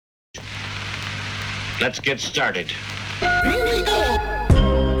Let's get started.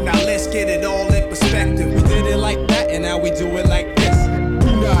 Now let's get it all in perspective. We did it like that, and now we do it like this.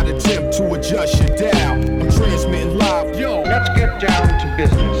 Do not attempt to adjust your dial. I'm transmitting live. Yo, Let's get down to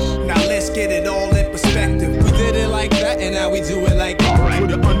business. Now let's get it all in perspective. We did it like that, and now we do it like this. All for right,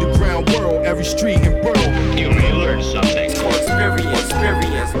 the underground world, every street and borough. you may learn something.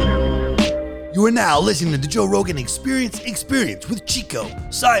 You are now listening to the Joe Rogan Experience with Chico,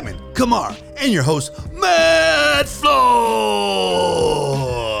 Simon, Kamar, and your host, Matt Floyd.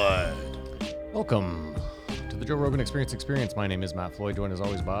 Welcome to the Joe Rogan Experience. My name is Matt Floyd, joined as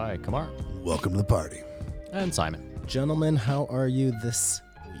always by Kamar Welcome to the party. and Simon. Gentlemen, how are you this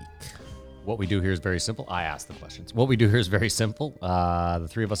week? What we do here is very simple. I ask the questions. What we do here is very simple. The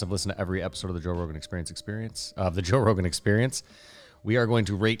three of us have listened to every episode of the Joe Rogan Experience. We are going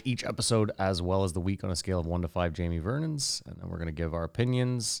to rate each episode as well as the week on a scale of 1 to 5 Jamie Vernons, and then we're going to give our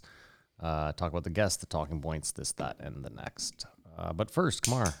opinions, talk about the guests, the talking points, this, that, and the next. But first,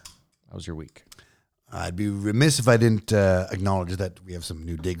 Kamar, how was your week? I'd be remiss if I didn't acknowledge that we have some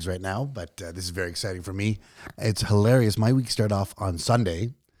new digs right now, but this is very exciting for me. It's hilarious. My week started off on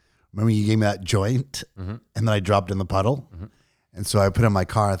Sunday. Remember you gave me that joint, and then I dropped it in the puddle? And so I put it in my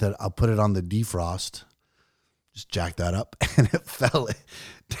car. I thought I'll put it on the defrost. Just jack that up, and it fell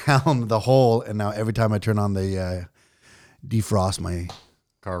down the hole. And now every time I turn on the defrost, my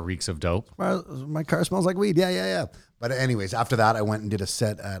Car reeks of dope. car smells like weed. Yeah. But anyways, after that, I went and did a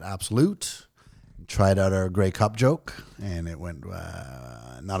set at Absolute, tried out our Grey Cup joke, and it went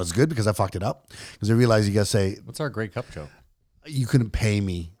not as good because I fucked it up. Because I realized you got to say, What's our Grey Cup joke? you couldn't pay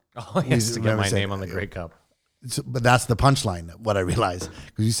me. Oh, yes, to get remember my saying- name on the Grey Cup. But that's the punchline, what I realized.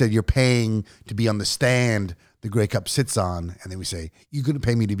 Because you said you're paying to be on the stand the Grey Cup sits on, and then we say, you couldn't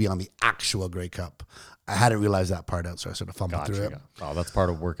pay me to be on the actual Grey Cup. I hadn't realized that part out, so I sort of fumbled through it. Gotcha. Oh, that's part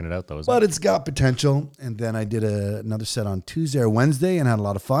of working it out, though, isn't But it? it's got potential. And then I did another set on Tuesday or Wednesday and had a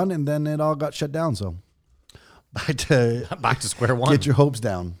lot of fun, and then it all got shut down. So back to Back to square one. get your hopes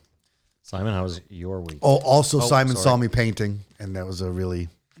down. Simon, how was your week? Oh, also Simon sorry. saw me painting, and that was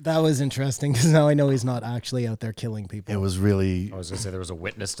That was interesting because now I know he's not actually out there killing people, it was really, I was going to say there was a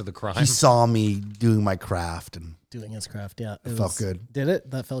witness to the crime. he saw me doing my craft, and doing his craft. Yeah, it felt good. Did it?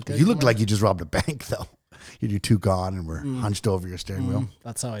 That felt good. you looked like you just robbed a bank, though. You had your two gone and were hunched over your steering wheel.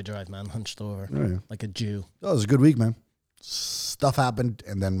 That's how I drive, man. Hunched over yeah. like a Jew. Oh, it was a good week, man. Stuff happened,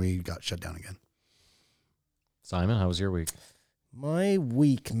 and then we got shut down again. Simon, how was your week? My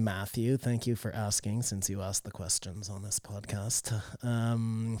week, Matthew. Thank you for asking. Since you asked the questions on this podcast,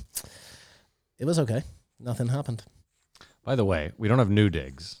 it was okay. Nothing happened. By the way, we don't have new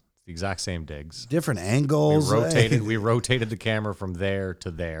digs. It's the exact same digs. Different We angles. rotated the camera from there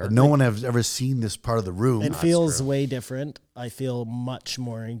to there. But no one has ever seen this part of the room. It feels way different. I feel much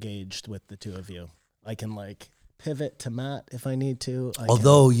more engaged with the two of you. I can like pivot to Matt if I need to.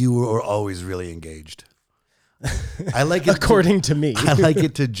 Although you were always really engaged. I like it. according to me. I like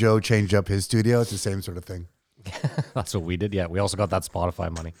it to Joe change up his studio. It's the same sort of thing. That's what we did. Yeah, we also got that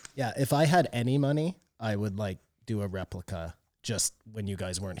Spotify money. Yeah, if I had any money, I would like do a replica just when you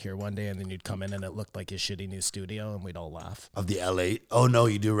guys weren't here one day, and then you'd come in and it looked like his shitty new studio, and we'd all laugh. Of the LA. Oh, no,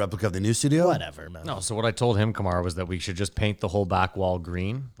 you do a replica of the new studio? Whatever, man. No, so what I told him, Kamar, was that we should just paint the whole back wall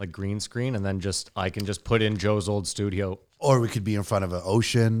green, like green screen, and then I can just put in Joe's old studio. Or we could be in front of an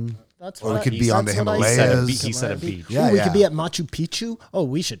ocean. That's Or we what could be on the that's what I Himalayas. said. He said a beach. Yeah, we yeah. could be at Machu Picchu. Oh,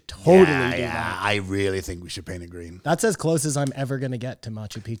 we should totally do yeah, that. I really think we should paint it green. That's as close as I'm ever going to get to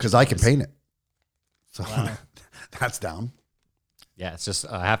Machu Picchu. Because I can paint it. So that's down. Yeah, it's just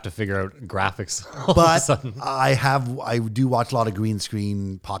I have to figure out graphics. all of a But sudden. I do watch a lot of green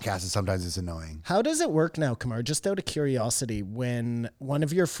screen podcasts, and sometimes it's annoying. How does it work now, Kamar? Just out of curiosity, when one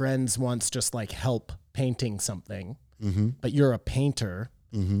of your friends wants just like help painting something, but you're a painter,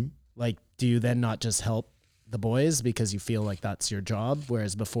 like, do you then not just help the boys because you feel like that's your job?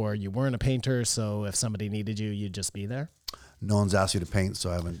 Whereas before you weren't a painter, so if somebody needed you, you'd just be there. No one's asked you to paint,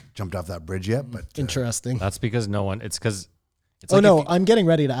 so I haven't jumped off that bridge yet. But Interesting. That's because no one. It's because. Oh no, I'm getting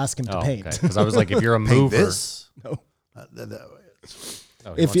ready to ask him to paint. Because I was like, if you're a paint mover, this. No.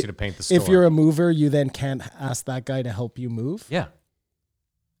 he wants you to paint the store. If you're a mover, you then can't ask that guy to help you move. yeah,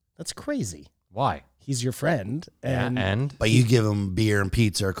 That's crazy. why? He's your friend, and, And But you give them beer and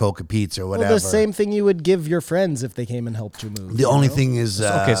pizza or Coke and pizza or well, whatever. the same thing you would give your friends if they came and helped you move. The you only know? thing is,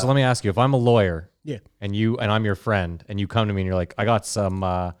 okay, so let me ask you: if I'm a lawyer, Yeah. and I'm your friend, and you come to me and you're like, I got some.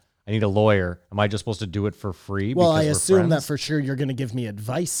 I need a lawyer. Am I just supposed to do it for free? Well, because I we're assume that friends? for sure you're going to give me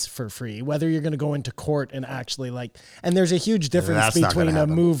advice for free, whether you're going to go into court and actually like, and there's a huge difference That's not between gonna a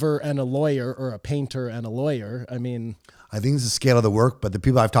happen. mover and a lawyer or a painter and a lawyer. I mean, I think it's the scale of the work, but the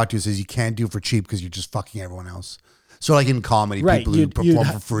people I've talked to says you can't do it for cheap because you're just fucking everyone else. So like in comedy, Right. people who perform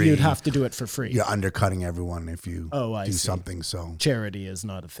for free, You'd have to do it for free. you're undercutting everyone if you I do see. something. So Charity is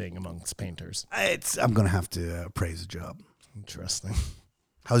not a thing amongst painters. I'm going to have to praise the job. Interesting.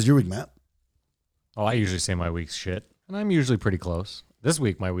 How's your week, Matt? Oh, I usually say my week's shit, and I'm usually pretty close. This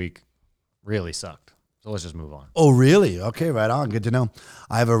week, my week really sucked. So let's just move on. Oh, really? Okay, right on. Good to know.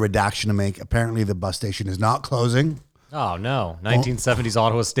 I have a redaction to make. Apparently, the bus station is not closing. Oh, no. 1970s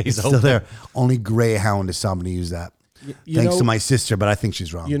Ottawa stays Still open. there. Only Greyhound is somebody to use that. Thanks to my sister, but I think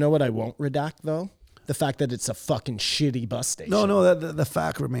she's wrong. You know what I won't redact, though? The fact that it's a fucking shitty bus station. No, the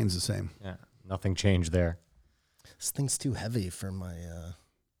fact remains the same. Yeah, nothing changed there. This thing's too heavy for my...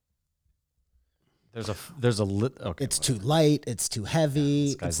 There's a lit. Okay, It's too light. It's too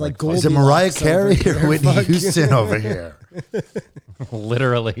heavy. guy's It's like like Is it Goldilocks Mariah Carey over or here. Whitney Fuck. Houston over here?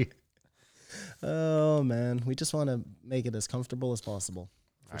 literally. Oh, man. We just want to make it as comfortable as possible.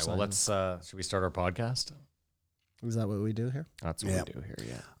 All right, well, let's. Should we start our podcast? Is that what we do here? That's what Yeah. we do here.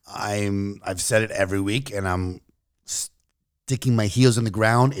 Yeah. I've said it every week, and I'm sticking my heels in the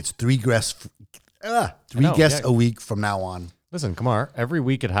ground. It's three guests know, guests yeah. a week from now on. Listen, Kamar. Every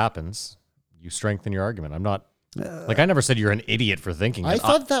week it happens. You strengthen your argument. I'm not. Like I never said you're an idiot for thinking. I that.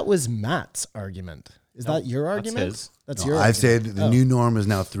 thought that was Matt's argument. Is that your that's argument? his. That's No, your I've argument. said the new norm is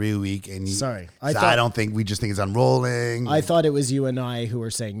now 3 a week, and Sorry. I don't think we just think it's unrolling. I thought it was you and I who were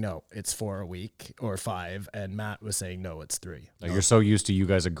saying, no, it's 4 a week or 5. And Matt was saying, no, it's 3. No, you're so used to you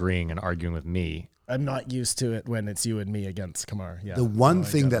guys agreeing and arguing with me. I'm not used to it when it's you and me against Kamar. Yeah. the one No, I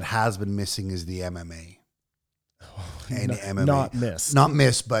thing get that has been missing is the MMA. And MMA. not missed. Not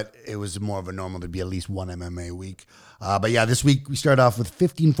missed, but it was more of a normal to be at least one MMA week. But yeah, this week we start off with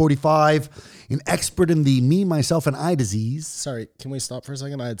 1545, an expert in the me, myself, and I disease. Sorry, can we stop for a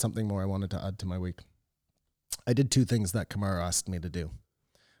second? I had something more I wanted to add to my week. I did 2 things that Kamar asked me to do.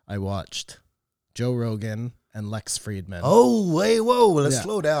 I watched Joe Rogan and Lex Friedman. Oh, wait, whoa, let's Yeah.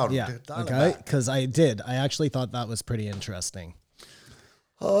 slow down. Yeah, Dial it okay, back. because I did. I actually thought that was pretty interesting.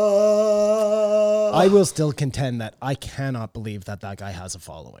 I I will still contend that I cannot believe that that guy has a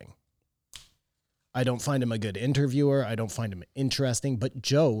following. I don't find him a good interviewer. I don't find him interesting, but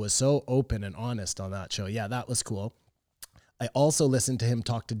Joe was so open and honest on that show. Yeah, that was cool. I also listened to him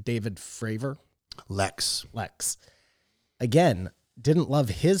talk to David Fravor, Lex. Again, didn't love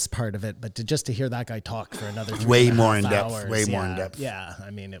his part of it, but just to hear that guy talk for another 3.5 Way more in depth, hours, way more yeah, in depth. Yeah,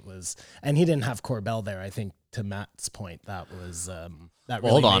 I mean, it was, and he didn't have Corbell there. I think to Matt's point, that was that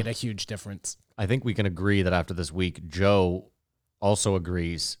Well, really hold on. made a huge difference. I think we can agree that after this week, Joe also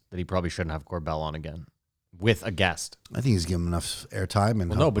agrees that he probably shouldn't have Corbell on again with a guest. I think he's given enough airtime. And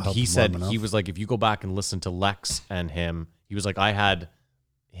Well, no, but helped he him said warm he enough. was like, if you go back and listen to Lex and him, he was like, I had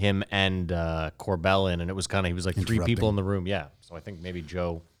him and Corbell in, and it was kind of, he was like 3 people Interrupting. in the room. Yeah. So I think maybe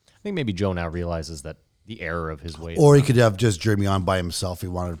Joe now realizes that the error of his ways. Or he could have just Jeremy on by himself. If he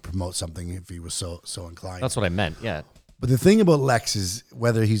wanted to promote something if he was so inclined. That's what I meant. Yeah. But the thing about Lex is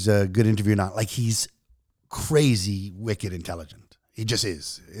whether he's a good interviewer or not, like he's crazy, wicked intelligent. He just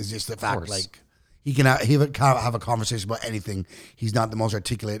is. It's just the fact, course. like he can have a conversation about anything. He's not the most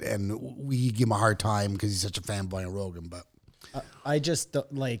articulate, and we give him a hard time because he's such a fanboy of Rogan. But I just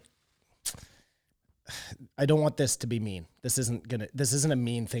like. I don't want this to be mean. This isn't a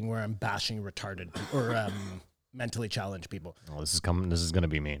mean thing where I'm bashing retarded or mentally challenged people. Oh, this is coming. This is going to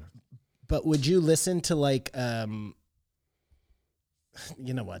be mean. But would you listen to like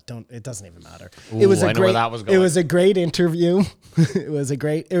you know what? It doesn't even matter. It was Ooh, a I know great where that was It going. was a great interview. It was a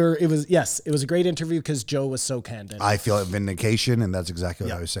great interview because Joe was so candid. I feel vindication, and that's exactly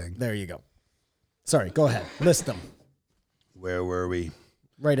what I was saying. There you go. Sorry, go ahead. List them. Where were we?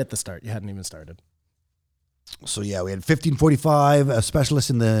 Right at the start. You hadn't even started. So yeah, we had 1545, a specialist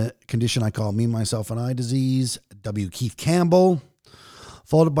in the condition I call me, myself, and I disease, W. Keith Campbell,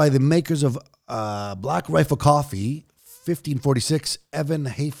 followed by the makers of Black Rifle Coffee, 1546, Evan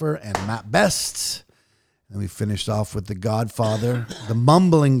Hafer and Matt Best. And we finished off with the Godfather, the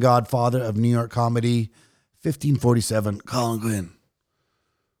mumbling Godfather of New York comedy, 1547, Colin Quinn.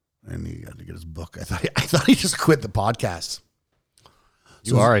 And he had to get his book. I thought he just quit the podcast.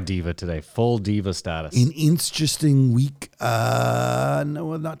 You are a diva today, full diva status. An interesting week.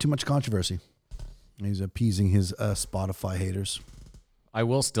 No, not too much controversy. He's appeasing his Spotify haters. I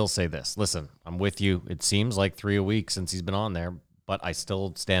will still say this. Listen, I'm with you. It seems like 3 a week since he's been on there, but I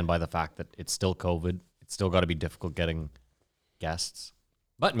still stand by the fact that it's still COVID. It's still got to be difficult getting guests.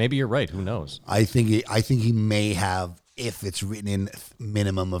 But maybe you're right. Who knows? I think he may have, if it's written in,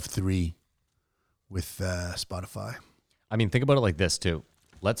 minimum of 3 with Spotify. I mean, think about it like this too.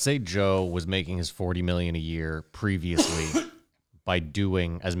 let's say Joe was making his $40 million a year previously by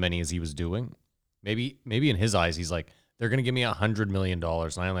doing as many as he was doing. Maybe in his eyes, he's like, they're going to give me $100 million,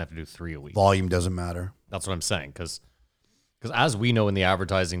 and I only have to do 3 a week. Volume doesn't matter. That's what I'm saying, because as we know in the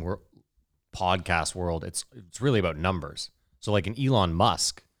advertising podcast world, it's really about numbers. So like an Elon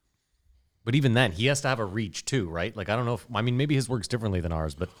Musk, but even then, he has to have a reach too, right? Like I don't know if maybe his works differently than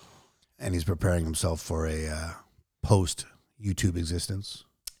ours, but And he's preparing himself for a post YouTube existence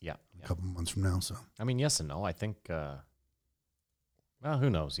yeah. a couple months from now. So I mean, yes and no. I think. Well,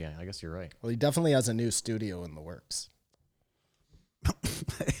 who knows? Yeah, I guess you're right. Well, he definitely has a new studio in the works.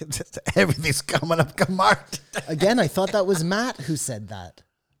 everything's coming up, Kamar. Again, I thought that was Matt who said that.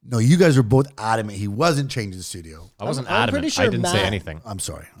 No, you guys were both adamant he wasn't changing the studio. I wasn't I'm adamant. pretty sure I didn't say Matt- anything. I'm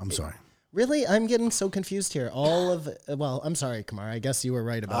sorry. Really? I'm getting so confused here. I'm sorry, Kamar. I guess you were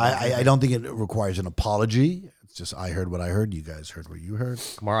right about it. I don't think it requires an apology. It's just I heard what I heard. You guys heard what you heard.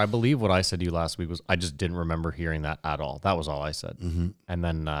 Kamar, I believe what I said to you last week was I just didn't remember hearing that at all. That was all I said. Mm-hmm. And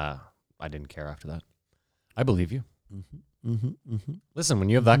then I didn't care after that. I believe you. Listen, when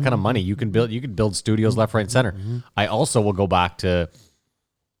you have that kind of money, you can build studios left, right, and center. I also will go back to,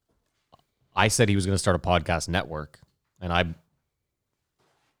 I said he was going to start a podcast network, and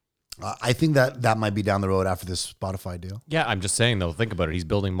I think that might be down the road after this Spotify deal. yeah, I'm just saying though, think about it. He's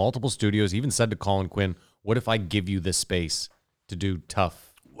building multiple studios. He even said to Colin Quinn, what if I give you this space to do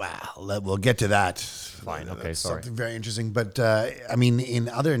tough? Wow, we'll get to that. Fine, okay, That's sorry. something very interesting. But in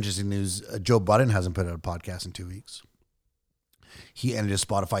other interesting news, Joe Budden hasn't put out a podcast in 2 weeks. He ended his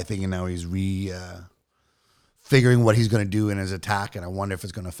Spotify thing, and now he's figuring what he's going to do in his attack, and I wonder if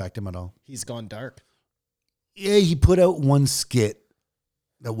it's going to affect him at all. He's gone dark. Yeah, he put out one skit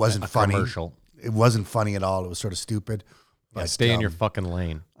that wasn't A funny. commercial. It wasn't funny at all. It was sort of stupid. Yeah, But, stay in your fucking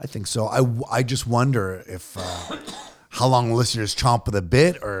lane. I think so. I just wonder if how long listeners chomp with a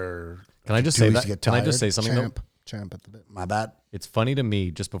bit, or Can I just do say we that? get Can I just tired? say something though? Champ at the bit. My bad. It's funny to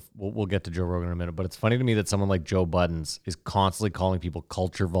me, we'll get to Joe Rogan in a minute, but it's funny to me that someone like Joe Buttons is constantly calling people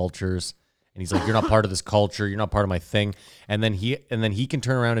culture vultures. And he's like, you're not part of this culture. You're not part of my thing. And then he can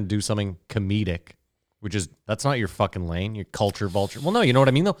turn around and do something comedic, which is, that's not your fucking lane. You're culture vulture. Well, no, you know what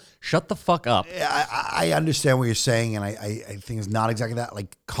I mean though? Shut the fuck up. I understand what you're saying, and I think it's not exactly that.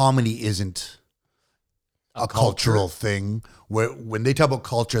 Like, comedy isn't a cultural thing. Where when they talk about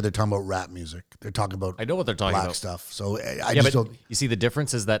culture, they're talking about rap music. They're talking about I know what they're talking black about. stuff. So I Yeah, just but don't. you see, the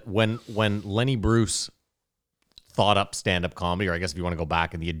difference is that when Lenny Bruce thought up stand-up comedy, or I guess if you want to go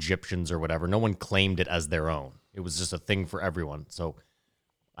back in the Egyptians or whatever, no one claimed it as their own. It was just a thing for everyone. So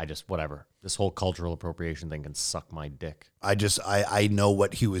whatever. This whole cultural appropriation thing can suck my dick. I know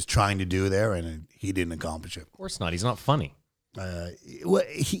what he was trying to do there, and he didn't accomplish it. Of course not. He's not funny. Well,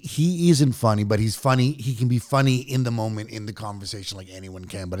 he isn't funny, but he's funny. He can be funny in the moment, in the conversation, like anyone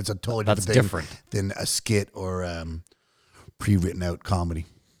can. But it's a totally That's different thing than a skit or pre-written out comedy.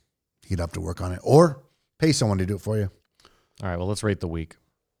 He'd have to work on it, or pay someone to do it for you. All right, well, let's rate the week.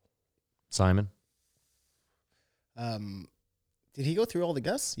 Simon? Did he go through all the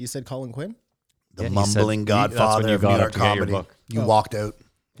guests? You said Colin Quinn? The Yeah, he mumbling said- that's when godfather you of got New up York to get your comedy. book. You walked out.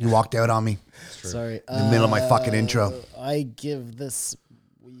 You walked out on me. Sorry. In the middle of my fucking intro. I give this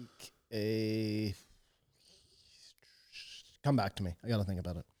week a... Come back to me. I got to think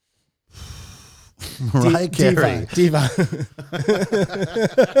about it. Mariah Carey. Diva.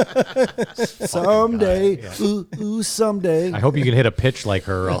 Someday. Ooh, someday. I hope you can hit a pitch like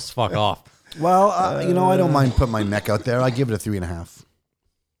her, or else fuck off. Well, I don't mind putting my neck out there. I give it a 3.5.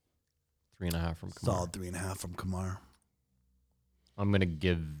 3.5 from Kamar. Solid 3.5 from Kamar. I'm going to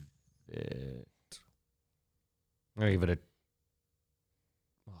give it... I'm going to give it a...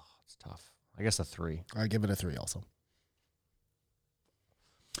 Oh, it's tough. I guess a 3. I give it a 3 also.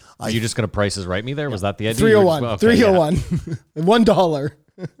 Are you just going to Prices Right me there? Was that the idea? 301. Okay, yeah. 301. $1.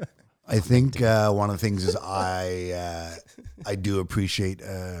 I think one of the things is I do appreciate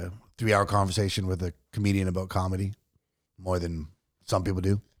a 3-hour conversation with a comedian about comedy more than some people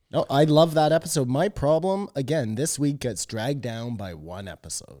do. No, I love that episode. My problem, again, this week gets dragged down by one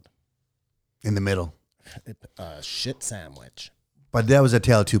episode. In the middle. Shit sandwich. But that was a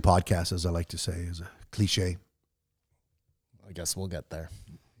Tale of Two podcast, as I like to say, is a cliche. I guess we'll get there.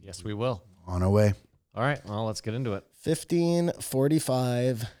 Yes, we will. On our way. All right, well, let's get into it.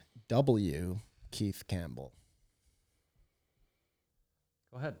 1545 W. Keith Campbell.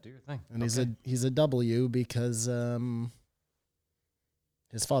 Go ahead, do your thing. And he's a W because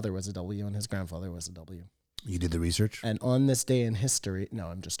his father was a W and his grandfather was a W. You did the research? And on this day in history, no,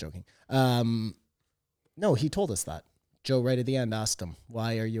 I'm just joking. No, he told us that. Joe, right at the end, asked him,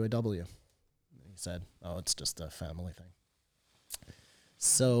 "Why are you a W?" He said, "Oh, it's just a family thing."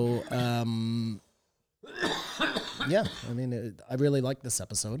 So, yeah, I mean, I really like this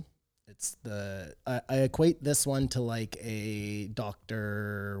episode. It's I equate this one to like a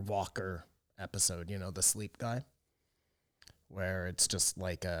Dr. Walker episode, you know, the sleep guy, where it's just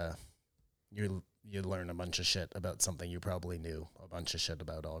like you learn a bunch of shit about something you probably knew a bunch of shit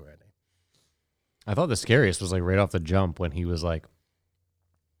about already. I thought the scariest was like right off the jump when he was like,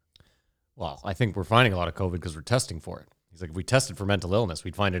 well, I think we're finding a lot of COVID because we're testing for it. He's like, if we tested for mental illness,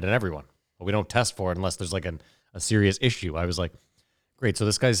 we'd find it in everyone. But we don't test for it unless there's like a serious issue. I was like, great. So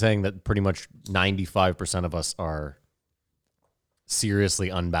this guy's saying that pretty much 95% of us are seriously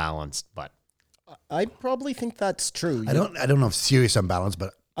unbalanced, but I probably think that's true. I don't know if serious unbalance,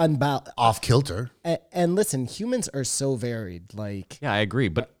 but off kilter. And listen, humans are so varied. Like, yeah, I agree.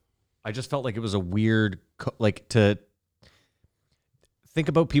 But I just felt like it was a weird, like to think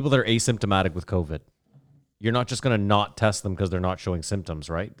about people that are asymptomatic with COVID. You're not just going to not test them because they're not showing symptoms,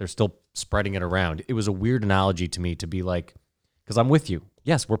 right? They're still spreading it around. It was a weird analogy to me to be like, because I'm with you.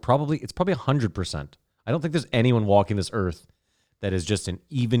 Yes, it's probably 100%. I don't think there's anyone walking this earth that is just an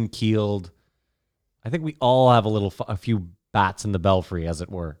even keeled. I think we all have a few bats in the belfry, as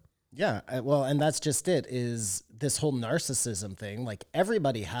it were. yeah, well, and that's just it, is this whole narcissism thing. Like,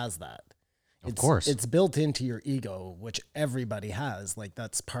 everybody has that. Of course. It's built into your ego, which everybody has. Like,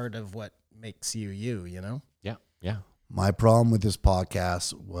 that's part of what makes you, you know? Yeah, yeah. My problem with this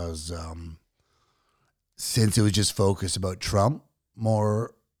podcast was since it was just focused about Trump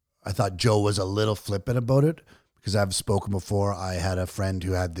more, I thought Joe was a little flippant about it because I've spoken before. I had a friend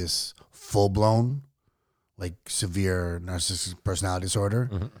who had this full-blown, like severe narcissistic personality disorder.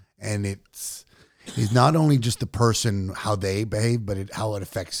 Mm-hmm. And it's not only just the person, how they behave, but how it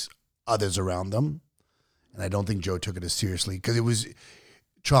affects others around them. And I don't think Joe took it as seriously because it was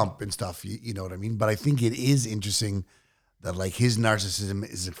Trump and stuff, you know what I mean? But I think it is interesting that like his narcissism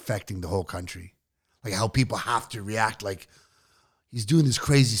is affecting the whole country. Like how people have to react like he's doing this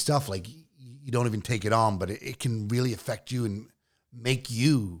crazy stuff. Like you don't even take it on, but it can really affect you and make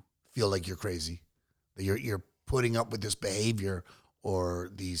you feel like you're crazy. That you're putting up with this behavior or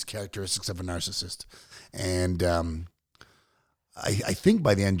these characteristics of a narcissist. And I think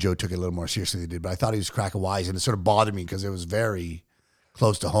by the end, Joe took it a little more seriously than he did, but I thought he was cracking wise, and it sort of bothered me because it was very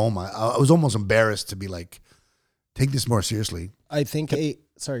close to home. I was almost embarrassed to be like, take this more seriously. I think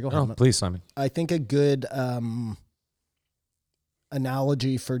sorry, go ahead. Oh, please, Simon. I think a good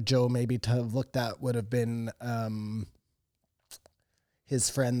analogy for Joe maybe to have looked at would have been his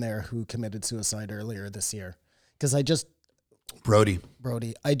friend there who committed suicide earlier this year. Because Brody,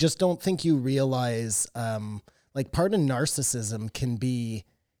 I just don't think you realize, like, part of narcissism can be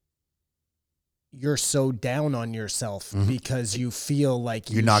you're so down on yourself because you feel like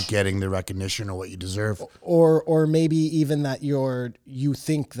you're not getting the recognition or what you deserve, or maybe even that you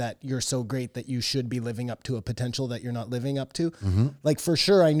think that you're so great that you should be living up to a potential that you're not living up to. Like, for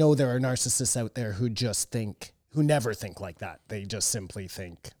sure, I know there are narcissists out there who never think like that. They just simply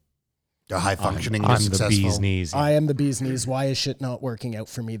think they're high functioning. I'm successful. the bee's knees. I am the bee's knees. Why is shit not working out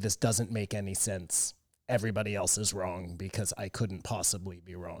for me? This doesn't make any sense. Everybody else is wrong because I couldn't possibly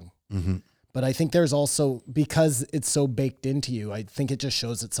be wrong. But I think there's also, because it's so baked into you, I think it just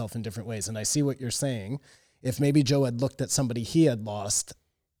shows itself in different ways. And I see what you're saying. If maybe Joe had looked at somebody he had lost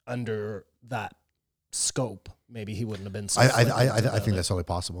under that scope, maybe he wouldn't have been so I think that's totally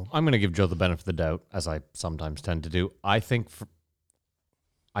possible. I'm going to give Joe the benefit of the doubt, as I sometimes tend to do. I think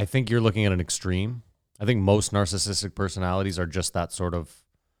you're looking at an extreme. I think most narcissistic personalities are just that sort of,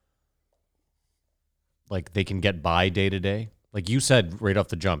 like, they can get by day to day. Like you said right off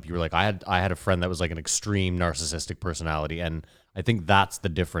the jump, you were like, I had a friend that was like an extreme narcissistic personality, and I think that's the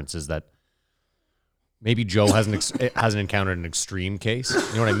difference, is that maybe Joe hasn't encountered an extreme case.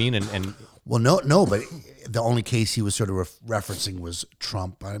 You know what I mean? And well, no, but the only case he was sort of referencing was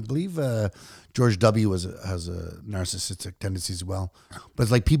Trump. I believe George W. has a narcissistic tendency as well. But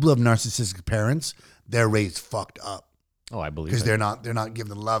it's like people who have narcissistic parents, they're raised fucked up. Oh, I believe because they're not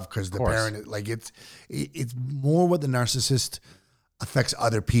given love because the parent, like, it's more what the narcissist affects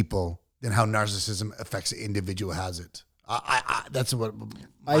other people than how narcissism affects the individual who has it. I that's what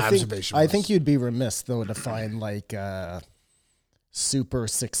my observation was. I think you'd be remiss though to find like a super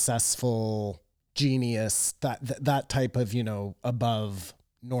successful genius, that type of, you know, above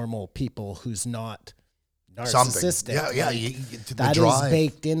normal people who's not narcissistic. Something. Yeah. That is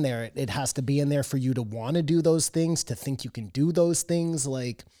baked in there. It has to be in there for you to want to do those things, to think you can do those things.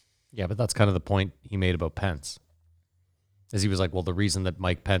 Like, yeah, but that's kind of the point he made about Pence. As he was like, well, the reason that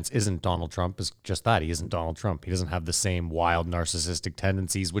Mike Pence isn't Donald Trump is just that. He isn't Donald Trump. He doesn't have the same wild narcissistic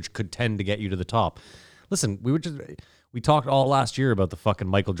tendencies, which could tend to get you to the top. Listen, We talked all last year about the fucking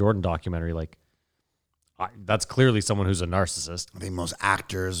Michael Jordan documentary. Like, that's clearly someone who's a narcissist. I think most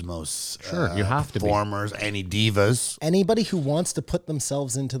actors, most Sure, you have to be. performers, any divas. Anybody who wants to put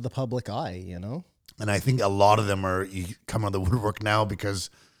themselves into the public eye, you know? And I think a lot of them are come out of the woodwork now because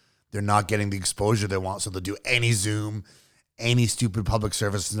they're not getting the exposure they want. So they'll do any Zoom, any stupid public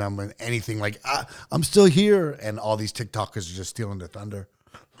service number, anything like, I'm still here. And all these TikTokers are just stealing their thunder.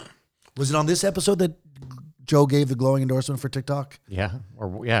 Was it on this episode that Joe gave the glowing endorsement for TikTok? Yeah.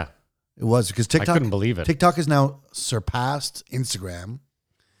 Or yeah. It was because TikTok. couldn't believe it. TikTok has now surpassed Instagram.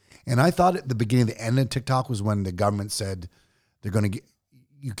 And I thought at the beginning, the end of TikTok was when the government said they're going to get,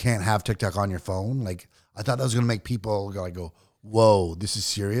 you can't have TikTok on your phone. Like, I thought that was going to make people go, whoa, this is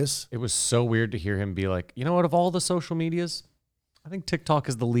serious. It was so weird to hear him be like, you know what, of all the social medias, I think TikTok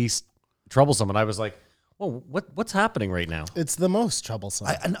is the least troublesome. And I was like, whoa, what's happening right now? It's the most troublesome.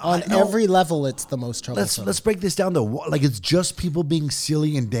 I know. Every level, it's the most troublesome. Let's break this down to like it's just people being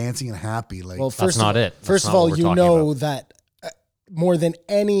silly and dancing and happy. Like, Well, That's not it. That's First not of all, what we're you talking know about. that more than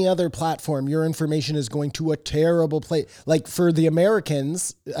any other platform, your information is going to a terrible place. Like for the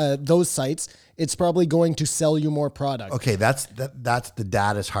Americans, those sites, it's probably going to sell you more product. okay, that's the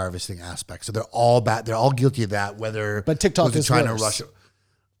data's harvesting aspect. So they're all bad. They're all guilty of that. Whether But TikTok was it is China, worse. Russia.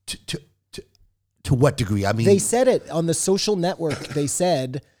 To what degree? I mean, They said it on the social network. They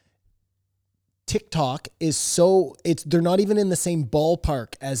said TikTok is they're not even in the same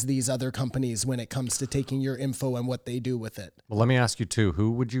ballpark as these other companies when it comes to taking your info and what they do with it. Well, let me ask you too,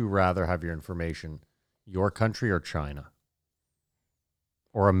 who would you rather have your information? Your country or China?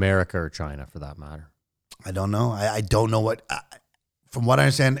 Or America or China for that matter? I don't know. I don't know what. From what I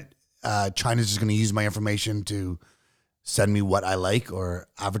understand, China's just going to use my information to send me what I like or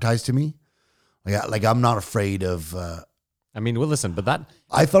advertise to me. Like I'm not afraid of. I mean, well, listen, but that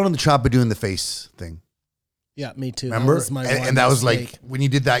I fell in the trap of doing the face thing. Yeah, me too. Remember? That was my one and that was mistake. like when you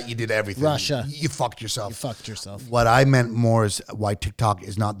did that, you did everything. Russia. You fucked yourself. You fucked yourself. What I meant more is why TikTok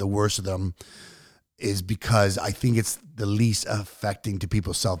is not the worst of them is because I think it's the least affecting to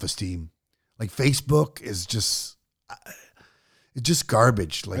people's self-esteem. Like Facebook is just, it's just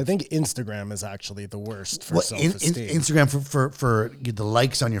garbage. Like I think Instagram is actually the worst for in self-esteem. Instagram for the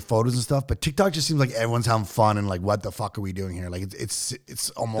likes on your photos and stuff, but TikTok just seems like everyone's having fun and like, what the fuck are we doing here? Like it's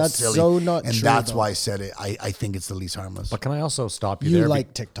almost That's silly. so not and true, that's though. why I said it. I think it's the least harmless. But can I also stop you, You there?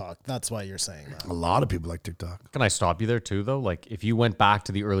 like TikTok. That's why you're saying that. A lot of people like TikTok. Can I stop you there too, though? Like, if you went back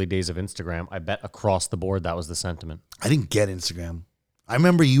to the early days of Instagram, I bet across the board that was the sentiment. I didn't get Instagram. I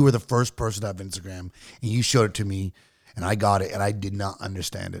remember you were the first person to have Instagram and you showed it to me and I got it and I did not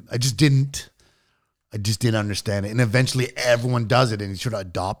understand it. I just didn't understand it. And eventually everyone does it and you should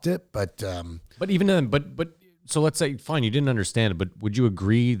adopt it. But But even then, but so let's say, fine, you didn't understand it, but would you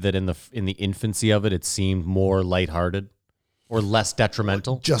agree that in the infancy of it, it seemed more lighthearted or less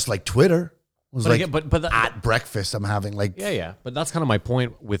detrimental? just like Twitter was But like again, but that- at breakfast, I'm having like, Yeah. But that's kind of my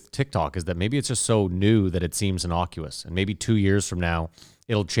point with TikTok is that maybe it's just so new that it seems innocuous. And maybe 2 years from now,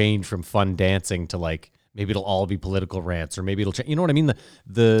 it'll change from fun dancing to like, maybe it'll all be political rants or maybe it'll change. You know what I mean?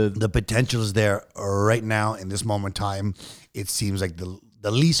 the potential is there right now in this moment in time. It seems like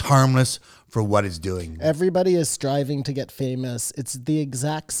the least harmless for what it's doing. Everybody is striving to get famous. It's the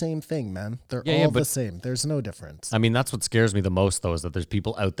exact same thing, man. They're Yeah, all but- the same. There's no difference. I mean, that's what scares me the most, though, is that there's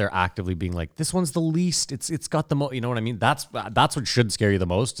people out there actively being like, "This one's the least. It's got the most." You know what I mean? That's what should scare you the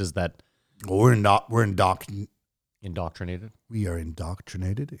most is that We're indoctrinated. we are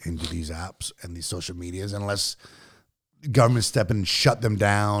indoctrinated into these apps and these social medias. Unless government step in and shut them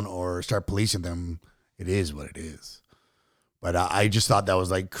down or start policing them, it is what it is. But I just thought that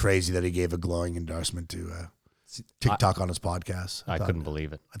was like crazy that he gave a glowing endorsement to TikTok on his podcast. I couldn't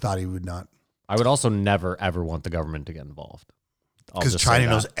believe it. I thought he would not. I would also never ever want the government to get involved I'll Because just say China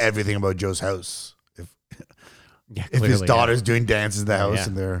that. knows everything about Joe's house. Yeah, If his clearly, daughter's doing dances in the house Yeah.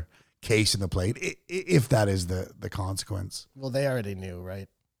 and they're casing the plate, if that is the consequence. Well, they already knew, right?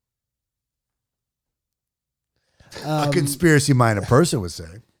 A conspiracy-minded person would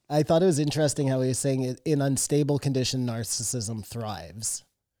say. I thought it was interesting how he was saying it, in unstable condition, narcissism thrives.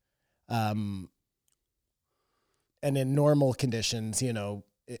 And in normal conditions, you know,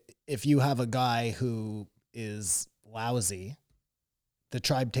 if you have a guy who is lousy, the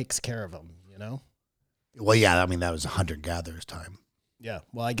tribe takes care of him, you know? Well, yeah, I mean, that was hunter-gatherers time. Yeah.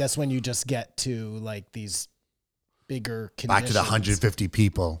 Well, I guess when you just get to like these bigger conditions. Back to the 150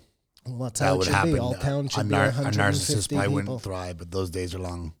 people. Well, that's That how it would should happen. be. All towns should be a 150 narcissist probably people. wouldn't thrive, but those days are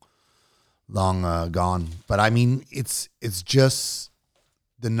long gone. But I mean, it's just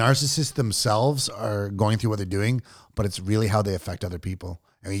the narcissists themselves are going through what they're doing, but it's really how they affect other people.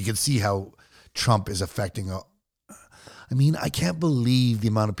 I mean, you can see how Trump is affecting I mean, I can't believe the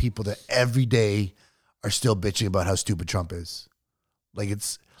amount of people that every day are still bitching about how stupid Trump is. Like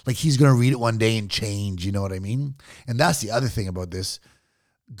it's like he's going to read it one day and change, you know what I mean? And that's the other thing about this.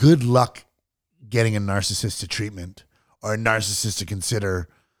 Good luck getting a narcissist to treatment or a narcissist to consider,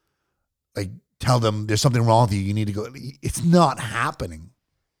 like, tell them there's something wrong with you. You need to go. It's not happening.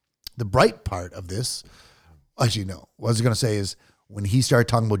 The bright part of this, actually, no. What I was going to say is when he started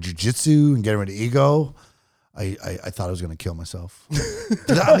talking about jujitsu and getting rid of ego, I thought I was going to kill myself.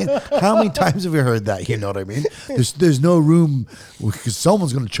 I mean, how many times have we heard that? You know what I mean? There's no room because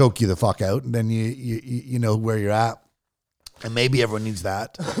someone's going to choke you the fuck out, and then you know where you're at. And maybe everyone needs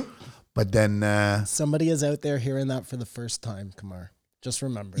that. But then Somebody is out there hearing that for the first time, Kamar. Just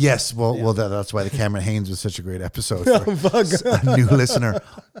remember. yes, well, that's why the Cameron Haynes was such a great episode for a new listener.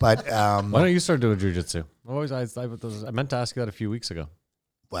 But Why don't you start doing jujitsu? I meant to ask you that a few weeks ago.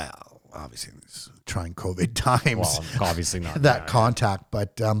 well, obviously, it's trying COVID times. Well, obviously not that contact,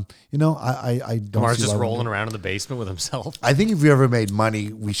 but you know, I don't. Kamar's see just why we rolling don't. around in the basement with himself. I think if we ever made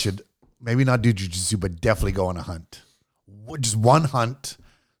money, we should maybe not do jujitsu, but definitely go on a hunt. Just one hunt.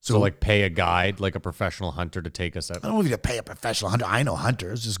 So like pay a guide, like a professional hunter to take us out. I don't want you to pay a professional hunter. I know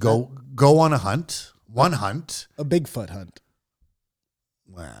hunters. Just go on a hunt. One hunt. A Bigfoot hunt.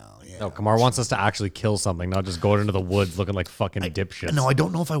 Well, yeah. No, Kamar wants us to actually kill something, not just go into the woods looking like fucking dipshits. No, I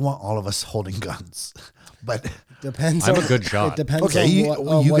don't know if I want all of us holding guns, but Depends I'm on a good shot. It depends okay, on you, what,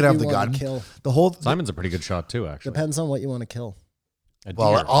 you what could have the wanna gun. Kill. The whole Simon's a pretty good shot too, actually. Depends on what you want to kill. A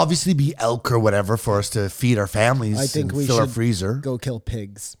well, deer. obviously be elk or whatever for us to feed our families. I think and we fill our should freezer. Go kill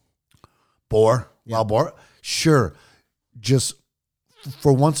pigs. Boar, wild boar, sure. Just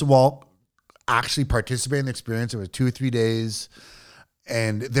for once in a while, actually participate in the experience. It was 2 or 3 days,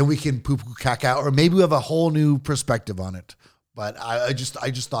 and then we can poo caca, or maybe we have a whole new perspective on it. But I just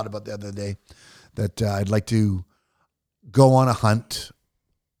thought about the other day that I'd like to go on a hunt.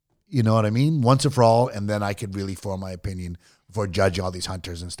 You know what I mean? Once and for all, and then I could really form my opinion before judging all these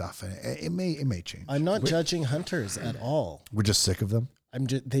hunters and stuff. And it may change. I'm not judging hunters at all. We're just sick of them.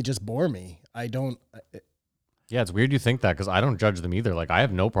 They just bore me. I don't. Yeah, it's weird you think that because I don't judge them either. Like I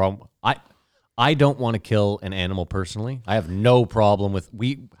have no problem. I don't want to kill an animal personally. I have no problem with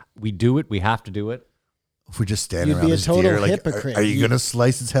we do it. We have to do it. If we just stand You'd around be a this total deer, like, hypocrite. are you going to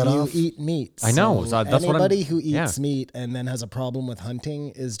slice its head You off? eat meat. I know, so that's what I'm- anybody who yeah. eats meat and then has a problem with hunting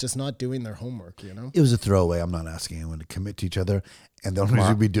is just not doing their homework. You know. It was a throwaway. I'm not asking anyone to commit to each other. And the only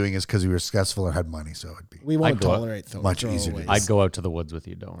reason we'd be doing it is because we were successful and had money. So it'd be. We won't go out- tolerate much easier to throwaways. do. I'd go out to the woods with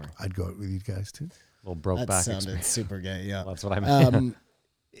you. Don't worry. I'd go out with you guys too. Little broke That back sounded experience. super gay. Yeah. That's what I meant.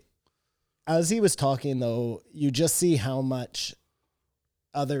 As he was talking, though, you just see how much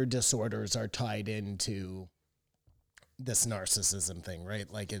other disorders are tied into this narcissism thing, right?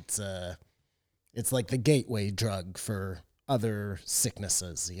 Like it's like the gateway drug for other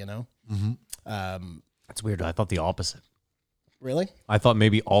sicknesses, you know? That's weird. I thought the opposite. Really? I thought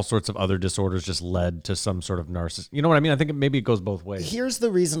maybe all sorts of other disorders just led to some sort of narcissist. You know what I mean? I think maybe it goes both ways. Here's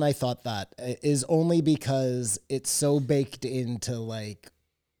the reason I thought that is only because it's so baked into like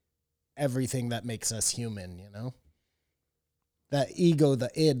everything that makes us human, you know? That ego,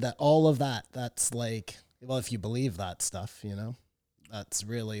 the id, that all of that, that's like, well, if you believe that stuff, you know, that's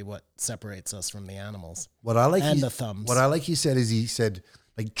really what separates us from the animals. What I like, And he- the thumbs. What I like, he said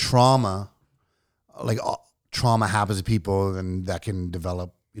like trauma, like trauma happens to people, and that can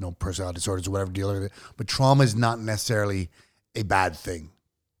develop, you know, personality disorders or whatever deal with it. But trauma is not necessarily a bad thing.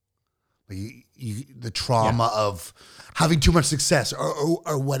 Like the trauma of having too much success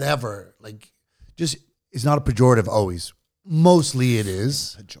or whatever, like just is not a pejorative always. Mostly it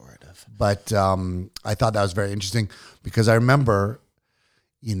is. Pejorative. But I thought that was very interesting because I remember,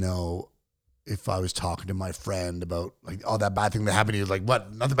 you know, if I was talking to my friend about like, oh, that bad thing that happened to you, like,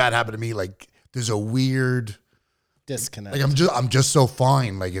 what? Nothing bad happened to me. Like, there's a weird, Disconnect. like, I'm just so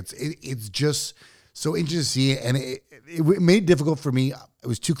fine. Like, it's just so interesting to see, and it made it difficult for me. It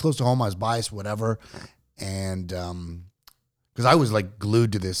was too close to home. I was biased, whatever, and because I was like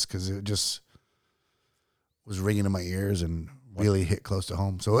glued to this because it just was ringing in my ears and really hit close to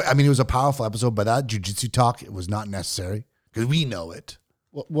home. So, I mean, it was a powerful episode, but that jujitsu talk, it was not necessary because we know it.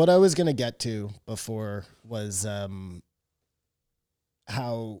 What I was going to get to before was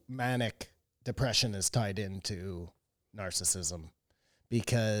how manic depression is tied into narcissism,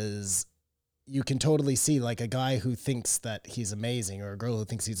 because you can totally see like a guy who thinks that he's amazing or a girl who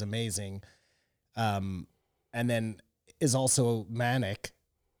thinks he's amazing, and then is also manic.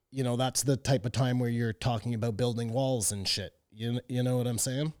 You know, that's the type of time where you're talking about building walls and shit. You know what I'm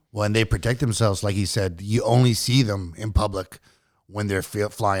saying? When they protect themselves, like he said, you only see them in public when they're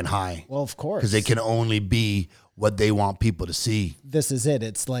flying high. Well, of course. Because they can only be what they want people to see. This is it.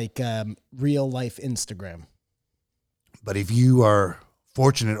 It's like real life Instagram. But if you are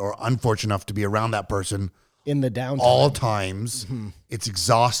fortunate or unfortunate enough to be around that person In the downtime. all times, it's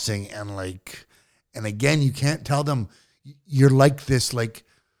exhausting. And again, you can't tell them you're like this, like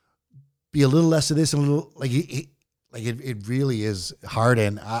be a little less of this and a little it really is hard.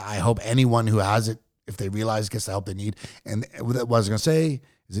 And I hope anyone who has it, if they realize, gets the help they need. And what I was going to say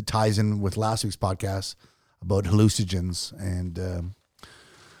is it ties in with last week's podcast about hallucinogens and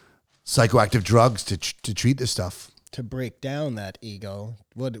psychoactive drugs to treat this stuff. To break down that ego.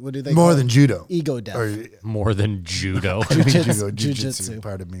 What do they More call than it? judo. Ego death. Or, More than judo. Jiu-jitsu.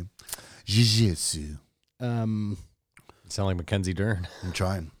 Pardon me. Jiu-jitsu. Sound like Mackenzie Dern. I'm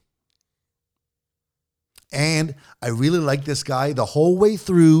trying. And I really like this guy the whole way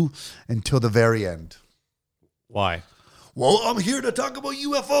through until the very end. Why? Well, I'm here to talk about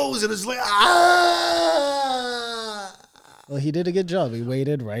UFOs, and it's like, Well, he did a good job. He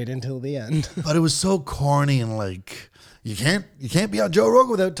waited right until the end. But it was so corny and like you can't be on Joe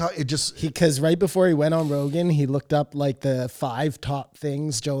Rogan without it. Just Because right before he went on Rogan, he looked up like the 5 top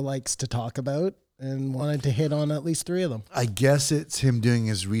things Joe likes to talk about and wanted to hit on at least 3 of them. I guess it's him doing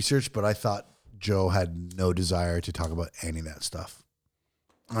his research, but I thought Joe had no desire to talk about any of that stuff.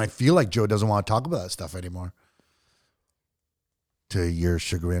 And I feel like Joe doesn't want to talk about that stuff anymore. To your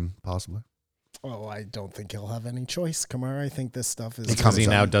chagrin, possibly. Oh, I don't think he'll have any choice, Kamar. I think this stuff is Because he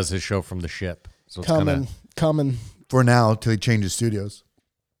now does his show from the ship. So it's coming. For now, till he changes studios.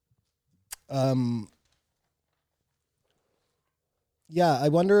 Yeah, I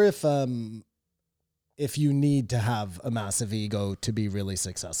wonder if you need to have a massive ego to be really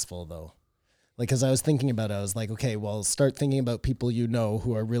successful, though. Like, because I was thinking about it, I was like, okay, well, start thinking about people you know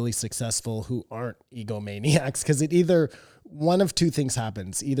who are really successful who aren't egomaniacs. Because it either one of 2 things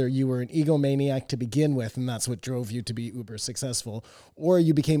happens: either you were an egomaniac to begin with, and that's what drove you to be uber successful, or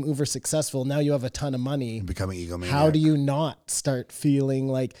you became uber successful. Now you have a ton of money. Becoming egomaniac. How do you not start feeling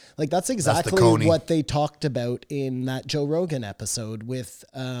like that's exactly Coney. what they talked about in that Joe Rogan episode with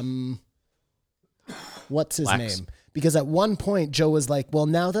what's his Lex. name? Because at one point Joe was like, well,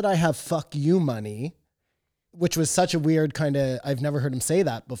 now that I have fuck you money, which was such a weird kind of, I've never heard him say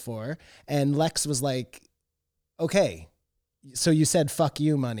that before. And Lex was like, okay, so you said fuck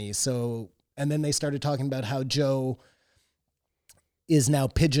you money. So, and then they started talking about how Joe is now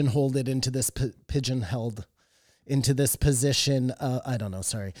pigeonholed into this position. I don't know.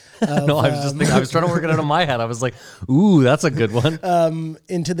 Sorry. No, I was just thinking, I was trying to work it out in my head. I was like, ooh, that's a good one.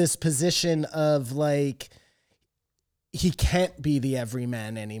 Into this position of like, he can't be the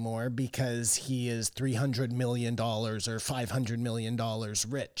everyman anymore because he is $300 million or $500 million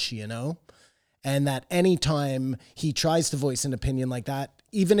rich, you know? And that anytime he tries to voice an opinion like that,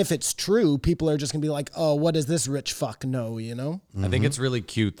 even if it's true, people are just gonna be like, oh, what does this rich fuck know, you know? I think it's really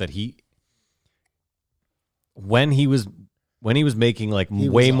cute that when he was making like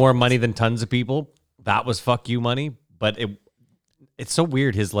way more money than tons of people, that was fuck you money. But it's so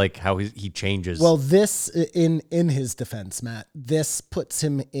weird his like how he changes. Well, this in his defense, Matt, this puts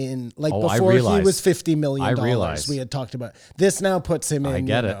him in like Oh, I before he realize. was $50 million. I realize. We had talked about this. Now puts him in. I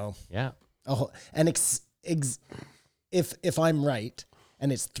get you it. know, Yeah. and if I'm right,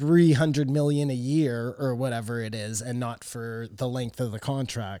 and it's $300 million a year or whatever it is, and not for the length of the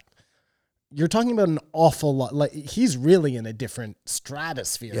contract, you're talking about an awful lot. Like he's really in a different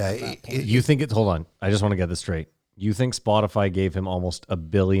stratosphere. Yeah, at that point. You think hold on. I just want to get this straight. You think Spotify gave him almost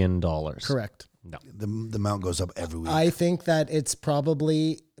 $1 billion? Correct. No. The amount goes up every week. I think that it's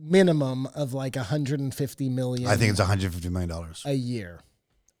probably minimum of like $150 million. I think it's $150 million. a year.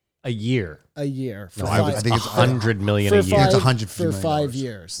 A year. A year. For No, five, I think it's $100 million for a year. five, $150 for million. 5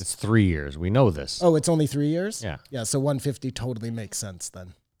 years. It's 3 years. We know this. Oh, it's only 3 years? Yeah. Yeah, so 150 totally makes sense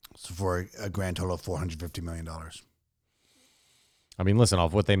then. So for a grand total of $450 million. I mean, listen,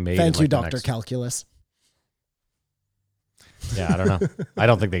 off what they made. Thank in, you, like, the Dr. next- Calculus. Yeah, I don't know. I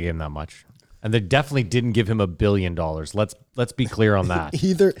don't think they gave him that much. And they definitely didn't give him $1 billion. Let's be clear on that.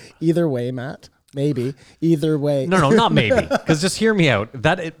 Either way, Matt. Maybe. Either way. No, not maybe. Because just hear me out.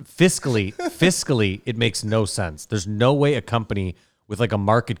 Fiscally, it makes no sense. There's no way a company with like a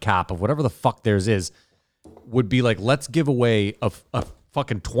market cap of whatever the fuck theirs is would be like, let's give away a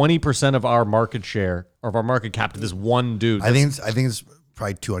fucking 20% of our market share or of our market cap to this one dude. I think it's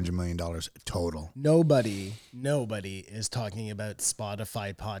probably $200 million total. Nobody is talking about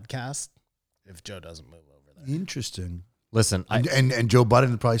Spotify podcast if Joe doesn't move over there. Interesting. Listen, And Joe Budden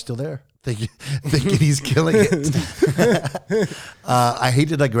is probably still there, thinking he's killing it. I hate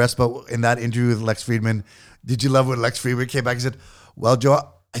to digress, but in that interview with Lex Friedman, did you love when Lex Friedman came back and said, Well, Joe,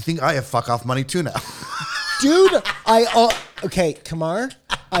 I think I have fuck off money too now. Dude, okay, Kamar,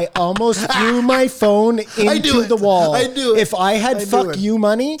 I almost threw my phone into the wall. I knew it. If I had knew fuck it. you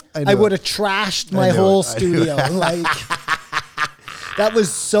money, I would have trashed my knew whole it. I knew studio. Like, that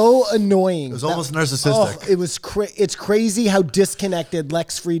was so annoying. It was almost narcissistic. It was it's crazy how disconnected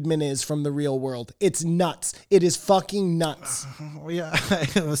Lex Friedman is from the real world. It's nuts. It is fucking nuts. Yeah,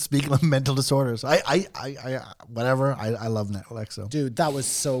 speaking of mental disorders, I whatever. I love Netflix. So Dude, that was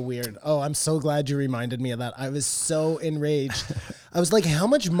so weird. Oh, I'm so glad you reminded me of that. I was so enraged. I was like, how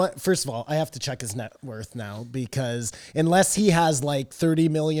much money? First of all, I have to check his net worth now, because unless he has like $30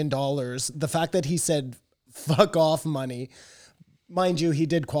 million, the fact that he said fuck off money, mind you, he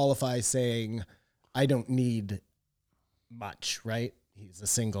did qualify saying, I don't need much, right? He's a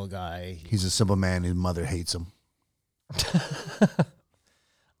single guy. he's a simple man. His mother hates him.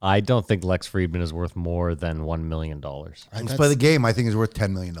 I don't think Lex Friedman is worth more than $1 million. Let's play the game. I think is worth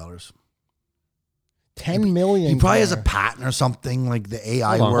 $10 million. 10 million. He probably has a there. patent or something like the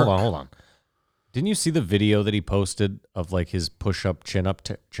AI Hold work. on. Didn't you see the video that he posted of like his push-up, chin-up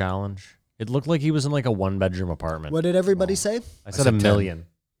challenge? It looked like he was in like a one-bedroom apartment. What did everybody say? I said said $1 10. million.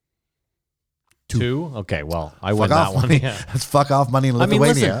 Two? Okay, well, I win that one. money. Yeah. That's fuck off money in I mean,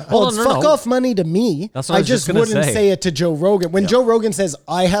 Lithuania. listen, Well, hold it's on, no, fuck no. off money to me. That's what I was just just gonna wouldn't say. say it to Joe Rogan. When Joe Rogan says,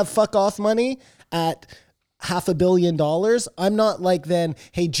 I have fuck off money at $500 million, I'm not like then,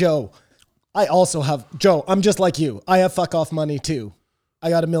 hey, Joe, I also have, Joe, I'm just like you. I have fuck off money too. I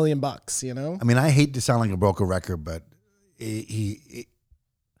got $1 million, you know? I mean, I hate to sound like a broken record, but you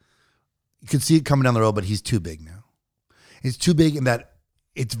could see it coming down the road, but he's too big now. It's too big in that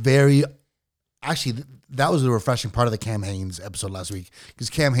it's very, actually, that was the refreshing part of the Cam Haines episode last week, because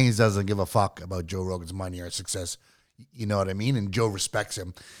Cam Haines doesn't give a fuck about Joe Rogan's money or success. You know what I mean? And Joe respects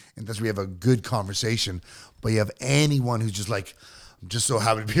him. And thus we have a good conversation. But you have anyone who's just like, I'm just so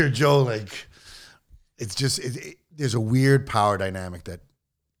happy to be here, Joe. Like, it's just, there's a weird power dynamic that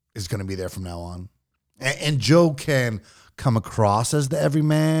is going to be there from now on. And Joe can come across as the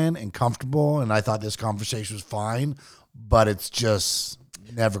everyman and comfortable. And I thought this conversation was fine, but it's just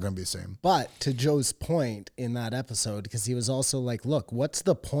never going to be the same. But to Joe's point in that episode, because he was also like, look, what's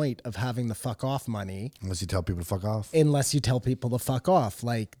the point of having the fuck off money Unless you tell people to fuck off. unless you tell people to fuck off?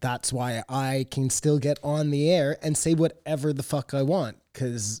 Like, that's why I can still get on the air and say whatever the fuck I want,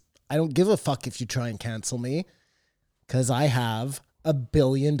 because I don't give a fuck if you try and cancel me, because I have $1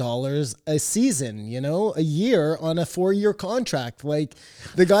 billion a season, you know, a year on a 4-year contract. Like,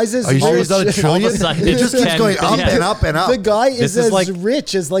 the guy's as Are you sure rich. he's not a trillion? All of a sudden, It it's just keeps 10 going up billion. and up and up. The guy This is is as like-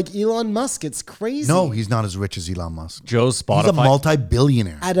 rich as like Elon Musk. It's crazy. No, he's not as rich as Elon Musk. Joe's He's a Spotify.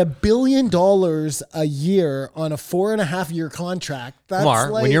 multi-billionaire. At $1 billion a year on a 4.5 year contract. That's Kumar,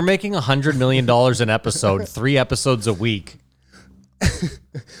 like, when you're making $100 million an episode, 3 episodes a week,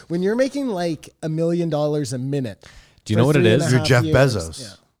 when you're making like $1 million a minute. do you know what it is? You're Jeff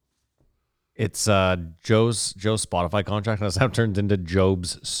Bezos. It's Joe's Spotify contract has now turned into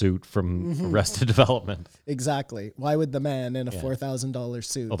Job's suit from Arrested Development. Exactly. Why would the man in a $4,000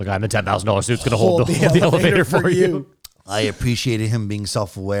 suit Well, the guy in the $10,000 suit's going to hold the elevator for you. I appreciated him being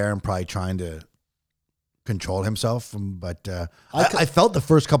self-aware and probably trying to control himself. But I felt the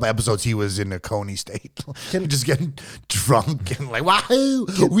first couple episodes he was in a Coney state, just getting drunk and like, wow,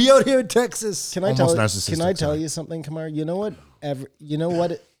 we out here in Texas. Can I Almost tell? narcissistic, Can I tell sorry. you something, Kamar? You know what? You know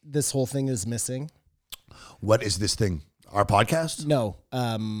what? This whole thing is missing. What is this thing? Our podcast? No,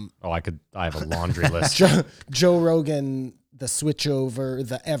 Oh, I have a laundry list. Joe Rogan, the switchover,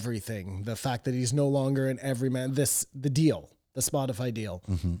 the everything, the fact that he's no longer an everyman. The deal, the Spotify deal.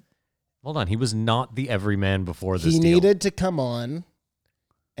 Hold on, he was not the everyman before this He deal. needed to come on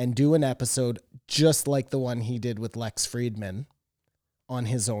and do an episode just like the one he did with Lex Friedman on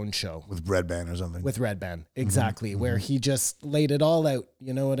his own show With Red Band or something. with Red Band. Exactly. Where he just laid it all out.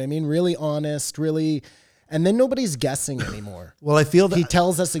 You know what I mean? Really honest, really. And then nobody's guessing anymore. Well, I feel that He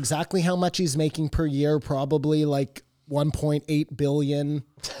tells us exactly how much he's making per year, probably like 1.8 billion.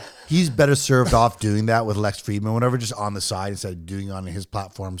 he's better served off doing that with Lex Friedman, whatever, just on the side instead of doing it on his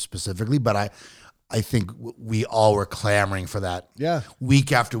platform specifically. But I think we all were clamoring for that. Yeah.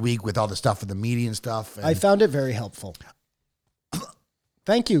 Week after week with all the stuff with the media and stuff. And I found it very helpful.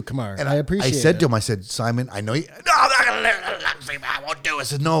 Thank you, Kamar. And I appreciate it. I said to him, I said, Simon, I know you. No, I'm not gonna let Lex Friedman. I won't do it. I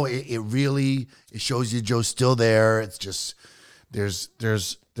said, no, it really it shows you Joe's still there. It's just there's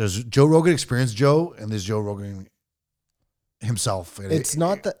Joe Rogan experience, Joe, and there's Joe Rogan himself. And It's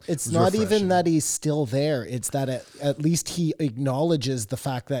not that it's was not refreshing. even that he's still there. It's that at least he acknowledges the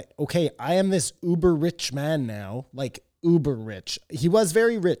fact that, okay, I am this uber rich man now, like uber rich. He was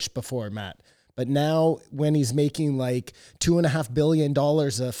very rich before, Matt, But now when he's making like $2.5 billion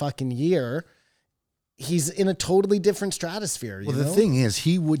a fucking year, he's in a totally different stratosphere. Well, the thing is,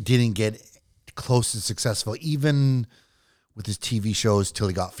 he didn't get close to successful, even with his TV shows, till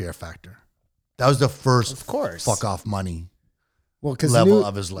he got Fear Factor. That was the first, Of course. fuck off money. well, because level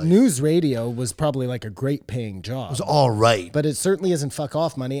of his life. news radio was probably like a great paying job. It was all right, But it certainly isn't fuck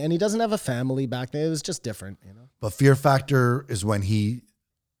off money, and he doesn't have a family back there. It was just different, you know. but Fear Factor is when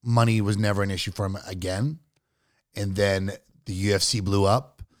money was never an issue for him again, and then the UFC blew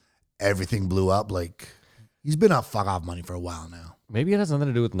up, everything blew up. Like, he's been on fuck off money for a while now. Maybe it has nothing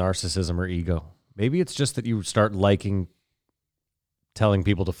to do with narcissism or ego. Maybe it's just that you start liking telling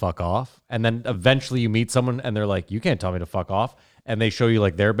people to fuck off, and then eventually you meet someone and they're like, you can't tell me to fuck off, and they show you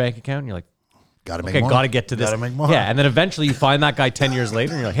like their bank account and you're like, Gotta make okay, more. gotta get to this. Gotta make more. Yeah, and then eventually you find that guy 10 years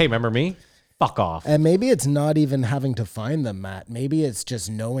later and you're like, hey, remember me? Fuck off. And maybe it's not even having to find them, Matt. Maybe it's just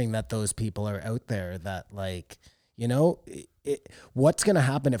knowing that those people are out there, that like, you know, what's going to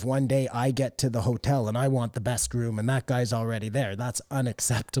happen if one day I get to the hotel and I want the best room and that guy's already there? That's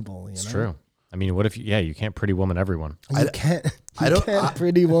unacceptable. You It's know? true. I mean, what if, you can't pretty woman everyone. You can't, I don't-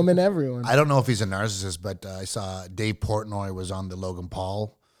 pretty woman everyone. I don't know if he's a narcissist, but I saw Dave Portnoy was on the Logan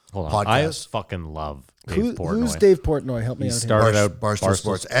Paul Hold on. I podcast. fucking love Dave Portnoy. Who's Dave Portnoy? Help me He out started here. out Barstool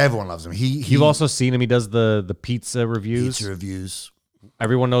Sports. Everyone loves him. You've also seen him. He does the pizza reviews. pizza reviews.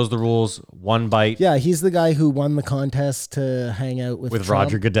 Everyone knows the rules. One bite. Yeah, he's the guy who won the contest to hang out with With Trump.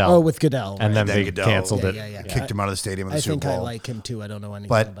 Roger Goodell. Oh, with Goodell. And then Then they Goodell- canceled it. yeah. Kicked him out of the stadium in the I Super think Bowl. I like him too. I don't know anything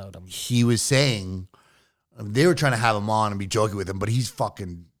but about him. he was saying they were trying to have him on and be joking with him, but he's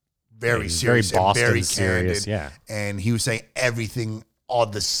fucking very he's very serious Boston and very serious, candid. yeah. And he was saying everything, all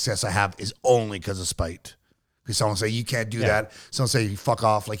the success I have is only because of spite. Because someone say you can't do that. Someone say fuck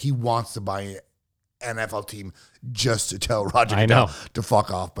off. Like, he wants to buy an NFL team just to tell Roger I Goodell know. to fuck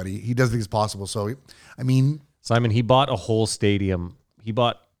off, but he doesn't think it's possible. So, I mean, Simon, he bought a whole stadium.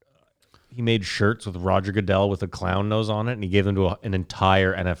 He made shirts with Roger Goodell with a clown nose on it, and he gave them to an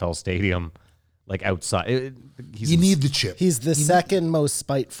entire NFL stadium, like outside. you need the chip. He's the second most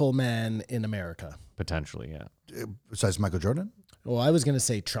spiteful man in America. potentially, yeah. Besides Michael Jordan? Well, I was going to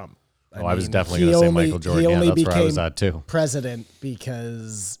say Trump. I was definitely he going to say only- Michael Jordan. He Yeah, only that's where I was became at too. president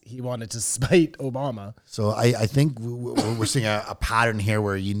because he wanted to spite Obama. So I think we're seeing a pattern here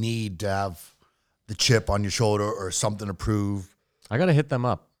where you need to have the chip on your shoulder or something to prove. I got to hit them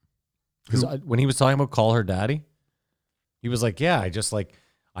up. Because when he was talking about Call Her Daddy, he was like, yeah,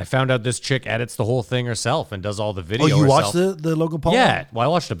 I found out this chick edits the whole thing herself and does all the video Oh, you herself. watched the Logan Paul? Yeah. Well, I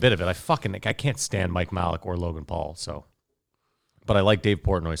watched a bit of it. I can't stand Mike Malik or Logan Paul, so. But I like Dave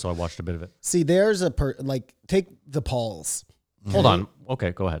Portnoy, so I watched a bit of it. See, there's take the Pauls. Hold on.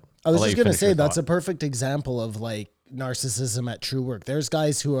 Okay, go ahead. I was I'll let just you going to finish say your that's a thought. perfect example of like narcissism at true work. There's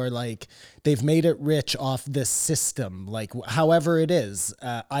guys who are like, they've made it rich off this system, like however it is.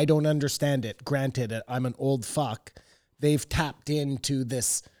 I don't understand it. Granted, I'm an old fuck. They've tapped into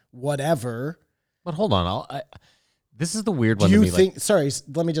this whatever. But hold on. This is the weird Do one to you me. think, sorry,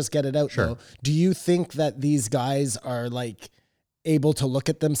 let me just get it out Sure. though. Do you think that these guys are like able to look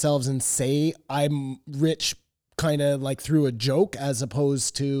at themselves and say, I'm rich kind of like through a joke as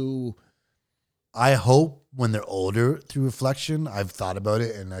opposed to... I hope when they're older, through reflection, I've thought about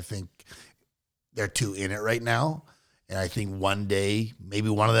it, and I think they're too in it right now. And I think one day, maybe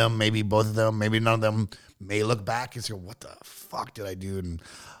one of them, maybe both of them, maybe none of them may look back and say, what the fuck did I do? And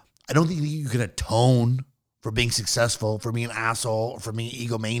I don't think you can atone for being successful, for being an asshole, for being an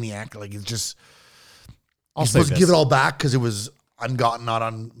egomaniac. Like, it's just, I'll you're say supposed to this. give it all back because it was ungotten, not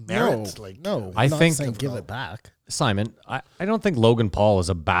on merit. No, I I'm not think- saying give it back. Simon, I don't think Logan Paul is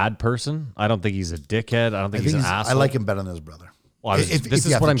a bad person. I don't think he's a dickhead. I don't think, he's an I asshole. like him better than his brother. Well, If this you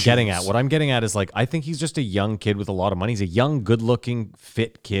is have what to I'm getting at. choose. What I'm getting at is like, I think he's just a young kid with a lot of money. He's a young, good-looking,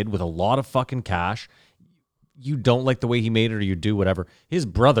 fit kid with a lot of fucking cash. You don't like the way he made it, or you do, whatever. His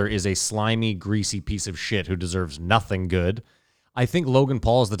brother is a slimy, greasy piece of shit who deserves nothing good. I think Logan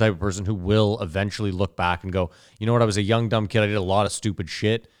Paul is the type of person who will eventually look back and go, you know what? I was a young, dumb kid. I did a lot of stupid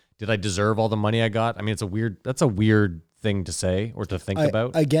shit. Did I deserve all the money I got? I mean, that's a weird thing to say or to think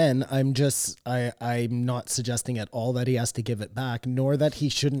about. Again, I'm not suggesting at all that he has to give it back, nor that he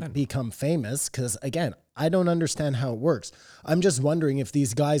shouldn't become famous. Because again, I don't understand how it works. I'm just wondering if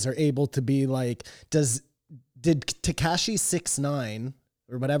these guys are able to be like, did Tekashi 6ix9ine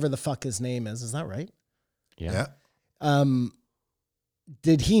or whatever the fuck his name is that right? Yeah.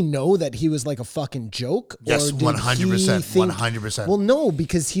 Did he know that he was like a fucking joke? Yes, Or did 100%, he think- 100%. Well, no,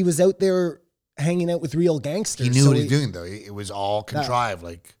 because he was out there hanging out with real gangsters. He knew so what he was doing, though. It was all contrived.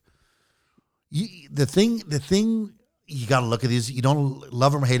 Like, the thing you got to look at these. You don't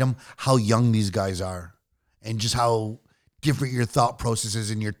love them or hate them, how young these guys are and just how different your thought process is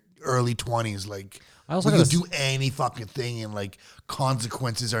in your early 20s. Like, I also we can gotta do any fucking thing and like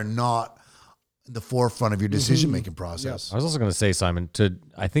consequences are not in the forefront of your decision-making process. I was also going to say, Simon,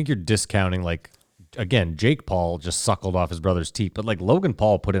 I think you're discounting, like, again, Jake Paul just suckled off his brother's teeth, but like Logan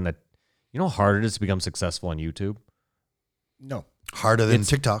Paul put in you know how hard it is to become successful on YouTube? No. Harder than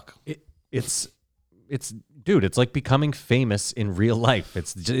TikTok. It's dude, it's like becoming famous in real life.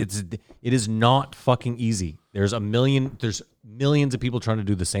 It is not fucking easy. There's millions of people trying to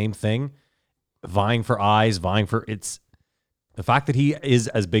do the same thing, vying for eyes, the fact that he is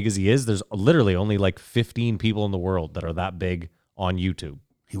as big as he is, there's literally only like 15 people in the world that are that big on YouTube.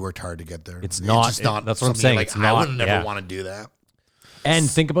 He worked hard to get there. It's just not that's what I'm something saying. Like, It's I not, would never want to do that. And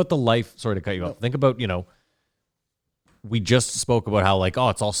think about the life. Sorry to cut you off. Think about, we just spoke about how like, oh,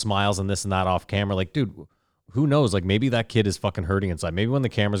 it's all smiles and this and that off camera. Like, dude, who knows? Like, maybe that kid is fucking hurting inside. Maybe when the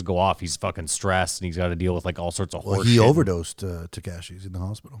cameras go off, he's fucking stressed and he's got to deal with like all sorts of Well, horse he shit. overdosed Tekashi. He's in the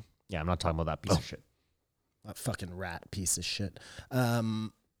hospital. Yeah, I'm not talking about that piece of shit. That fucking rat piece of shit.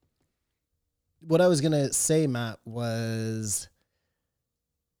 What I was going to say, Matt, was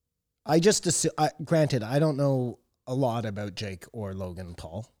I just assume, granted, I don't know a lot about Jake or Logan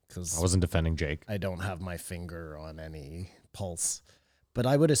Paul because I wasn't defending Jake. I don't have my finger on any pulse. But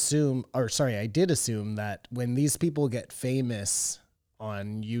I would assume, I did assume that when these people get famous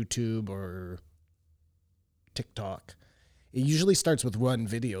on YouTube or TikTok, it usually starts with one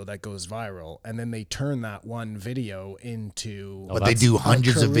video that goes viral, and then they turn that one video into. But they do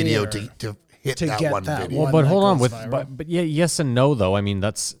hundreds of video career to hit to that get one that video. one. Well, but that hold on. goes viral. But yeah, yes and no, though. I mean,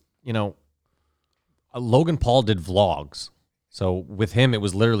 that's, Logan Paul did vlogs. So with him, it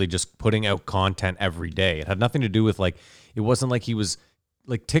was literally just putting out content every day. It had nothing to do with like, it wasn't like he was,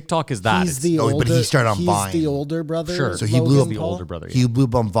 like TikTok is that. He's the No, older, but he started on he's Vine. the older brother. Sure. So he blew Logan up the Paul? older brother. He blew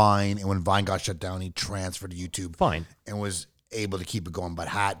up on Vine, and when Vine got shut down, he transferred to YouTube. Fine. And was able to keep it going, but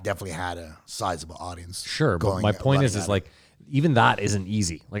definitely had a sizable audience. Sure. But going- my point running is at it. like, even that isn't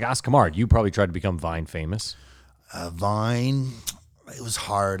easy. Like, ask Kamard. You probably tried to become Vine famous. Vine, it was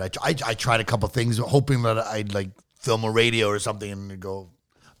hard. I tried a couple things, hoping that I'd like film a radio or something and go,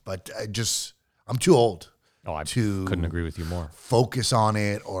 but I'm too old. Oh, I to couldn't agree with you more. focus on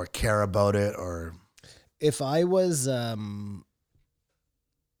it or care about it or If I was,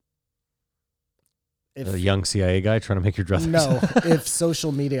 The young CIA guy trying to make your dress. no, if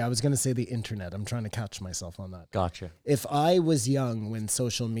social media, I was going to say the internet. I'm trying to catch myself on that. Gotcha. If I was young when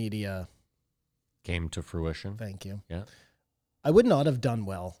social media, Came to fruition. thank you, Yeah. I would not have done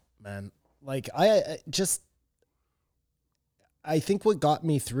well, man. Like I think what got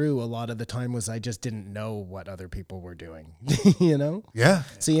me through a lot of the time was I just didn't know what other people were doing, yeah.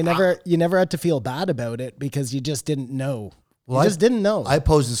 So you never had to feel bad about it because you just didn't know. Well, You just didn't know. I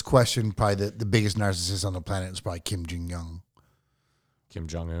posed this question. Probably the biggest narcissist on the planet is probably Kim Jong-un, Kim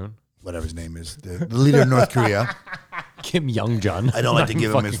Jong-un. whatever his name is, the leader of North Korea. Kim Young-jun. I don't like to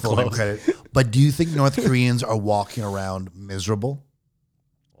give him his Fucking full name close. credit, but do you think North Koreans are walking around miserable?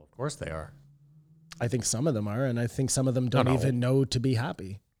 Well, of course they are. I think some of them are, and I think some of them don't No. even know to be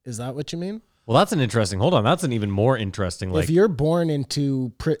happy. Is that what you mean? Well, that's an interesting. Hold on. That's an even more interesting. Like, If you're born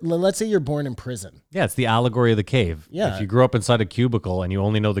into, let's say you're born in prison. yeah, it's the allegory of the cave. Yeah. If you grew up inside a cubicle and you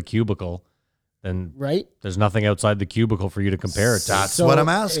only know the cubicle, then Right? there's nothing outside the cubicle for you to compare it to. That's what I'm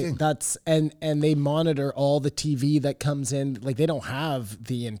asking. That's and they monitor all the TV that comes in. Like they don't have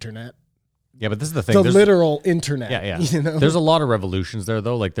the internet, Yeah, but this is the thing. the There's- literal internet. Yeah, yeah. You know? There's a lot of revolutions there,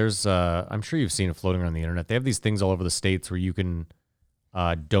 though. Like, there's, I'm sure you've seen it floating around the internet. They have these things all over the states where you can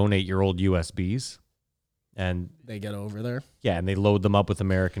donate your old USBs, and They get over there. yeah, and they load them up with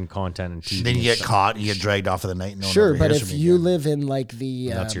American content and TV. Then you and get stuff. caught and you get dragged off of the night. And no one Sure, ever but hears if from you again. live in like the,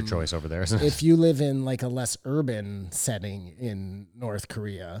 That's your choice over there, isn't it? if you live in like a less urban setting in North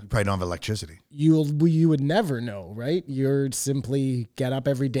Korea, you probably don't have electricity. you would never know, right? You're simply get up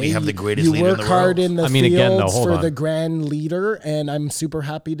every day. We have the greatest You leader in work the hard world. in the I mean, again, though, fields hold for on. the grand leader, and I'm super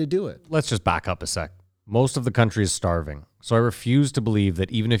happy to do it. Let's just back up a sec. Most of the country is starving. So I refuse to believe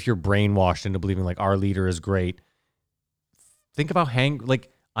that even if you're brainwashed into believing like our leader is great, think about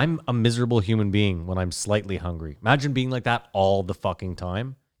I'm a miserable human being when I'm slightly hungry. Imagine being like that all the fucking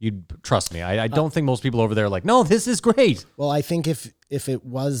time. You'd trust me. I don't think most people over there are like, no, this is great. Well, I think if it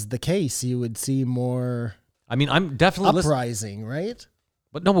was the case, you would see more I mean, I'm definitely listening. uprising, right?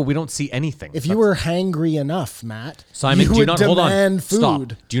 But we don't see anything. If you were hangry enough, Matt, Simon, you do you would not hold on? demand Stop.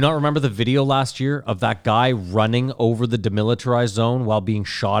 food. Do you not remember the video last year of that guy running over the demilitarized zone while being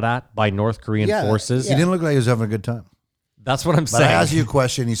shot at by North Korean Yeah, forces? He didn't look like he was having a good time. That's what I'm But I saying. asked you a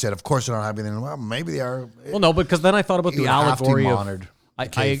question. You said, of course they're not happy. Then, well, maybe they are. Well, no, because then I thought about You the would have to be allegory of. monitored.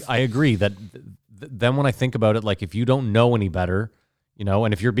 I agree that then when I think about it, like if you don't know any better, you know,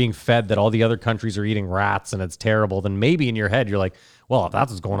 and if you're being fed that all the other countries are eating rats and it's terrible, then maybe in your head you're like, well, if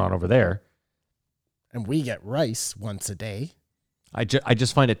that's what's going on over there. And we get rice once a day. I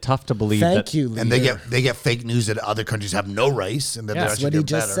just find it tough to believe Thank that. you, leader. And they get fake news that other countries have no rice and that they're That's actually what he doing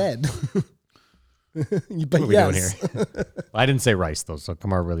just better. said. But What are we doing yes. here? I didn't say rice though, so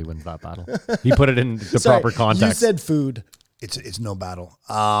Kamar really wins that battle. He put it in the Sorry, proper context. You said food. It's no battle.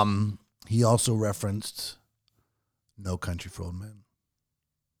 He also referenced No Country for Old Men.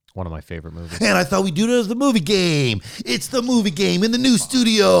 One of my favorite movies. And I thought we'd do it as the movie game. It's the movie game in the new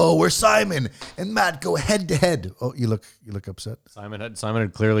studio where Simon and Matt go head to head. Oh, you look upset. Simon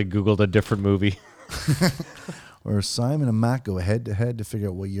had clearly Googled a different movie. Where Simon and Matt go head to head to figure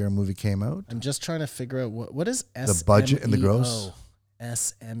out what year a movie came out. I'm just trying to figure out what is SMEO? The budget and the gross.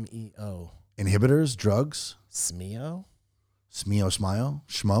 SMEO. Inhibitors, drugs, SMEO? Smeo, Smile,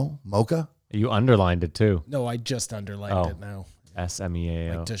 Schmo, Mocha. You underlined it too. No, I just underlined it now.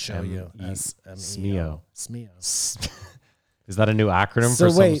 SMEAO. Like to show you. SMEO. SMEO. Is that a new acronym So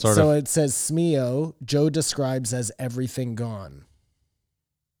for wait, some sort so of? it says SMEO, Joe describes as everything gone.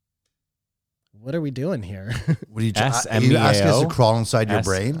 What are we doing here? What are you asking us to crawl inside your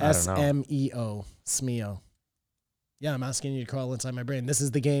brain? I don't know. SMEO. SMEO. Yeah, I'm asking you to crawl inside my brain. This is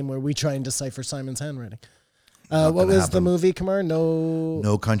the game where we try and decipher Simon's handwriting. What gonna was the happen. movie, Kamar?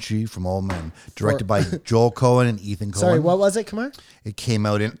 No Country from Old Men. Directed by Joel Cohen and Ethan Cohen. Sorry, what was it, Kamar? It came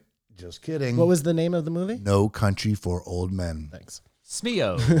out in, just kidding. What was the name of the movie? No Country for Old Men. Thanks.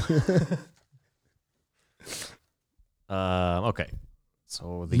 SMEO. Okay.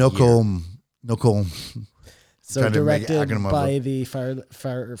 So the No year. comb. No comb. So Trying to make directed acronym of by it.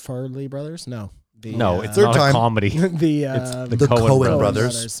 the Farley brothers? No. The, No, it's Third not time. a comedy. the the Coen Coen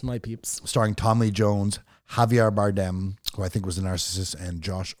brothers. brothers. My peeps. Starring Tom Lee Jones, Javier Bardem, who I think was the narcissist, and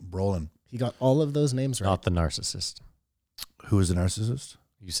Josh Brolin. He got all of those names right. Not the narcissist. Who is the narcissist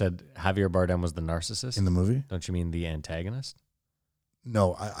You said Javier Bardem was the narcissist. in the movie? Don't you mean the antagonist?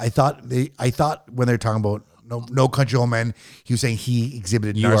 No, I thought when they're talking about no Country Old Men, he was saying he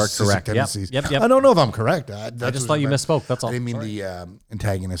exhibited You are narcissistic correct. Yep, tendencies. yep. I don't know if I'm correct. I just thought you misspoke. That's all. I didn't mean Sorry. the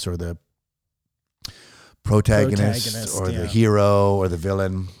antagonist or the protagonist or yeah. the hero or the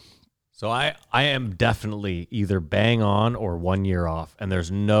villain. So I am definitely either bang on or 1 year off, and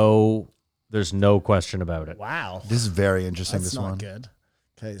there's no question about it. Wow. This is very interesting. That's this not one. good.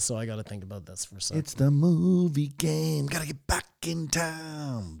 Okay, so I got to think about this for a second. It's the movie game. Gotta get back in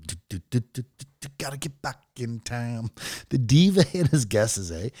town. Gotta get back in town. The diva and his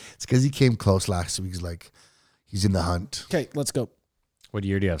guesses, eh? It's because he came close last week. He's like, he's in the hunt. Okay, let's go. What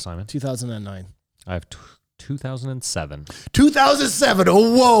year do you have, Simon? 2009. I have 2007. 2007.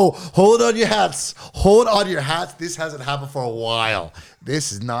 Oh, whoa. Hold on your hats. Hold on your hats. This hasn't happened for a while.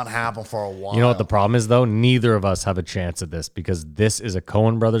 This has not happened for a while. You know what the problem is, though? Neither of us have a chance at this because this is a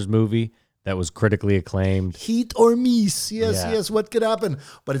Coen Brothers movie that was critically acclaimed. Heat or miss? Yes, Yeah. yes. What could happen?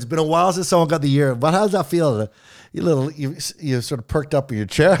 But it's been a while since someone got the year. But how does that feel? You sort of perked up in your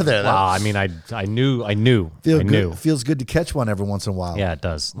chair there. Wow, I mean, I knew. Feels good to catch one every once in a while. Yeah, it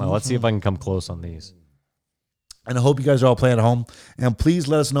does. Well, let's see if I can come close on these. And I hope you guys are all playing at home. And please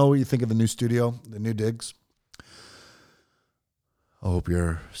let us know what you think of the new studio, the new digs. I hope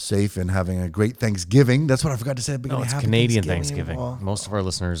you're safe and having a great Thanksgiving. That's what I forgot to say at the beginning. No, it's Happy Canadian Thanksgiving. Well, Most of our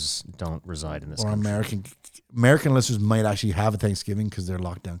listeners don't reside in this or country. American listeners might actually have a Thanksgiving because their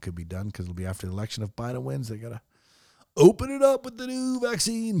lockdown could be done because it'll be after the election. If Biden wins, they got to open it up with the new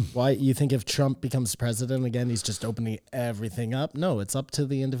vaccine. Why you think if Trump becomes president again, he's just opening everything up? No, it's up to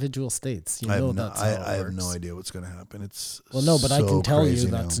the individual states. You know that's how it I have works. no idea what's going to happen. It's Well, no, but I so can tell you crazy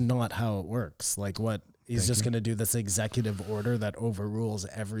that's now. not how it works. Like what he's just going to do this executive order that overrules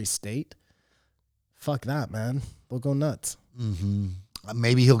every state. Fuck that, man. They'll go nuts.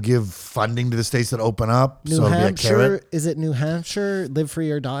 Maybe he'll give funding to the states that open up. New so it'll be a carrot. Hampshire, is it New Hampshire? Live free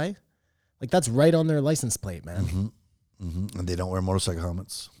or die? Like that's right on their license plate, man. And they don't wear motorcycle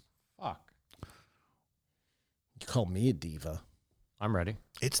helmets. Fuck. You call me a diva. I'm ready.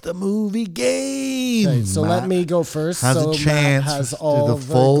 It's the movie game. Okay, so let Matt me go first. has so a chance Matt has to all the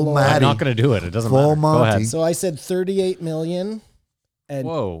full glory. Matty. I'm not going to do it. It doesn't Full matter. Go ahead. Monty. So I said 38 million and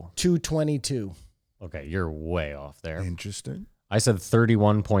Whoa. 222. Okay, you're way off there. Interesting. I said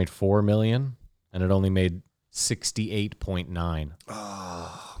 31.4 million, and it only made 68.9.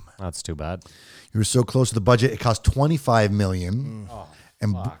 Oh, that's too bad. You were so close to the budget. It cost $25 million.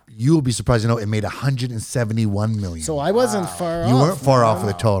 And you will be surprised to know it made 171 million. So I wasn't far off. you weren't far off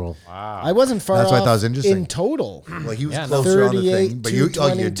with the total. I wasn't far That's off why I thought it was interesting. in total. Well, he was Yeah, closer on the 38 thing, but to you're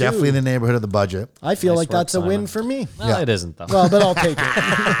 22. definitely in the neighborhood of the budget. I feel Nice like work, that's a win Simon. for me. Well, it isn't though. Well, but I'll take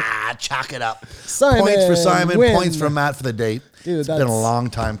it. Chalk it up. Simon, Points for Simon, win. points for Matt for the date. Dude, It's been that's a long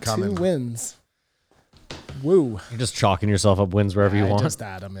time 2 coming. wins. Woo. You're just chalking yourself up wins wherever you I want. just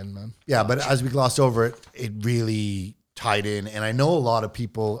add them in, man. Yeah, but as we glossed over it, it really tied in. And I know a lot of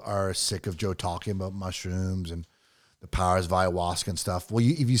people are sick of Joe talking about mushrooms and the powers of ayahuasca and stuff. Well,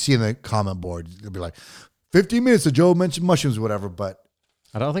 if you see in the comment board, it'll be like 15 minutes of Joe mentioned mushrooms or whatever. But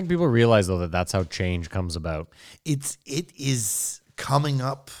I don't think people realize though that that's how change comes about. it is coming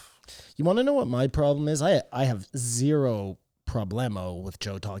up. You want to know what my problem is? I have zero problemo with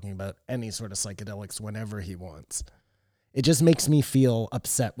Joe talking about any sort of psychedelics whenever he wants. It just makes me feel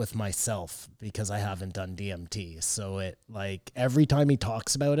upset with myself because I haven't done DMT. So it like every time he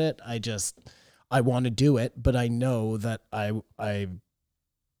talks about it, I want to do it, but I know that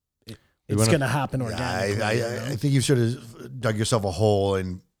it's going to happen organically. I think you've sort of dug yourself a hole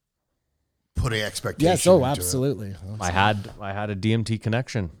and putting expectations. Yes, oh, into it. absolutely. I had a DMT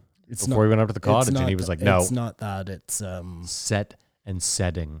connection It's before we went up to the it's cottage, and not he was that- like, "No, It's not that. It's set and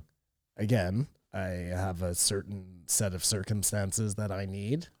setting." again, I have a certain set of circumstances that I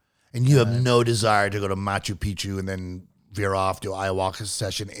need. And you have no desire to go to Machu Picchu and then veer off to ayahuasca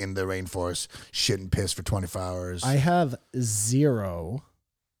session in the rainforest, shit and piss for 24 hours. I have zero.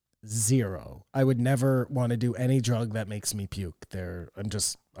 I would never want to do any drug that makes me puke. I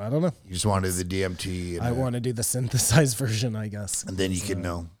don't know. You just wanted the DMT. And I want to do the synthesized version, I guess. and then you can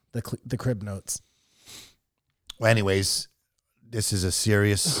know. The crib notes. Well, anyways, this is a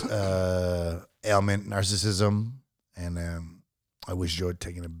serious ailment, narcissism, and I wish Joe had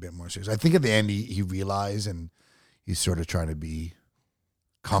taken it a bit more serious. I think at the end he realized, and he's sort of trying to be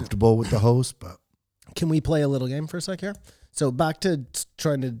comfortable with the host, but Can we play a little game for a sec here? So back to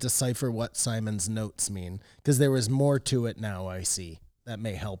trying to decipher what Simon's notes mean, because there was more to it now, I see, that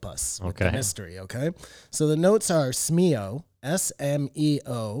may help us with the Okay. mystery, okay? So the notes are SMEO,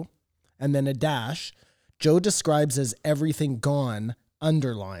 SMEO, and then a dash. Joe describes as everything gone,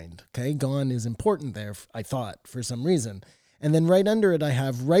 underlined, okay? Gone is important there, I thought, for some reason. And then right under it, I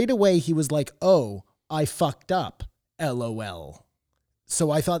have right away, he was like, oh, I fucked up, LOL.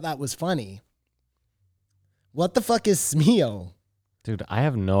 So I thought that was funny. What the fuck is SMEO? Dude, I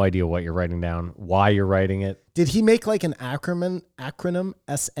have no idea what you're writing down, why you're writing it. Did he make like an acronym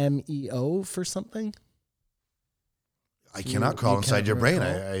SMEO for something? I cannot crawl you inside can't your brain.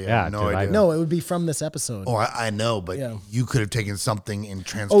 recall? I Yeah, have no dude, idea. No, it would be from this episode. Oh, I know, but Yeah. you could have taken something and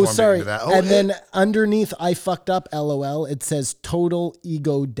transformed Oh, it sorry. into that. And then underneath I fucked up, LOL, it says total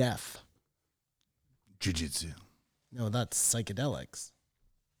ego death. jiu-jitsu. No, that's psychedelics.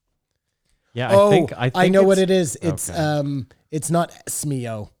 Yeah, I know what it is. Okay. It's not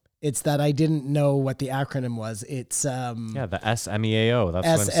SMEO. It's that I didn't know what the acronym was. It's Yeah, the SMEAO. That's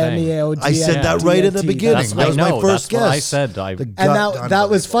what I'm saying. SMEO. I said that right at the DMT. beginning. That's That was my first that's what I guess. said. The And gut that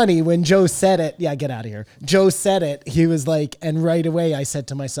was unbelievable. funny when Joe said it. Yeah, get out of here. Joe said it. He was like, and right away I said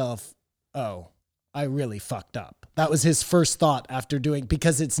to myself, oh, I really fucked up. That was his first thought after doing,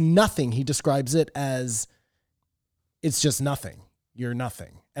 because it's nothing. He describes it as, it's just nothing. You're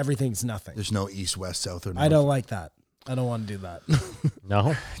nothing. Everything's nothing. There's no east, west, south, or north. I don't like that. I don't want to do that.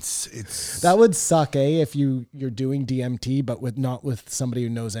 No? It's That would suck, if you're doing DMT, but not with somebody who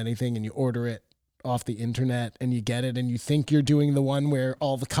knows anything, and you order it off the internet and you get it and you think you're doing the one where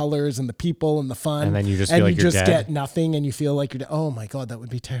all the colors and the people and the fun, And then you just feel like you you're just dead. get nothing and you feel like you're oh my God, that would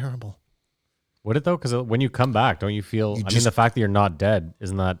be terrible. Would it though? Because when you come back, don't you feel? I mean, just- the fact that you're not dead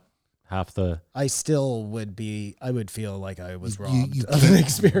isn't that half the? I still would feel like I was You- robbed you of an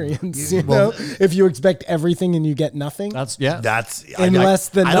experience. You well, know, if you expect everything and you get nothing, That's that's unless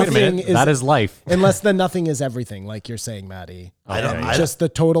the Wait a nothing minute, is that is life. unless the nothing is everything, like you're saying, Maddie. I don't- And I just the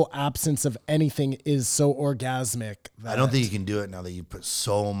total absence of anything is so orgasmic. I don't think you can do it now that you put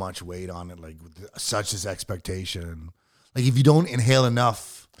so much weight on it, like with such as expectation. Like if you don't inhale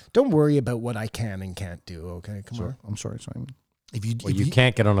enough, Don't worry about what I can and can't do. Okay, come on. I'm sorry, Simon. If you Well, if you you,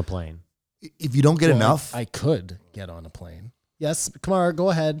 can't get on a plane. if you don't get Well, enough, I could get on a plane. Yes, Kamar, go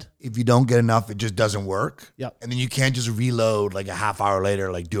ahead. if you don't get enough, it just doesn't work. Yep. And then you can't just reload like a half hour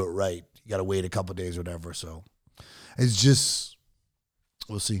later, like do it right. You got to wait a couple of days or whatever. So it's just,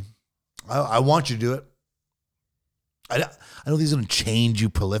 we'll see. I want you to do it. I don't think it's going to change you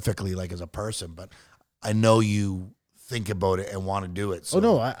prolifically, like as a person, but I know you think about it and want to do it. So. Oh,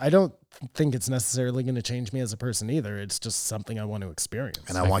 no, I don't think it's necessarily going to change me as a person either. It's just something I want to experience.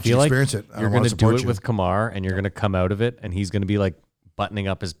 And I want feel you to like experience it. I You're want going to to do support it you. with Kamar, and you're going to come out of it, and he's going to be like buttoning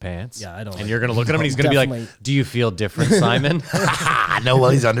up his pants. Yeah, I don't And like you're gonna that. look at him and he's gonna be Definitely. like, "Do you feel different, Simon?" I know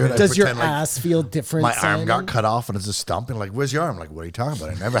while he's under it. I Does your pretend like ass feel different? my arm got Simon? cut off and it's a stump. And like, where's your arm? Like, what are you talking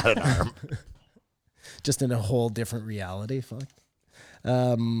about? I never had an arm. Just in a whole different reality. Fuck.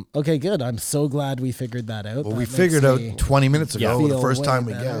 Okay, good. I'm so glad we figured that out. Well, That we makes figured out me 20 minutes ago, feel the first way time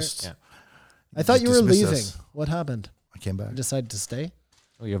we better. guessed. Yeah. I thought you were dismiss leaving. us. What happened? I came back. You decided to stay?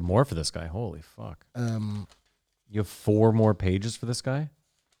 Oh, you have more for this guy. Holy fuck. You have 4 more pages for this guy?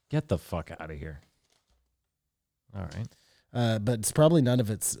 Get the fuck out of here. All right. But it's probably none of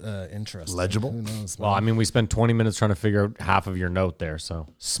it's interesting. Legible? Who knows? Well, I mean, we spent 20 minutes trying to figure out half of your note there, so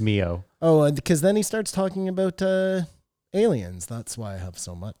smeo. Oh, because then he starts talking about aliens. That's why I have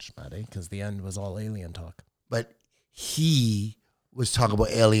so much, Maddie, because the end was all alien talk. But he was talking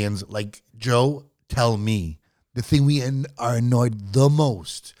about aliens. Like, Joe, tell me the thing we are annoyed the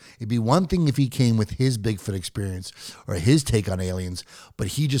most. It'd be one thing if he came with his Bigfoot experience or his take on aliens, but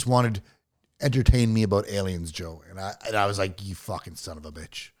he just wanted to entertain me about aliens, Joe. And I was like, you fucking son of a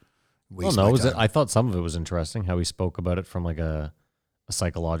bitch. Well, Waste no, my was it, time. I thought some of it was interesting, how he spoke about it from like a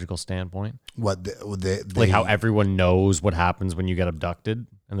psychological standpoint. What Like how everyone knows what happens when you get abducted,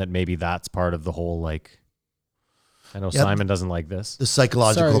 and that maybe that's part of the whole, like, I know Yeah, Simon doesn't like this. the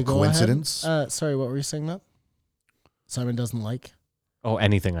psychological Sorry, go coincidence. ahead. Sorry, what were you saying, Matt? Simon doesn't like? Oh,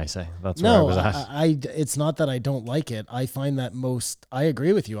 anything I say. That's where I No, was at. it's not that I don't like it. I find that I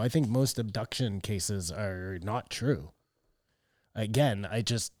agree with you. I think most abduction cases are not true. Again, I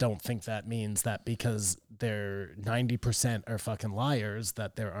just don't think that means that because they're 90% are fucking liars,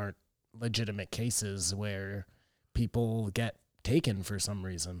 that there aren't legitimate cases where people get taken for some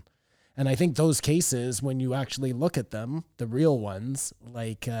reason. And I think those cases, when you actually look at them, the real ones,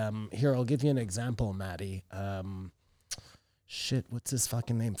 like, here, I'll give you an example, Maddie. Shit, what's his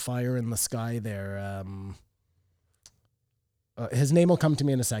fucking name? Fire in the Sky there. His name will come to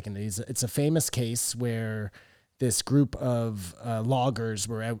me in a second. It's a famous case where this group of loggers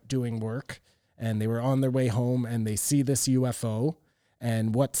were out doing work and they were on their way home and they see this UFO.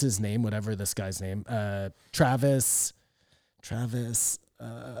 And what's his name? Whatever this guy's name. Travis, the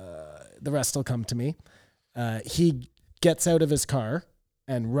rest will come to me. He gets out of his car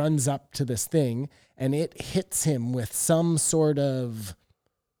and runs up to this thing, and it hits him with some sort of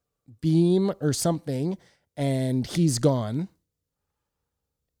beam or something, and he's gone.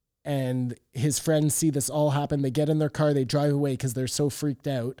 And his friends see this all happen. They get in their car, they drive away because they're so freaked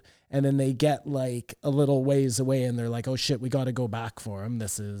out. And then they get like a little ways away and they're like, oh shit, we got to go back for him.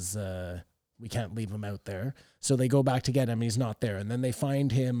 This is, we can't leave him out there. So they go back to get him. He's not there. And then they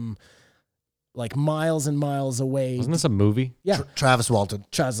find him like miles and miles away. Wasn't this a movie? Yeah. Travis Walton.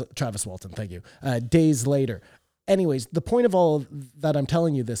 Travis Walton, thank you. Days later. Anyways, the point of all that I'm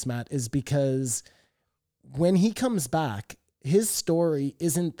telling you this, Matt, is because when he comes back, his story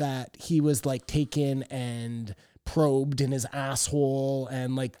isn't that he was like taken and probed in his asshole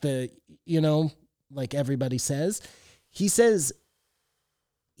and like like everybody says. He says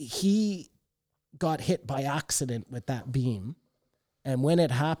he got hit by accident with that beam. And when it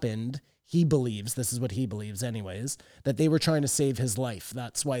happened, he believes, this is what he believes anyways, that they were trying to save his life.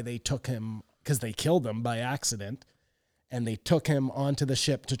 That's why they took him, because they killed him by accident, and they took him onto the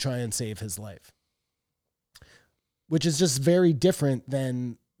ship to try and save his life. Which is just very different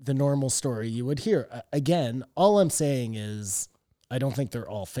than the normal story you would hear. Again, all I'm saying is I don't think they're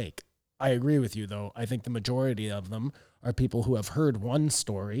all fake. I agree with you, though. I think the majority of them are people who have heard one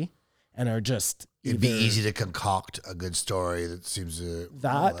story and are just It'd be easy to concoct a good story that seems to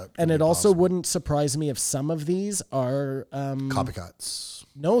that. could And be it also possible. wouldn't surprise me if some of these are Copycats.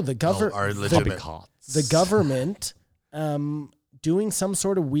 no, the are legitimate. the government doing some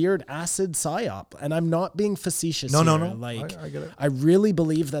sort of weird acid psyop. And I'm not being facetious No, here. no. Like, I get it. I really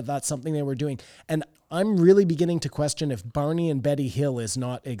believe that that's something they were doing. And I'm really beginning to question if Barney and Betty Hill is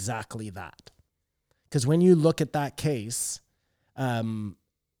not exactly that. Because when you look at that case, to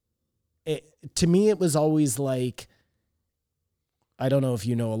me, it was always like, I don't know if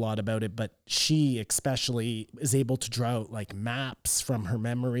you know a lot about it, but she especially is able to draw out like maps from her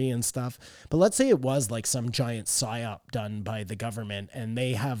memory and stuff. But let's say it was like some giant psyop done by the government and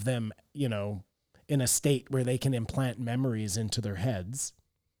they have them, in a state where they can implant memories into their heads,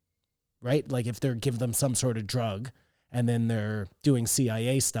 right? Like if they give them some sort of drug and then they're doing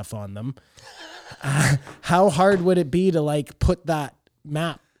CIA stuff on them, how hard would it be to like put that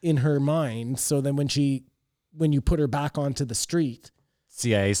map in her mind? So then when you put her back onto the street,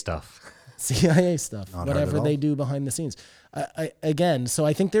 CIA stuff. Not whatever hard at they all. do behind the scenes. So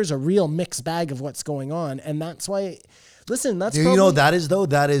I think there's a real mixed bag of what's going on. And that's why, listen, that's You probably, know what that is though?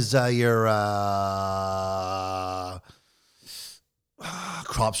 That is your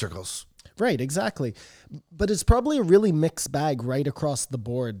crop circles. Right, exactly. But it's probably a really mixed bag right across the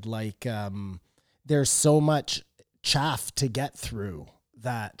board. Like there's so much chaff to get through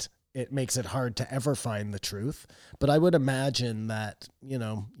that it makes it hard to ever find the truth. But I would imagine that, you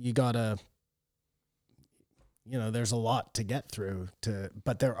gotta, there's a lot to get through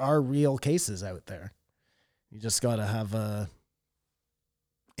but there are real cases out there. You just gotta have a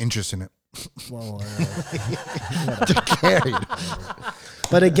interest in it. Well, Carried.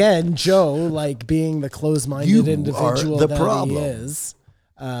 but again, Joe, like being the closed-minded You individual are the that problem. he is,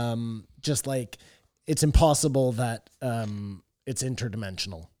 just like it's impossible that it's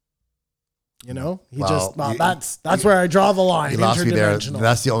interdimensional. Well, that's where I draw the line. You lost me there. Interdimensional.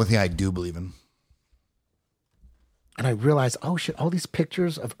 That's the only thing I do believe in. And I realized, oh shit, all these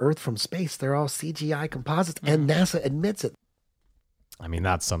pictures of Earth from space, they're all CGI composites, and NASA admits it. I mean,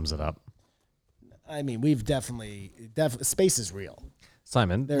 that sums it up. I mean, we've definitely space is real.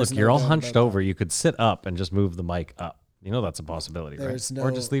 Simon, There's look, no you're all doubt hunched about over. You could sit up and just move the mic up. That's a possibility, There's right? no,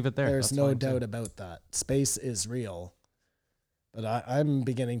 Or just leave it there. There's That's no fine, too. doubt about that. Space is real. But I'm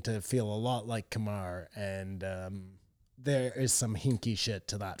beginning to feel a lot like Kamar, and there is some hinky shit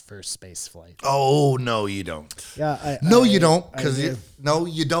to that first space flight. Oh, no, you don't. Yeah, You don't. I Because do. no,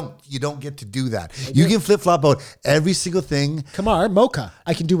 you don't. You don't get to do that. You can flip flop out every single thing. Kamar, Mocha.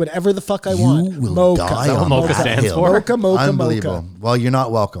 I can do whatever the fuck I want. You will Mocha. die that what on Mocha that stands hill. for? Mocha, Unbelievable. Mocha. Well, you're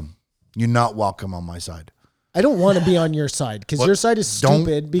not welcome. You're not welcome on my side. I don't want to be on your side because What? your side is Don't-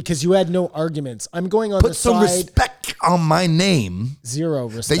 stupid because you had no arguments. I'm going on the Put some side respect on my name. zero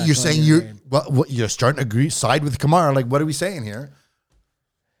respect. That you're on saying your name. you're starting to agree side with Kamar. Like, what are we saying here?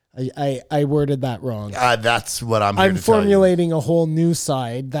 I worded that wrong. That's what I'm. Here I'm to tell you. formulating a whole new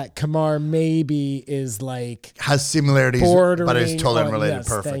side that Kamar maybe is like Has similarities, bordering. but it's totally on- unrelated. yes,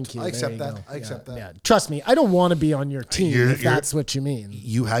 Perfect. Thank you. I accept There you that. go. I accept that. Yeah. Trust me, I don't want to be on your team You're- if that's what you mean.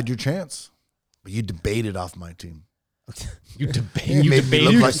 You had your chance, but you debated off my team. You You debated made me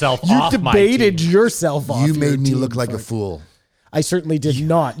look like- yourself You off my debated team. yourself off. You your made me team look like a for- fool. I certainly did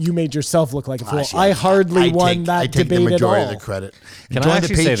not. You made yourself look like a fool. Actually, I hardly won that I take debate the majority at all. of the credit. Can Join I the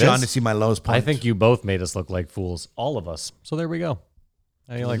actually say Patreon this? to see my lowest point. I think you both made us look like fools, all of us. So there we go.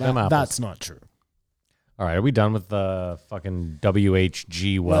 How do you like them apples? That's not true. All right, are we done with the fucking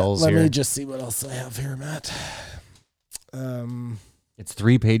WHG Wells Let here? me just see what else I have here, Matt. It's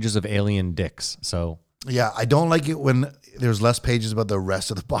 3 pages of alien dicks. So Yeah, I don't like it when there's less pages about the rest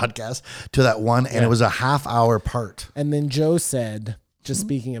of the podcast to that one, and it was a half-hour part. And then Joe said, just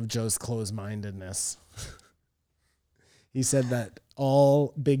speaking of Joe's closed-mindedness, he said that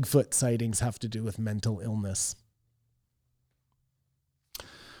all Bigfoot sightings have to do with mental illness.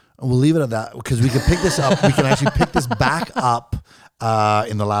 And we'll leave it at that because we can pick this up. We can actually pick this back up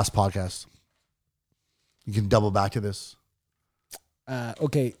in the last podcast. You can double back to this.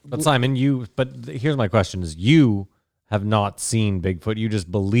 Okay. But Simon, here's my question is you have not seen Bigfoot. You just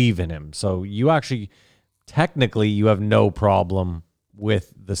believe in him. So you actually, technically, you have no problem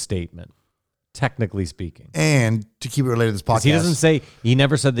with the statement, technically speaking. And to keep it related to this 'Cause podcast, he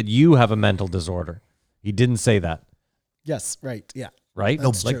never said that you have a mental disorder. He didn't say that, Yes, right. Yeah. right?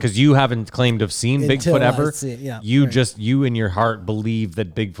 That's true. Because you haven't claimed to have seen Until Bigfoot I ever. see it, yeah, You right. you in your heart believe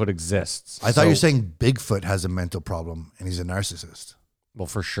that Bigfoot exists. I thought you were saying Bigfoot has a mental problem and he's a narcissist. Well,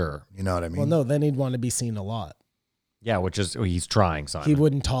 for sure. You know what I mean? Well, no, then he'd want to be seen a lot. Yeah, which is, he's trying, Simon. He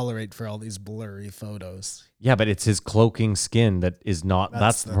wouldn't tolerate for all these blurry photos. Yeah, but it's his cloaking skin that is not.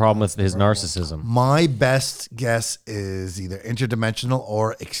 That's the problem with his narcissism. My best guess is either interdimensional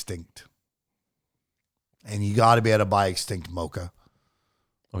or extinct. And you got to be able to buy extinct Mocha.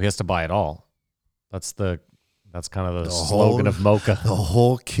 Oh, he has to buy it all. That's kind of the whole- slogan of Mocha. The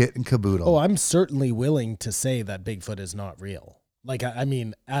whole kit and caboodle. Oh, I'm certainly willing to say that Bigfoot is not real. Like, I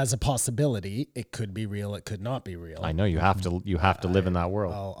mean, as a possibility, it could be real. It could not be real. I know you have to. You have to live in that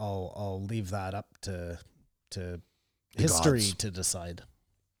world. I'll leave that up to history gods. to decide.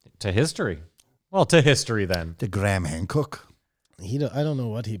 To history. Well, to history then. To Graham Hancock. I don't know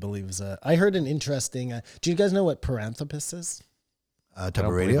what he believes. I heard an interesting. Do you guys know what Paranthropus is? I Type don't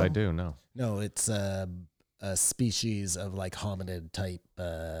of believe radio. I do. No. No, it's a species of like hominid type.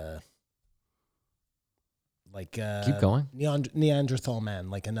 Keep going. Neanderthal man,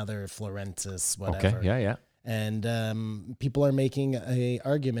 like another Florensis, whatever. Okay. Yeah. And people are making a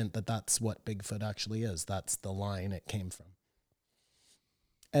argument that that's what Bigfoot actually is. That's the line it came from.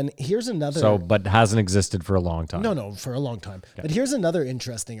 And here's another. So, but hasn't existed for a long time. No, for a long time. But here's another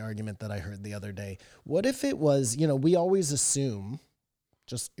interesting argument that I heard the other day. What if it was, we always assume,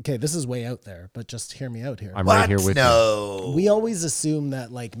 this is way out there, but just hear me out here. I'm right here with you. No. We always assume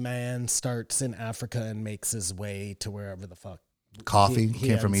that like man starts in Africa and makes his way to wherever the fuck Coffee he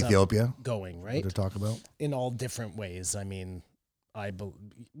came from ends up Ethiopia. going, What right? they're talking about. In all different ways. I mean,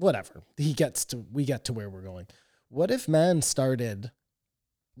 whatever. We get to where we're going. What if man started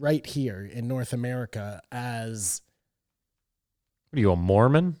right here in North America as What are you, a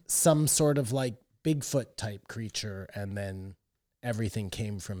Mormon? some sort of like Bigfoot type creature, and then everything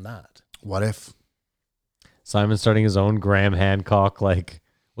came from that? What if? Simon starting his own Graham Hancock, like,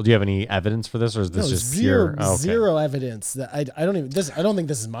 well, do you have any evidence for this, or is this just zero, pure? Oh, okay. zero evidence that I don't even this. I don't think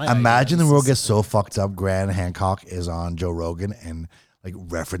this is my. Imagine idea. the world gets so fucked up. Graham Hancock is on Joe Rogan and like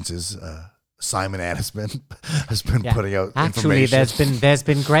references Simon Anisman has been putting out Actually, information. there's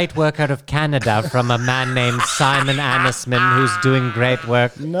been great work out of Canada from a man named Simon Anisman who's doing great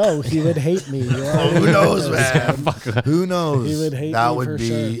work. No, he would hate me. Yeah, Who knows, man? Who knows? He would hate that me would for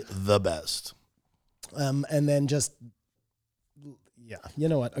be the best. And then just, yeah, you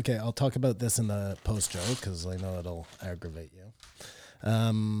know what? Okay, I'll talk about this in the post, Joe, because I know it'll aggravate you.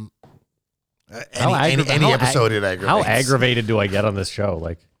 Any episode it aggravates. How aggravated do I get on this show?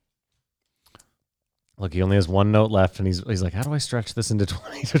 Like, look, he only has one note left, and he's like, how do I stretch this into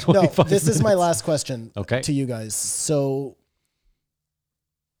 20 to 25 No, this is my minutes? last question to you guys. So,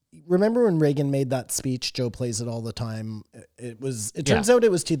 remember when Reagan made that speech? Joe plays it all the time. It turns out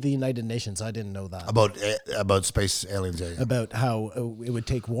it was to the United Nations. I didn't know that. About space aliens. Yeah. About how it would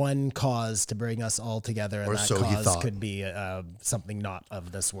take one cause to bring us all together, and Or that so he cause thought. could be something not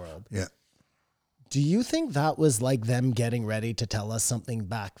of this world. Yeah. Do you think that was like them getting ready to tell us something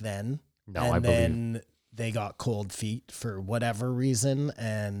back then? No, and I believe. then they got cold feet for whatever reason,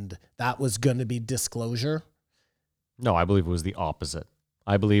 and that was going to be disclosure? No, I believe it was the opposite.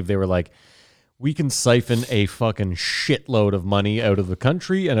 I believe they were like, we can siphon a fucking shitload of money out of the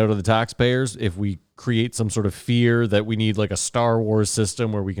country and out of the taxpayers if we create some sort of fear that we need like a Star Wars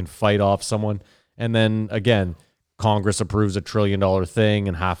system where we can fight off someone. And then again, Congress approves $1 trillion thing,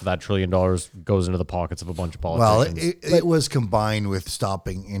 and half of that $1 trillion goes into the pockets of a bunch of Well, politicians. it was combined with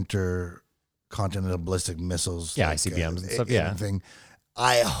stopping intercontinental ballistic missiles. Yeah, ICBMs and stuff, yeah. Anything.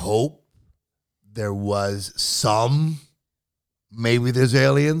 I hope there was some. Maybe there's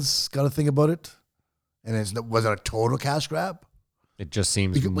aliens. Got to think about it. And was it a total cash grab? It just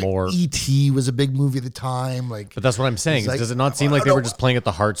seems Because, more. E.T. was a big movie at the time. Like, But that's what I'm saying. It's like- Does it not seem like they were just playing at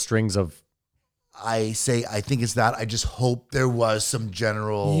the heartstrings of? I think it's that. I just hope there was some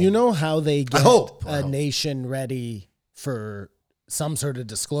general. You know how they get hope. a nation ready for some sort of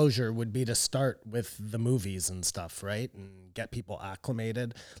disclosure would be to start with the movies and stuff, right? And get people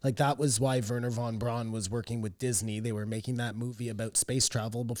acclimated. Like that was why Werner von Braun was working with Disney. They were making that movie about space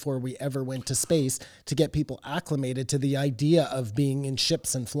travel before we ever went to space to get people acclimated to the idea of being in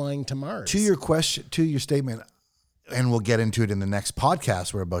ships and flying to Mars. To your question, to your statement, and we'll get into it in the next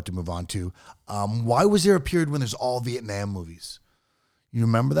podcast we're about to move on to. Why was there a period when there's all Vietnam movies? You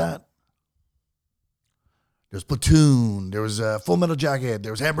remember that? There was Platoon. There was Full Metal Jacket.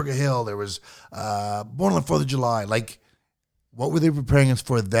 There was Hamburger Hill. There was Born on the 4th of July. Like, what were they preparing us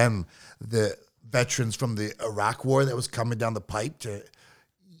for then? The veterans from the Iraq War that was coming down the pipe to,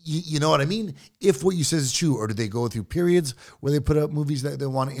 you know what I mean? If what you said is true, or do they go through periods where they put out movies that they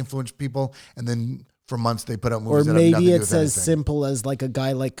want to influence people, and then for months they put out movies Or that have nothing maybe to do it's with as anything? simple as like a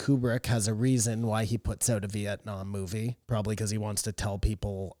guy like Kubrick has a reason why he puts out a Vietnam movie, probably because he wants to tell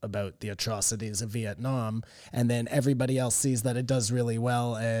people about the atrocities of Vietnam, and then everybody else sees that it does really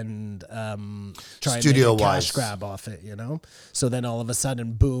well and try and make a Studio-wise. cash grab off it, you know? So then all of a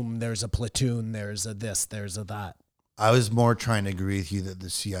sudden, boom, there's a Platoon, there's a this, there's a that. I was more trying to agree with you that the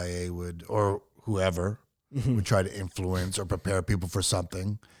CIA would, or whoever, would try to influence or prepare people for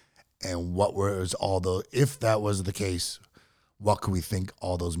something. And what was all those, if that was the case, what could we think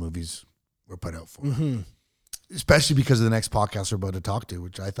all those movies were put out for? Especially because of the next podcast we're about to talk to,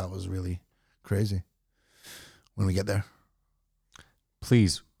 which I thought was really crazy when we get there.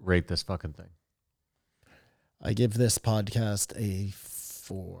 Please rate this fucking thing. I give this podcast a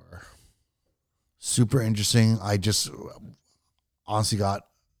 4. Super interesting. I just honestly got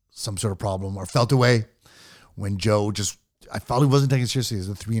some sort of problem or felt away when Joe I felt he wasn't taking it seriously. It was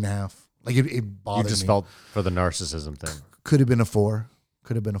a 3.5. Like it bothered me. You just felt for the narcissism thing. Could have been a 4.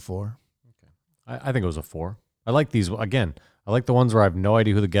 Could have been a 4. I think it was a 4. I like these. Again, I like the ones where I have no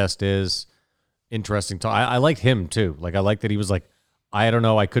idea who the guest is. Interesting talk. I liked him too. Like, I like that he was like, I don't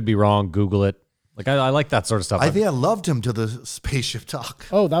know, I could be wrong. Google it. Like, I like that sort of stuff. I think I loved him till the spaceship talk.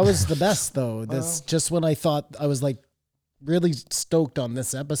 Oh, that was the best though. This just when I thought I was like really stoked on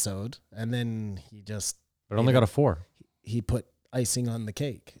this episode, and then he just But it only got a 4. he put icing on the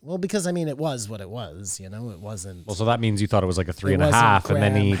cake. Well, because I mean, it was what it was. You know, it wasn't. Well, so that means you thought it was like a 3.5, wasn't and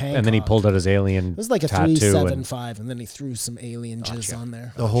then he Graham pulled out his alien. It was like a tattoo 3.75, and then he threw some alien jizz on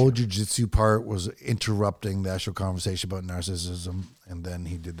there. The whole jujitsu part was interrupting the actual conversation about narcissism, and then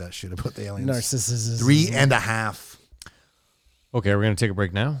he did that shit about the aliens. Narcissism. 3.5. Okay, we're gonna take a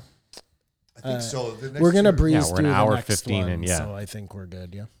break now. I think so. The next We're gonna two- breeze we're through an hour the next 15 one, in, yeah. So I think we're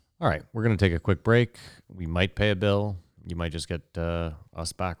good. Yeah. All right, we're gonna take a quick break. We might pay a bill. You might just get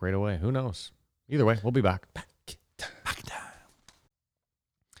us back right away. Who knows? Either way, we'll be back.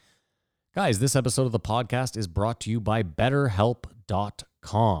 Guys, this episode of the podcast is brought to you by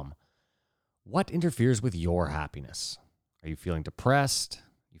BetterHelp.com. What interferes with your happiness? Are you feeling depressed?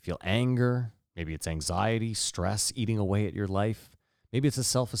 You feel anger? Maybe it's anxiety, stress eating away at your life. Maybe it's a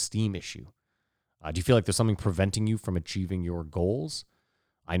self-esteem issue. Do you feel like there's something preventing you from achieving your goals?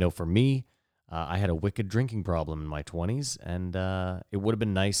 I know for me, I had a wicked drinking problem in my 20s, and it would have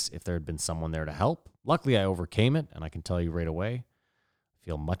been nice if there had been someone there to help. Luckily, I overcame it, and I can tell you right away, I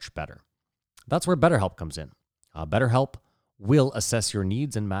feel much better. That's where BetterHelp comes in. BetterHelp will assess your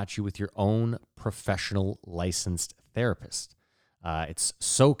needs and match you with your own professional licensed therapist. It's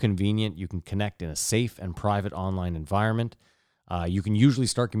so convenient. You can connect in a safe and private online environment. You can usually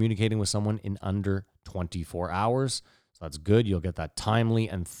start communicating with someone in under 24 hours. So that's good. You'll get that timely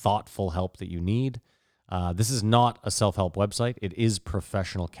and thoughtful help that you need. This is not a self-help website. It is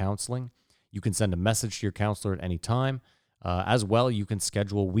professional counseling. You can send a message to your counselor at any time. As well, you can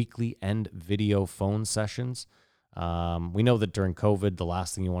schedule weekly and video phone sessions. We know that during COVID, the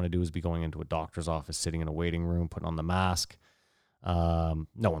last thing you want to do is be going into a doctor's office, sitting in a waiting room, putting on the mask. No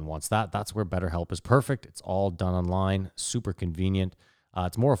one wants that. That's where BetterHelp is perfect. It's all done online, super convenient.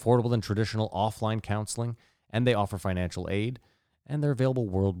 It's more affordable than traditional offline counseling, and they offer financial aid, and they're available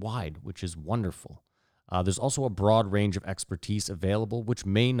worldwide, which is wonderful. There's also a broad range of expertise available, which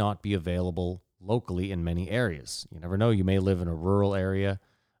may not be available locally in many areas. You never know. You may live in a rural area.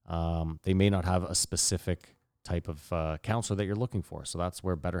 They may not have a specific type of counselor that you're looking for. So that's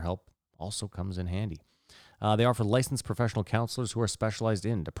where BetterHelp also comes in handy. They offer licensed professional counselors who are specialized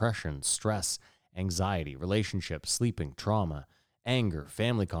in depression, stress, anxiety, relationships, sleeping, trauma, anger,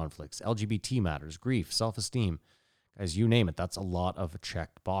 family conflicts, LGBT matters, grief, self-esteem. Guys, you name it. That's a lot of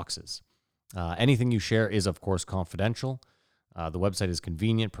checked boxes. Anything you share is, of course, confidential. The website is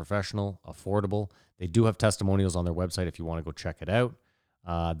convenient, professional, affordable. They do have testimonials on their website if you want to go check it out.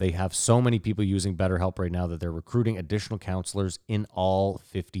 They have so many people using BetterHelp right now that they're recruiting additional counselors in all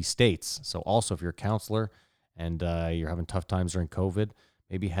 50 states. So also, if you're a counselor and you're having tough times during COVID,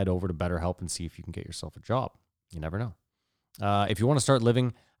 maybe head over to BetterHelp and see if you can get yourself a job. You never know. If you want to start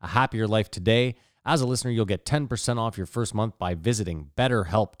living a happier life today, as a listener, you'll get 10% off your first month by visiting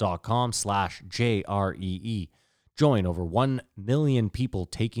betterhelp.com/JREE. Join over 1 million people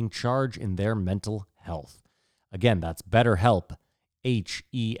taking charge in their mental health. Again, that's BetterHelp,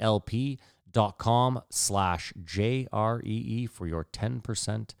 HELP.com/JREE for your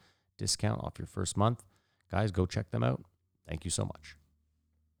 10% discount off your first month. Guys, go check them out. Thank you so much.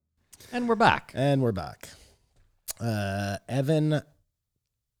 And we're back. Evan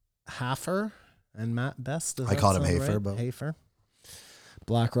Hafer and Matt Best. I called him Hafer, but Hafer.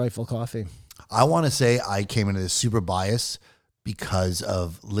 Black Rifle Coffee. I want to say I came into this super bias because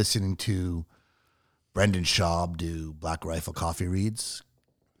of listening to Brendan Schaub do Black Rifle Coffee reads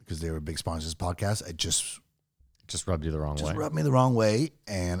because they were big sponsors of the podcast. It just rubbed you the wrong way. Rubbed me the wrong way,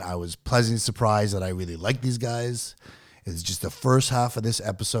 and I was pleasantly surprised that I really like these guys. It's just the first half of this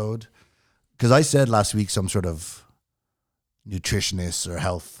episode because I said last week some sort of nutritionist or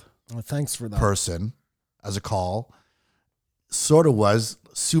health Well, thanks for that. person as a call. Sort of was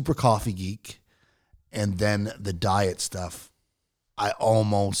super coffee geek, and then the diet stuff, I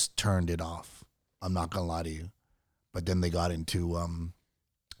almost turned it off. I'm not gonna lie to you, but then they got into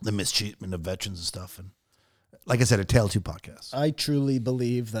the mistreatment of veterans and stuff, and like I said, a Tale 2 podcast. I truly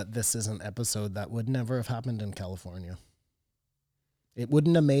believe that this is an episode that would never have happened in California. It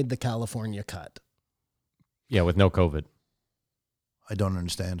wouldn't have made the California cut. Yeah, with no COVID. I don't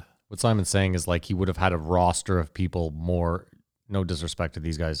understand. What Simon's saying is like he would have had a roster of people more, no disrespect to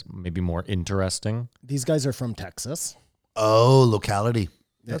these guys, maybe more interesting. These guys are from Texas. Oh, locality.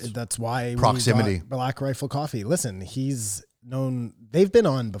 That's why proximity. we got Black Rifle Coffee. Listen, he's known. They've been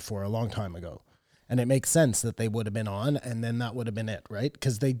on before a long time ago, and it makes sense that they would have been on, and then that would have been it, right?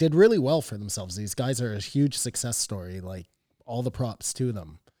 Because they did really well for themselves. These guys are a huge success story. Like all the props to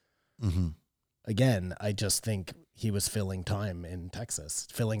them. Mm-hmm. Again, I just think he was filling time in Texas,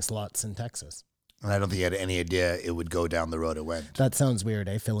 filling slots in Texas. And I don't think he had any idea it would go down the road it went. That sounds weird,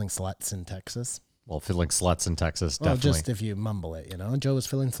 eh? Filling slots in Texas. Well, filling sluts in Texas, Well, definitely. just if you mumble it, Joe was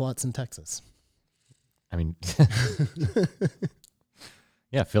filling slots in Texas. I mean,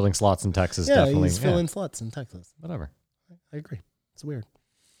 yeah, filling slots in Texas, Yeah, definitely. he's filling slots in Texas. Whatever. I agree. It's weird.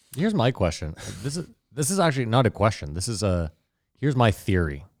 Here's my question. This is actually not a question. Here's my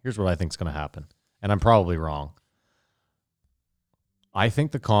theory. Here's what I think is going to happen. And I'm probably wrong. I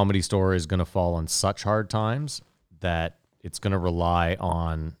think the Comedy Store is going to fall on such hard times that it's going to rely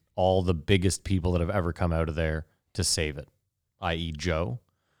on all the biggest people that have ever come out of there to save it, i.e. Joe.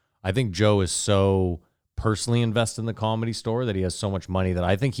 I think Joe is so personally invested in the Comedy Store that he has so much money that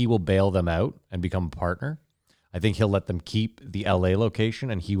I think he will bail them out and become a partner. I think he'll let them keep the LA location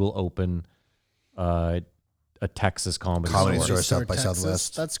and he will open a Texas Comedy Store. South by Texas.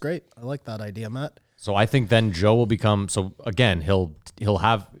 Southwest. That's great. I like that idea, Matt. So I think then Joe will become, so again, he'll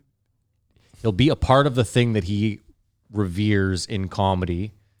be a part of the thing that he reveres in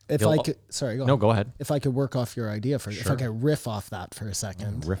comedy. If He'll- I could, sorry, go No, on. go ahead. If I could work off your idea if I could riff off that for a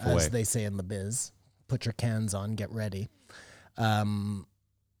second, Riff as away. they say in the biz, put your cans on, get ready.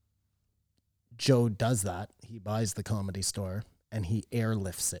 Joe does that. He buys the Comedy Store and he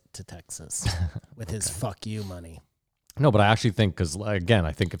airlifts it to Texas with his fuck you money. No, but I actually think, because again,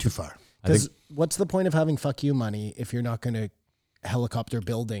 I think if Too far. I think Because what's the point of having fuck you money if you're not going to helicopter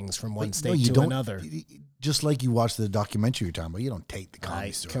buildings from one No, state you to don't. another? Just like you watch the documentary you're talking about, you don't take the Comedy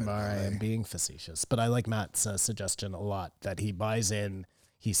I, Store. come on, I LA. am being facetious, but I like Matt's suggestion a lot that he buys in,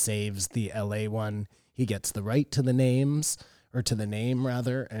 he saves the LA one, he gets the right to the names or to the name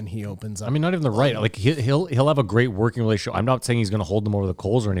rather, and he opens up. I mean, not even the right. Like he'll have a great working relationship. I'm not saying he's going to hold them over the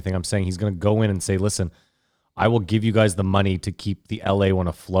coals or anything. I'm saying he's going to go in and say, listen, I will give you guys the money to keep the LA one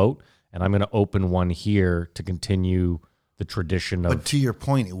afloat, and I'm going to open one here to continue the tradition of. But to your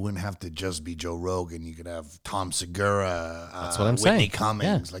point, it wouldn't have to just be Joe Rogan. You could have Tom Segura. That's what I'm Whitney saying.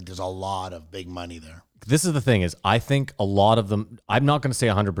 Cummings. Like, there's a lot of big money there. This is the thing is, I think a lot of them, I'm not going to say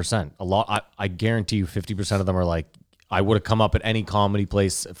 100%. A lot, I guarantee you 50% of them are like, I would have come up at any comedy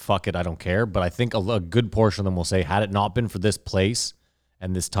place. Fuck it, I don't care. But I think a good portion of them will say, had it not been for this place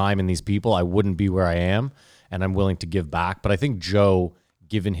and this time and these people, I wouldn't be where I am. And I'm willing to give back. But I think Joe,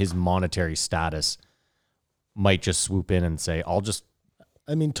 given his monetary status, might just swoop in and say,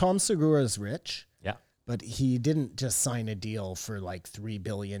 I mean, Tom Segura is rich, yeah. but he didn't just sign a deal for like $3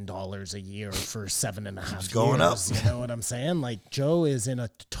 billion a year for 7.5 years. going up. You know what I'm saying? Like, Joe is in a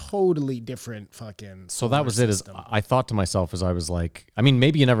totally different fucking. So that was it. Is system. I thought to myself as I was like, I mean,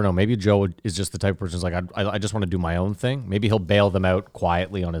 maybe you never know. Maybe Joe is just the type of person who's like, I just want to do my own thing. Maybe he'll bail them out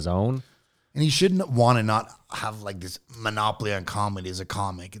quietly on his own. And he shouldn't want to not have like this monopoly on comedy as a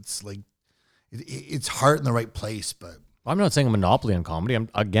comic. It's like, it's heart in the right place, but I'm not saying a monopoly on comedy.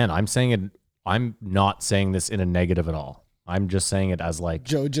 I'm saying it. I'm not saying this in a negative at all. I'm just saying it as like,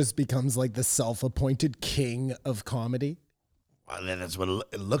 Joe just becomes like the self-appointed king of comedy well, then that's what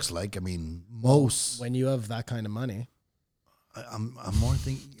it looks like. I mean, most when you have that kind of money. I'm more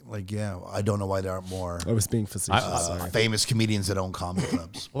thinking like, yeah, I don't know why there aren't more I was being facetious. famous comedians that own comedy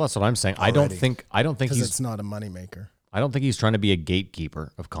clubs. well, that's what I'm saying. I don't Already. think Because he's it's not a moneymaker. I don't think he's trying to be a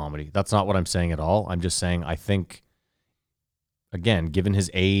gatekeeper of comedy. That's not what I'm saying at all. I'm just saying I think, again, given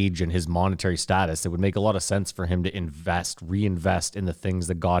his age and his monetary status, it would make a lot of sense for him to reinvest in the things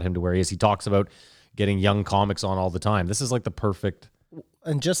that got him to where he is. He talks about getting young comics on all the time. This is like the perfect.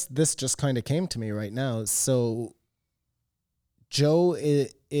 And this just kind of came to me right now. So Joe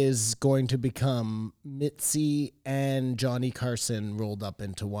is going to become Mitzi and Johnny Carson rolled up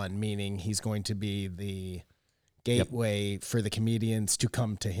into one, meaning he's going to be the gateway for the comedians to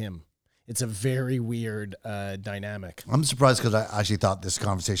come to him. It's a very weird dynamic. I'm surprised because I actually thought this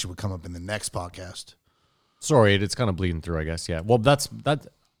conversation would come up in the next podcast. Sorry, it's kind of bleeding through, I guess. Yeah. Well, that.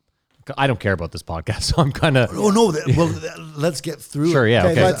 I don't care about this podcast, so I'm kind of. Oh no! Let's get through. Sure. it. Yeah.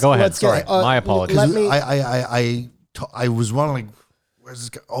 Okay. let's- Go ahead. let's get- Sorry. My apologies. let me- I was wondering, like, where's this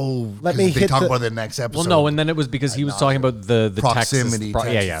guy? Oh, Let 'cause me they hit talk the- about the next episode. Well, no, and then it was because he was talking about the Proximity, Texas.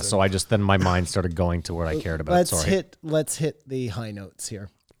 Texas yeah. thing. So I just then my mind started going to what I cared about. Sorry. Let's hit the high notes here.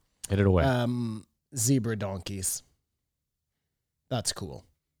 Hit it away. Zebra donkeys. That's cool.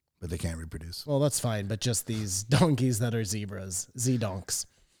 but they can't reproduce. Well, that's fine, but just these donkeys that are zebras, Z-donks.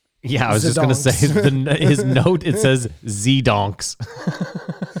 Yeah, I was just going to say his note, it says Z-donks.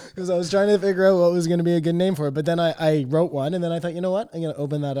 Because I was trying to figure out what was going to be a good name for it, but then I wrote one, and then I thought, you know what? I'm going to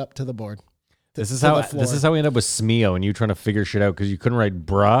open that up to the board. This is how we end up with Smeo and you trying to figure shit out because you couldn't write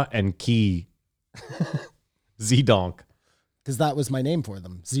bruh and key. Z-donk. Because that was my name for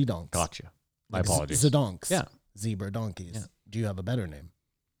them, Z-donks. Gotcha. My Like apologies. Z-donks. Yeah. Zebra donkeys. Yeah. Do you have a better name?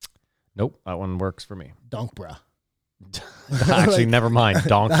 Nope, that one works for me. Donkbra. Actually, never mind.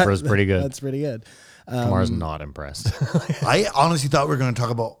 Donks was pretty good. That's pretty good. Kamar's not impressed. I honestly thought we were going to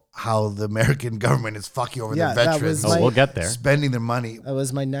talk about how the American government is fucking over Yeah, their that veterans. was my- We'll get there. Spending their money. That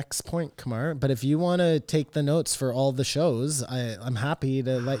was my next point, Kamar. But if you want to take the notes for all the shows, I'm happy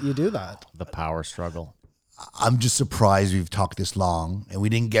to let you do that. The power struggle. I'm just surprised we've talked this long and we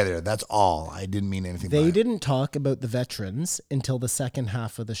didn't get there. That's all. I didn't mean anything by They it. didn't talk about the veterans until the second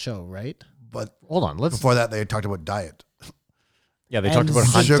half of the show, right? But Hold on. Let's. before that, they talked about diet. Yeah, they And talked about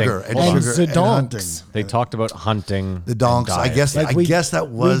hunting. Sugar and Hold on. sugar and hunting. Zonks. They talked about hunting. The donks. and I diet. guess. Like I guess that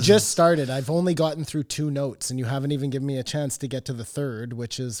was. We just started. I've only gotten through 2 notes, and you haven't even given me a chance to get to the third,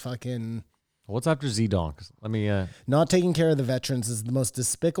 which is fucking What's after Z donks? Let me. not taking care of the veterans is the most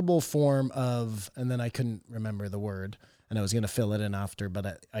despicable form of. And then I couldn't remember the word, and I was gonna fill it in after,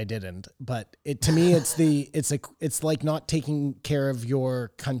 but I didn't. But it to me, it's like not taking care of your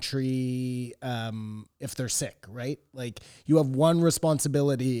country if they're sick, right? Like you have one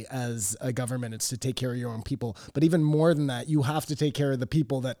responsibility as a government, it's to take care of your own people. But even more than that, you have to take care of the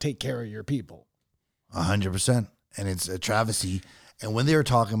people that take care of your people. 100%. And it's a travesty. And when they were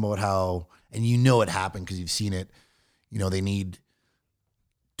talking about how, and you know it happened because you've seen it, you know, they need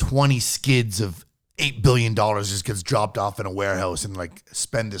 20 skids of $8 billion just gets dropped off in a warehouse and like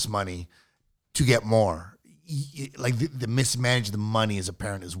spend this money to get more. Like the mismanage of the money is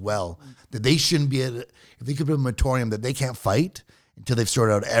apparent as well. That they shouldn't be, if they could put a moratorium that they can't fight until they've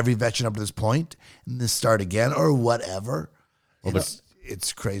sorted out every veteran up to this point and then start again or whatever. Well,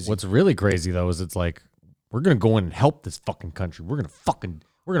 It's crazy. What's really crazy though is it's like we're gonna go in and help this fucking country. We're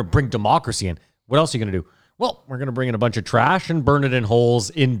gonna bring democracy in. What else are you gonna do? Well, we're gonna bring in a bunch of trash and burn it in holes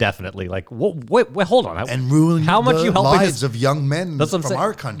indefinitely. Like, wait, hold on. and ruining how much the you helping lives this- of young men That's what I'm from saying.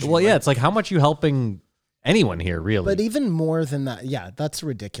 our country. Well, yeah, Like, it's like how much you helping anyone here, really. But even more than that, yeah, that's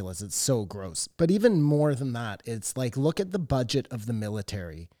ridiculous. It's so gross. But even more than that, it's like, look at the budget of the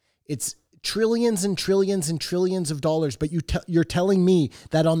military. It's trillions and trillions and trillions of dollars. But you're telling me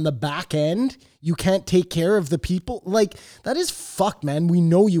that on the back end, you can't take care of the people? Like, that is fucked, man. We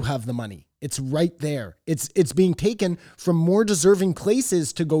know you have the money. It's right there. It's being taken from more deserving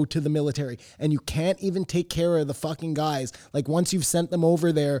places to go to the military. And you can't even take care of the fucking guys. Like, once you've sent them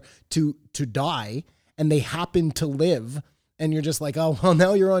over there to die, and they happen to live, and you're just like, oh, well,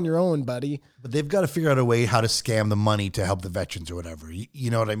 now you're on your own, buddy. But they've got to figure out a way how to scam the money to help the veterans or whatever.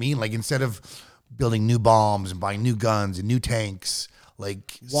 You know what I mean? Like instead of building new bombs and buying new guns and new tanks,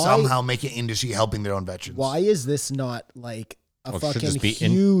 like somehow make an industry helping their own veterans. Why is this not like a Well, it should fucking just be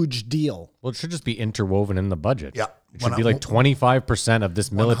huge deal? Well, it should just be interwoven in the budget. Yeah. It should be like 25% of this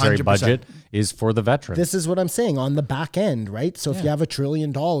military 100%. budget is for the veterans. This is what I'm saying on the back end, right? So if you have $1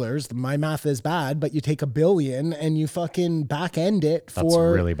 trillion, my math is bad, but you take $1 billion and you fucking back end it That's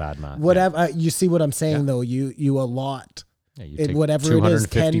for really bad math. whatever. You see what I'm saying though? You allot Yeah, you it, take whatever it is,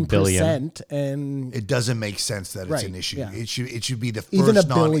 250 billion. 10%, and It doesn't make sense that it's Right, an issue. yeah. It should be the first even $1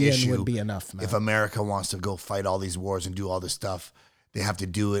 billion non-issue. would be enough, man. If America wants to go fight all these wars and do all this stuff, they have to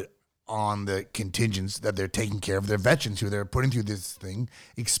do it on the contingents that they're taking care of their veterans who they're putting through this thing,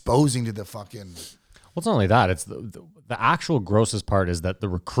 exposing to the fucking. Well, it's not only that. It's the actual grossest part is that the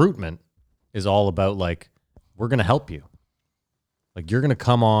recruitment is all about like, we're going to help you. Like you're going to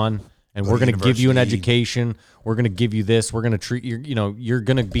come on and Go we're to going to give you an university. education. We're going to give you this. We're going to treat you, you're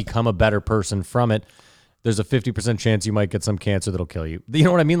going to become a better person from it. There's a 50% chance you might get some cancer that'll kill you. You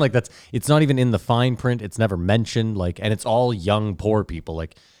know what I mean? Like it's not even in the fine print. It's never mentioned. Like, and it's all young, poor people.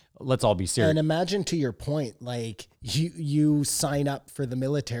 Like, let's all be serious. And imagine, to your point, like you sign up for the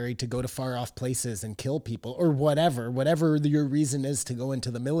military to go to far off places and kill people or whatever your reason is to go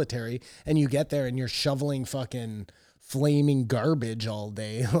into the military, and you get there and you're shoveling fucking flaming garbage all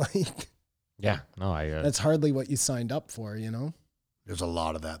day. Like Yeah, no, that's hardly what you signed up for, you know? There's a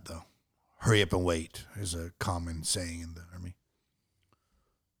lot of that though. Hurry up and wait is a common saying in the army.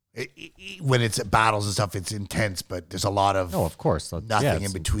 When it's at battles and stuff, it's intense, but there's a lot of of course, nothing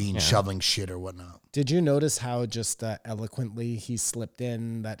in between, shoveling shit or whatnot. Did you notice how just eloquently he slipped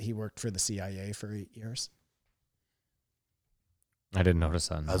in that he worked for the CIA for 8 years? I didn't notice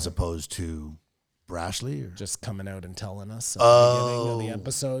that. No. As opposed to Brashley? Or? Just coming out and telling us at the beginning of the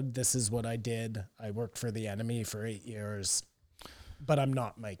episode, this is what I did. I worked for the enemy for 8 years, but I'm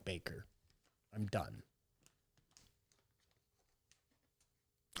not Mike Baker. I'm done.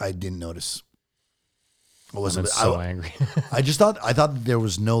 I didn't notice. I I'm wasn't so angry. I thought there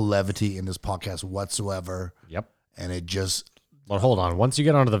was no levity in this podcast whatsoever. Yep. And it just Well, hold on. Once you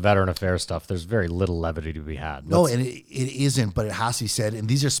get onto the veteran affairs stuff, there's very little levity to be had. no, Let's- and it isn't, but it has to be said. And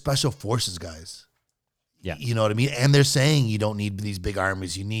these are special forces guys. Yeah. You know what I mean? And they're saying you don't need these big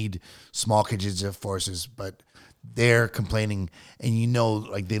armies. You need small contingent forces, but they're complaining, and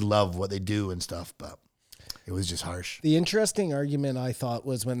like they love what they do and stuff, but it was just harsh. The interesting argument I thought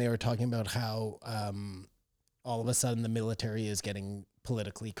was when they were talking about how all of a sudden the military is getting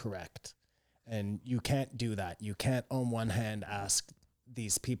politically correct. And you can't do that. You can't, on one hand, ask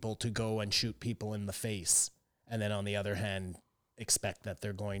these people to go and shoot people in the face, and then on the other hand, expect that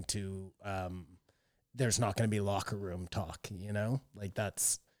they're going to, there's not going to be locker room talk, Like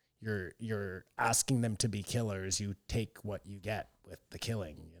that's, you're asking them to be killers. You take what you get with the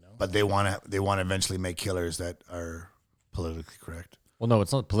killing, But they want to eventually make killers that are politically correct. Well, no,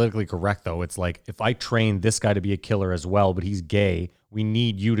 it's not politically correct, though. It's like, if I train this guy to be a killer as well, but he's gay, we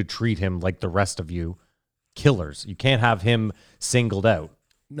need you to treat him like the rest of you killers. You can't have him singled out.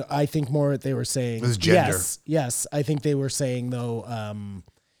 No, I think more they were saying... It was gender. Yes. I think they were saying, though,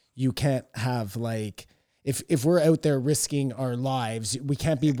 you can't have, like... If we're out there risking our lives, we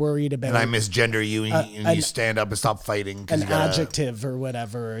can't be worried about... And I misgender you, and you stand up and stop fighting. An adjective or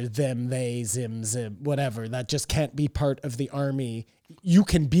whatever, them, they, zim, whatever. That just can't be part of the army. You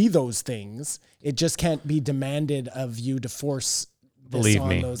can be those things. It just can't be demanded of you to force this Believe on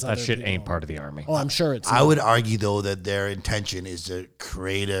me, those that other shit people. ain't part of the army. Oh, I'm sure it's I not. would argue, though, that their intention is to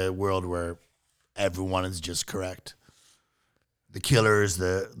create a world where everyone is just correct. The killers,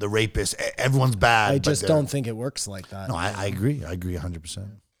 the rapists, everyone's bad. I just don't think it works like that. No, I agree. I agree 100%.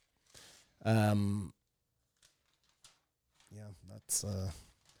 Yeah,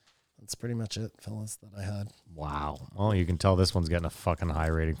 that's pretty much it, fellas, that I had. Wow. Well, you can tell this one's getting a fucking high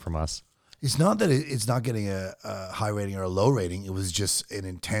rating from us. It's not that it's not getting a high rating or a low rating. It was just an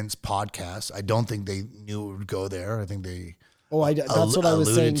intense podcast. I don't think they knew it would go there. I think they... Oh, that's what I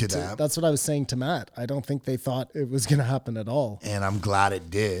was saying. to that. That's what I was saying to Matt. I don't think they thought it was going to happen at all. And I'm glad it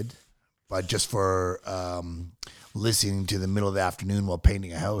did. But just for listening to the middle of the afternoon while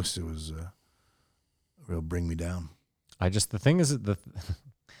painting a house, it was real bring me down. The thing is,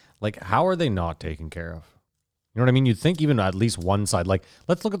 like, how are they not taken care of? You know what I mean? You'd think even at least one side, like,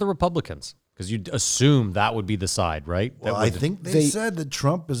 let's look at the Republicans, because you'd assume that would be the side, right? Well, I think they said that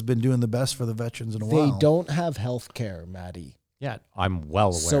Trump has been doing the best for the veterans in a while. They don't have health care, Maddie. Yeah, I'm well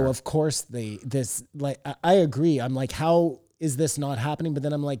aware. So of course I agree. I'm like, how is this not happening? But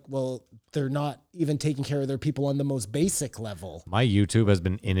then I'm like, well, they're not even taking care of their people on the most basic level. My YouTube has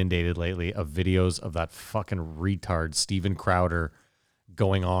been inundated lately of videos of that fucking retard Steven Crowder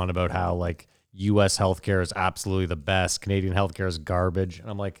going on about how like U.S. healthcare is absolutely the best. Canadian healthcare is garbage. And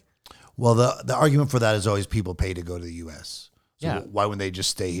I'm like, well, the argument for that is always people pay to go to the U.S. So yeah. Why wouldn't they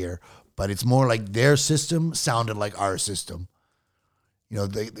just stay here? But it's more like their system sounded like our system.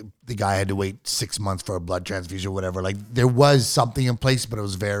 The guy had to wait 6 months for a blood transfusion or whatever. Like there was something in place, but it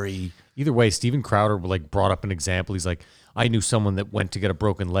was very... Either way, Steven Crowder like brought up an example. He's like, I knew someone that went to get a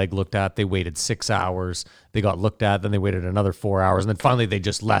broken leg looked at. They waited 6 hours. They got looked at. Then they waited another 4 hours. And then finally they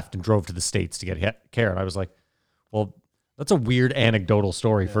just left and drove to the States to get care. And I was like, well, that's a weird anecdotal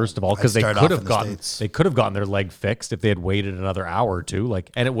story, first of all, because they could have gotten their leg fixed if they had waited another hour or two,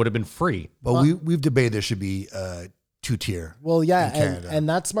 and it would have been free. But we've debated there should be 2-tier. Well, yeah, and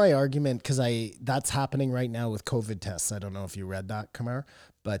that's my argument, because that's happening right now with COVID tests. I don't know if you read that, Kamar,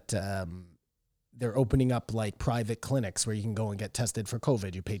 but they're opening up like private clinics where you can go and get tested for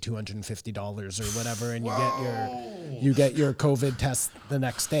COVID. You pay $250 or whatever, and you get your COVID test the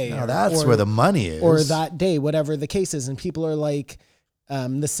next day. Now that's where the money is, or that day, whatever the case is. And people are like,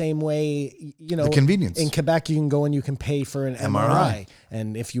 the same way, the convenience. In Quebec, you can go and you can pay for an MRI.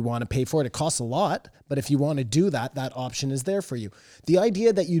 And if you want to pay for it, it costs a lot. But if you want to do that, that option is there for you. The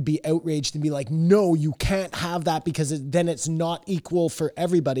idea that you'd be outraged and be like, no, you can't have that because then it's not equal for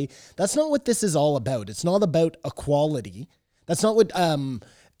everybody. That's not what this is all about. It's not about equality. That's not what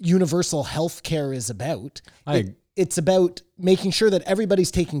universal health care is about. It's about making sure that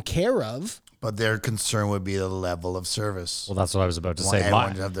everybody's taken care of. But their concern would be the level of service. Well, that's what I was about to say.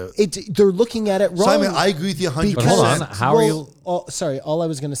 They're looking at it wrong. So I agree with you 100%. But hold on, how are you? All I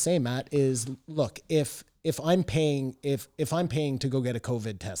was going to say, Matt, is look, if I'm paying to go get a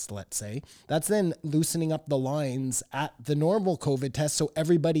COVID test, let's say, that's then loosening up the lines at the normal COVID test, so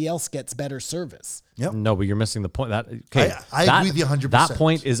everybody else gets better service. Yep. No, but you're missing the point. I agree with you 100%. That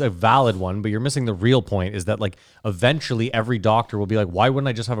point is a valid one, but you're missing the real point. Is that like eventually every doctor will be like, why wouldn't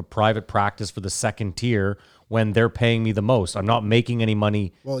I just have a private practice for the second tier when they're paying me the most? I'm not making any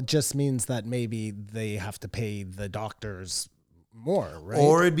money. Well, it just means that maybe they have to pay the doctors more, right?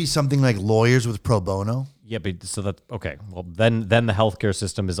 Or it'd be something like lawyers with pro bono. Yeah, but so that okay. Well, then the healthcare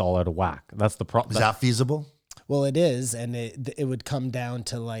system is all out of whack. That's the problem. Is that feasible? Well, it is, and it would come down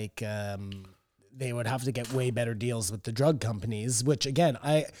to like they would have to get way better deals with the drug companies. Which again,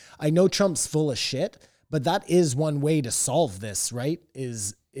 I know Trump's full of shit, But that is one way to solve this, right?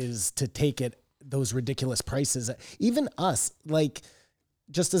 Is to take it those ridiculous prices. Even us, like,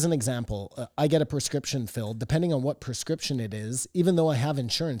 just as an example, I get a prescription filled. Depending on what prescription it is, even though I have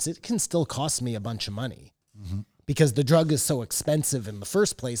insurance, it can still cost me a bunch of money because the drug is so expensive in the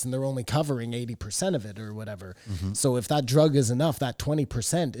first place, and they're only covering 80% of it or whatever. So if that drug is enough, that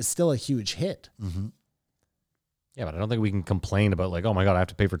 20% is still a huge hit. Yeah, but I don't think we can complain about like, oh my God, I have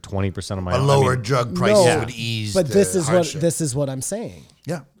to pay for 20% of my A lower drug prices would ease. But the this is hardship. what I'm saying.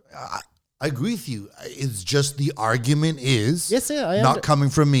 Yeah, I agree with you. It's just the argument is Yes, yeah, I not coming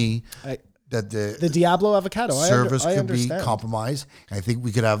from me I- that The Diablo avocado service I could be understand. compromised. And I think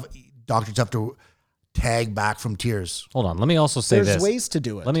we could have doctors have to tag back from tiers. Hold on. Let me also say There's this. ways to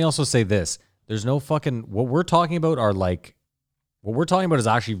do it. Let me also say this. There's no fucking, what we're talking about is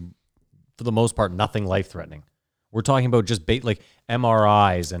actually, for the most part, nothing life threatening. We're talking about just like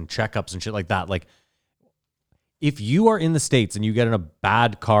MRIs and checkups and shit like that. Like, if you are in the States and you get in a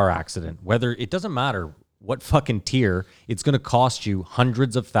bad car accident, whether it doesn't matter what fucking tier, it's going to cost you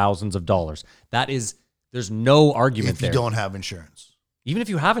hundreds of thousands of dollars. There's no argument If you there. don't have insurance. Even if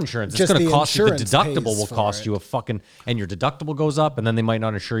you have insurance, it's Just going to the cost you. The insurance deductible pays will for cost it. you a fucking, and your deductible goes up, and then they might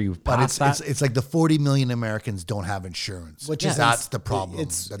not insure you But past that. it's like the 40 million Americans don't have insurance. Which is- that's the problem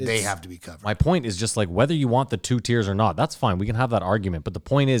it's- that they it's- have to be covered. My point is just like whether you want the two tiers or not, that's fine. We can have that argument. But the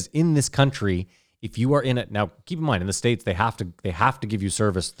point is, in this country, if you are in it now, keep in mind in the States they have to give you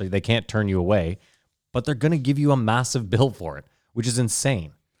service. They can't turn you away, but they're going to give you a massive bill for it, which is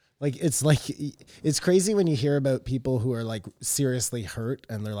insane. Like it's crazy when you hear about people who are like seriously hurt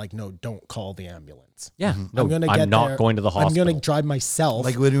and they're like, no, don't call the ambulance. Yeah, no, I'm I'm not going to the I'm hospital. going to drive myself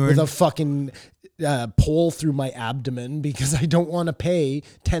Like when we were with in- a fucking pole through my abdomen because I don't want to pay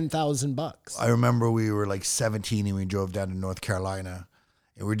 $10,000. I remember we were like 17 and we drove down to North Carolina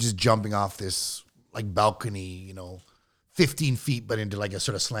and we're just jumping off this like balcony, 15 feet, but into like a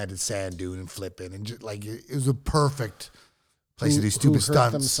sort of slanted sand dune and flipping. And just, like, it was a perfect place to do Who stupid hurt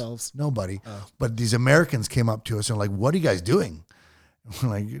stunts. themselves? Nobody. But these Americans came up to us and were like, what are you guys doing? And we're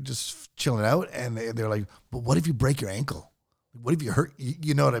like, you're just chilling out. And they're like, but what if you break your ankle? What if you hurt?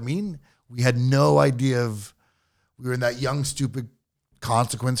 You know what I mean? We had no idea we were in that young, stupid,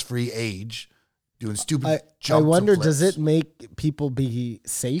 consequence-free age doing stupid I jumps and wonder, flips. does it make people be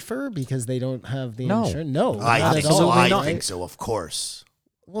safer because they don't have the No. insurance? No, I not think at all. so. I right? think so, of course.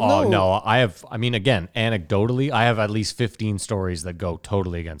 Well, Oh no, I mean, again, anecdotally, I have at least 15 stories that go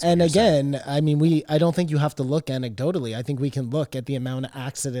totally against. And what you're saying. again, I mean, I don't think you have to look anecdotally. I think we can look at the amount of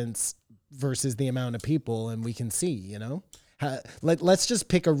accidents versus the amount of people, and we can see, let's just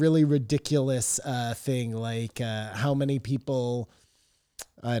pick a really ridiculous thing, like how many people,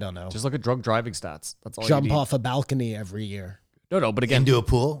 I don't know, just look at drunk driving stats. That's all. jump you need. off a balcony every year. No, but again, Into a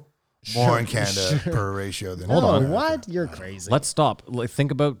pool? More in Canada per ratio than Hold on. Oh, what? You're crazy. let's stop. Like,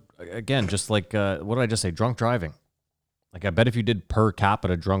 think about again, just like what did I just say? Drunk driving. Like, I bet if you did per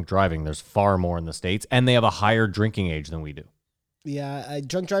capita drunk driving, there's far more in the States, and they have a higher drinking age than we do. Yeah,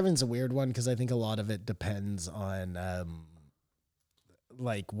 drunk driving is a weird one because I think a lot of it depends on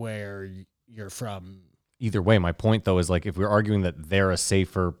like where you're from. Either way, my point though is like if we're arguing that they're a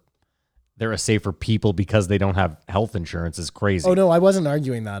safer people because they don't have health insurance is crazy. Oh no, I wasn't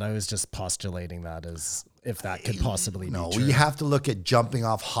arguing that. I was just postulating that as if that could possibly No, be true. you have to look at jumping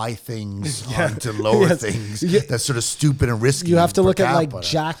off high things onto lower Yes. things. Yeah. That's sort of stupid and risky. You have to per look at like capita.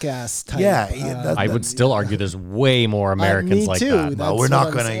 jackass type. Yeah, uh, I would still argue there's way more Americans me like too. that. That's No, we're what not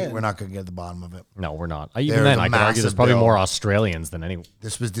I'm gonna saying. we're not gonna get to the bottom of it. No, we're not. Even There's then, a I could argue there's massive probably bill. more Australians than any.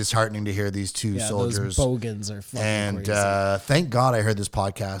 This was disheartening to hear these two yeah, soldiers. those bogans are fucking And crazy. thank God I heard this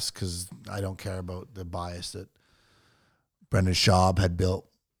podcast because I don't care about the bias that Brendan Schaub had built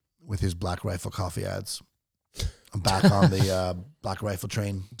with his Black Rifle coffee ads. I'm back on the Black Rifle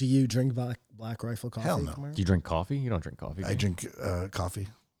train. Do you drink Black Rifle coffee? Hell no. Kumar? Do you drink coffee? You don't drink coffee. do I you? drink coffee.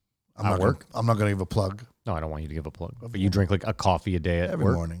 At not work? I'm not going to give a plug. No, I don't want you to give a plug. But you drink like a coffee a day at Every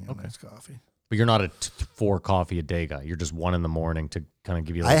work? morning. Okay. Nice coffee. But you're not a 4 coffee a day guy. You're just 1 in the morning to kind of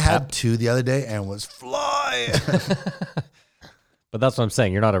give you. A I little had pep. 2 the other day and was flying. But that's what I'm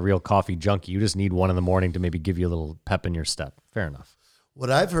saying. You're not a real coffee junkie. You just need 1 in the morning to maybe give you a little pep in your step. Fair enough. What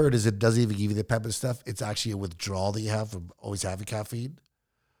I've heard is it doesn't even give you the pep and stuff. It's actually a withdrawal that you have from always having caffeine.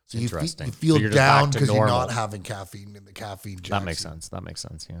 So you Interesting. you feel So you're just back down to because you're normal. not having caffeine and the caffeine jacks That makes you. sense. That makes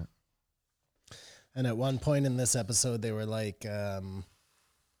sense. Yeah. And at one point in this episode, they were like,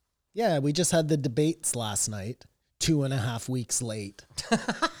 yeah, we just had the debates last night, 2.5 weeks late.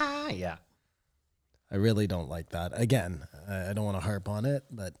 Yeah. I really don't like that. Again, I don't want to harp on it,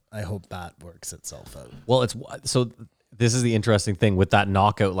 but I hope that works itself out. Well, it's so this is the interesting thing with that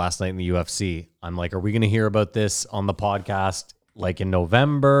knockout last night in the UFC. I'm like, are we going to hear about this on the podcast like in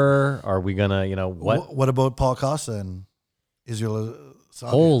November? Are we going to, you know, what? What about Paul Costa and Israel? Adesanya?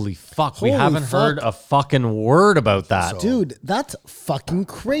 Holy fuck. We Holy haven't heard fuck. a fucking word about that. Dude, that's fucking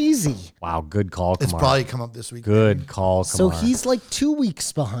crazy. Wow. Good call, Kamar. It's probably come up this week. Good call, So Kamar. he's like 2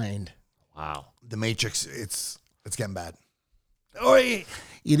 weeks behind. Wow. The Matrix. It's getting bad. Or it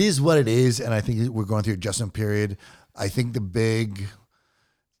is what it is, and I think we're going through adjustment period. I think the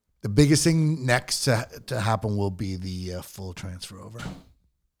biggest thing next to happen will be the full transfer over.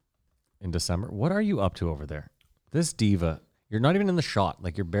 In December. What are you up to over there? This diva. You're not even in the shot.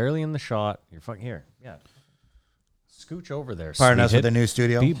 Like, you're barely in the shot. You're fucking here. Yeah. Scooch over there. Partnering us sweethead. with the new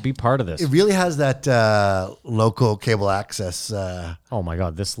studio. Be part of this. It really has that local cable access Oh my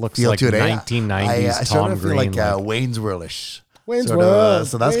God. This looks feel like to it. 1990s I Tom sort of feel Green. like Wayne's World-ish. Wayne's Sort of, World.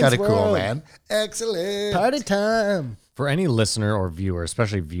 so that's Wayne's kind of cool, World. man. Excellent. Party time. For any listener or viewer,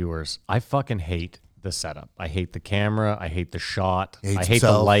 especially viewers, I fucking hate the setup. I hate the camera. I hate the shot. He hates I hate the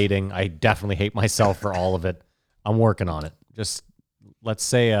himself. lighting. I definitely hate myself for all of it. I'm working on it. Just let's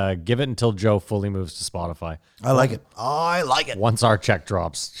say give it until Joe fully moves to Spotify. I like it. I like it. Once our check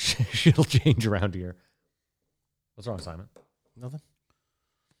drops, she'll change around here. What's wrong, Simon? Nothing.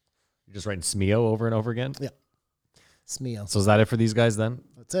 You're just writing Smeo over and over again? Yeah. Smeo. So is that it for these guys then?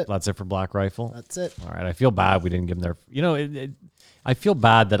 That's it. That's it for Black Rifle? That's it. All right. I feel bad we didn't give them their. You know, I feel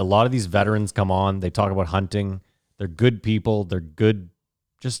bad that a lot of these veterans come on. They talk about hunting. They're good people. They're good,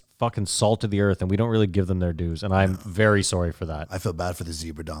 just fucking salt of the earth, and we don't really give them their dues. And I'm very sorry for that. I feel bad for the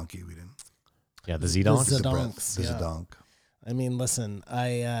zebra donkey. We didn't. Yeah, the Zedonks. The The Zedonks, The yeah. Zedonk. I mean, listen,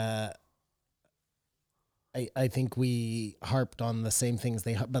 I think we harped on the same things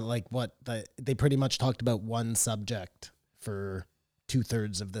but like they pretty much talked about one subject for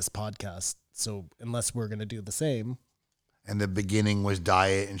 2/3 of this podcast. So unless we're gonna do the same, And the beginning was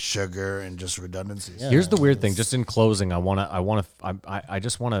diet and sugar and just redundancies. Yeah. Here's the weird thing. Just in closing, I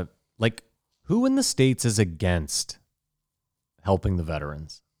just wanna like, who in the States is against helping the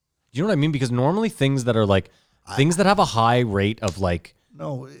veterans? Do you know what I mean? Because normally things that are like things that have a high rate of like,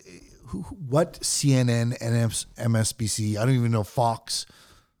 No, what CNN and MSBC, I don't even know, Fox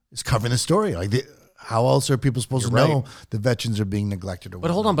is covering the story. Like, how else are people supposed to You're know right. the veterans are being neglected? Or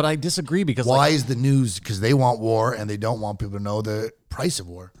but hold on, but I disagree because why like, is the news? Because they want war and they don't want people to know the price of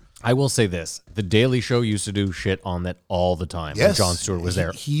war. I will say this: The Daily Show used to do shit on that all the time. Yes, when Jon Stewart was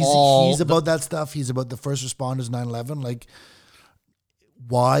there. He's about that stuff. He's about the first responders, 9/11. Like,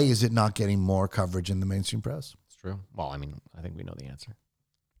 why is it not getting more coverage in the mainstream press? It's true. Well, I mean, I think we know the answer.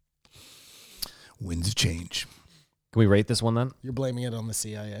 Winds of change. Can we rate this one then? you're blaming it on the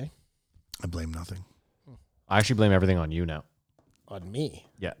CIA, I blame nothing. I actually blame everything on you now. on me.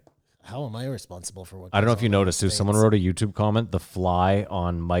 Yeah. How am I responsible for what? I don't know goes if you on in noticed the too. Someone States? wrote a YouTube comment. The fly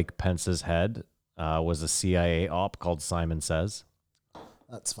on Mike Pence's head was a CIA op called Simon Says.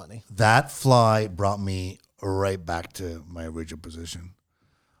 That's funny. That fly brought me right back to my original position.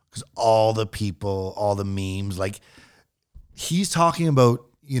 Because all the people, all the memes, like, he's talking about,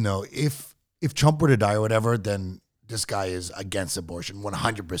 you know, if Trump were to die or whatever, then this guy is against abortion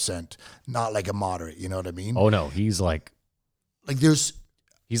 100%, not like a moderate, you know what I mean? Oh no, he's like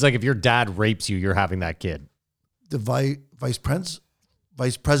if your dad rapes you, you're having that kid. the vice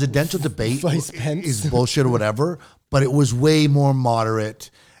presidential debate Vice Pence. is bullshit or whatever, but it was way more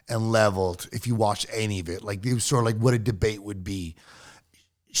moderate and leveled if you watched any of it. Like, it was sort of like what a debate would be.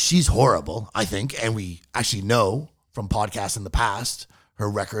 She's horrible, I think, and we actually know from podcasts in the past her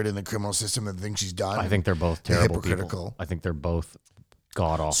record in the criminal system and the things she's done. I think they're both They're terrible hypocritical. people. I think they're both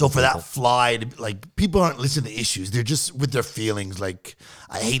god awful. So for that fly, like, people aren't listening to issues. They're just with their feelings. Like,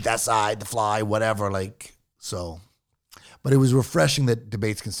 I hate that side, the fly, whatever. Like, so, but it was refreshing that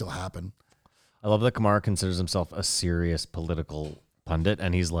debates can still happen. I love that Kamar considers himself a serious political pundit,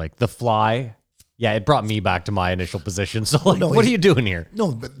 and he's like, the fly. Yeah, it brought me back to my initial position. So like, No, what are he's- you doing here?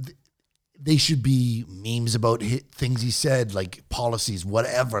 No, but they should be memes about things he said, like policies,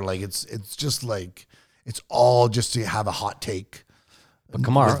 whatever. Like, it's just like, it's all just to have a hot take. But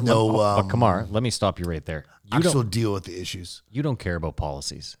Kamar, With no, Kamar, let me stop you right there. You Actual don't, deal with the issues. you don't care about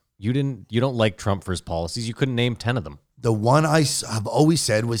policies. You don't like Trump for his policies. You couldn't name 10 of them. The one I have always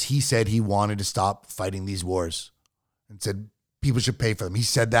said was he said he wanted to stop fighting these wars and said people should pay for them. He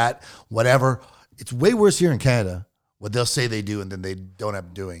said that, whatever. It's way worse here in Canada, what they'll say they do and then they don't end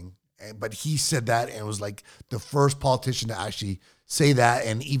up doing. But he said that and was like the first politician to actually say that.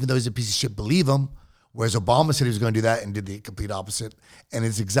 And even though he's a piece of shit, believe him. Whereas Obama said he was going to do that and did the complete opposite. And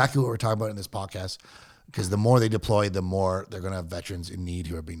it's exactly what we're talking about in this podcast. Because the more they deploy, the more they're going to have veterans in need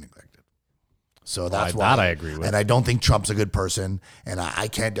who are being neglected. So that's that why I agree with. And I don't think Trump's a good person, and I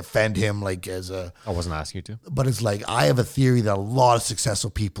can't defend him like as a. I wasn't asking you to. But it's like I have a theory that a lot of successful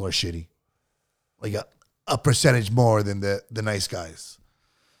people are shitty, like a percentage more than the nice guys.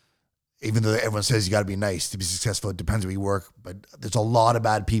 Even though everyone says you got to be nice to be successful, it depends where you work. But there's a lot of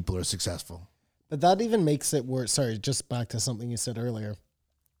bad people who are successful. But that even makes it worse. Sorry, just back to something you said earlier.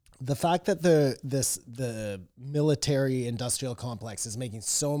 The fact that the military industrial complex is making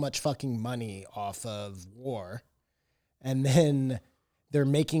so much fucking money off of war, and then they're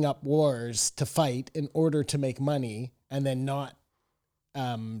making up wars to fight in order to make money, and then not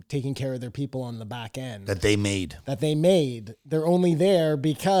taking care of their people on the back end That they made. They're only there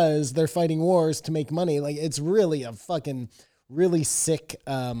because they're fighting wars to make money. Like, it's really a fucking really sick.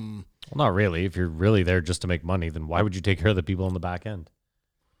 Well, not really. If you're really there just to make money, then why would you take care of the people on the back end?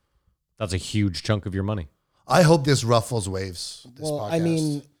 That's a huge chunk of your money. I hope this ruffles waves. This Well, podcast. I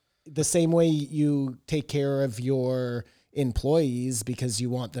mean, the same way you take care of your employees because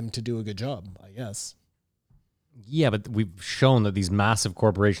you want them to do a good job, I guess. Yeah, but we've shown that these massive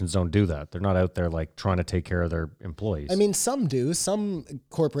corporations don't do that. They're not out there like trying to take care of their employees. I mean, some do. Some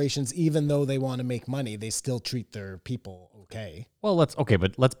corporations, even though they want to make money, they still treat their people okay. well, let's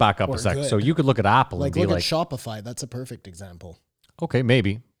back up Or a sec. good. So you could look at Apple Like, and be look like, at Shopify. That's a perfect example. okay,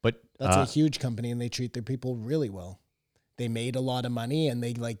 maybe, but That's a huge company, and they treat their people really well. They made a lot of money, and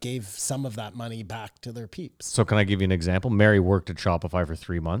they like gave some of that money back to their peeps. so can I give you an example? Mary worked at Shopify for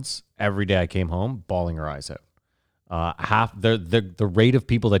 3 months. Every day I came home, bawling her eyes out. Half the rate of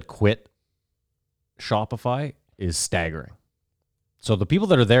people that quit Shopify is staggering. So the people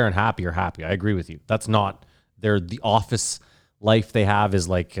that are there and happy are happy. I agree with you. That's not the office life they have is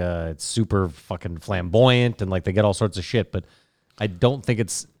like it's super fucking flamboyant and like they get all sorts of shit. But I don't think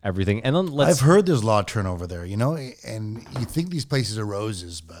it's everything. And then I've heard there's a lot of turnover there, you know, and you think these places are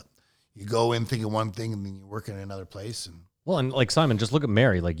roses, but you go in thinking one thing and then you work in another place. And well, and like Simon, just look at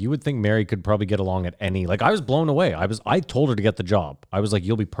Mary. Like you would think Mary could probably get along at any. Like I was blown away. I told her to get the job. I was like,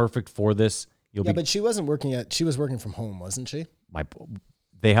 you'll be perfect for this. But she wasn't working she was working from home, wasn't she?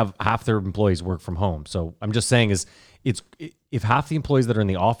 They have half their employees work from home. So I'm just saying if half the employees that are in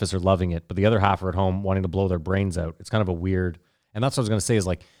the office are loving it, but the other half are at home wanting to blow their brains out, it's kind of a weird. And that's what I was going to say is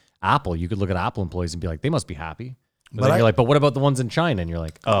like Apple. You could look at Apple employees and be like, they must be happy. But then you're like, but what about the ones in China? And you're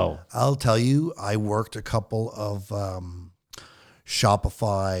like, oh. I'll tell you, I worked a couple of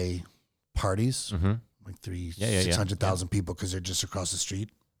Shopify parties, like 600,000 people because they're just across the street.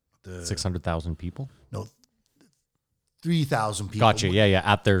 600,000 people? No, 3,000 people. Gotcha. Yeah.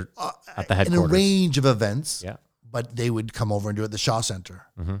 At the headquarters. In a range of events. Yeah. But they would come over and do it at the Shaw Center.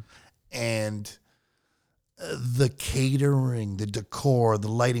 And the catering, the decor, the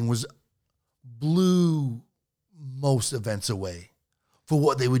lighting blew most events away for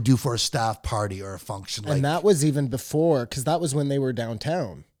what they would do for a staff party or a function. And that was even before, because that was when they were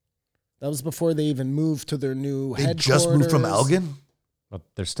downtown. That was before they even moved to their new they headquarters. just moved from Elgin. But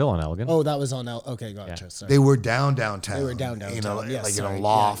they're still on Elgin. Oh, that was on Okay, gotcha. Sorry. They were downtown. They were downtown. You know, Yeah, like in sorry. a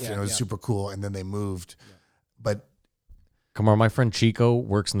loft, Yeah, and it was yeah. super cool. And then they moved. But Come on, my friend Chico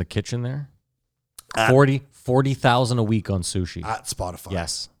works in the kitchen there. 40,000 a week on sushi. at Spotify.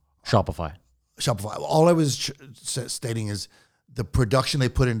 Yes. Shopify. All I was stating is the production they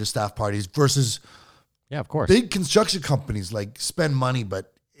put into staff parties versus Yeah, of course. big construction companies like spend money,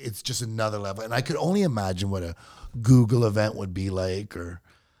 but it's just another level. And I could only imagine what a Google event would be like, or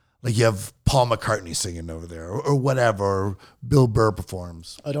like you have Paul McCartney singing over there, or whatever, or Bill Burr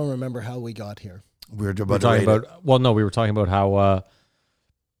performs. I don't remember how we got here. We were we were about talking to rate it. about, well, no, we were talking about how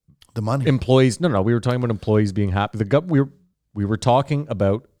The money. employees, no, we were talking about employees being happy. We were talking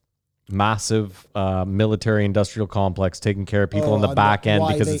about massive military industrial complex taking care of people on the back end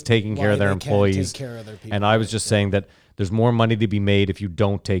because it's taking care of their employees. Take care of their people. And I was just saying that there's more money to be made if you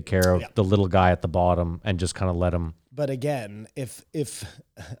don't take care of the little guy at the bottom and just kind of let him. But again, if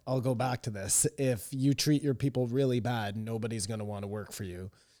I'll go back to this, if you treat your people really bad, nobody's going to want to work for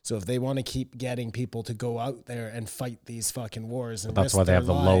you. So if they want to keep getting people to go out there and fight these fucking wars, and That's risk why they their have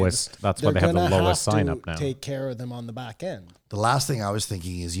the lives, lowest. That's why they're they have the gonna lowest have sign to up now. Take care of them on the back end. The last thing I was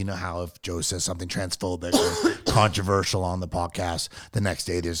thinking is, you know how if Joe says something transphobic or controversial on the podcast, the next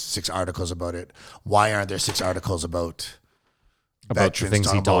day there's 6 articles about it. Why aren't there 6 articles about About the veterans things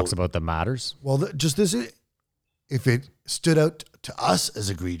he talking talks about that matters. Well, just this, if it stood out to us as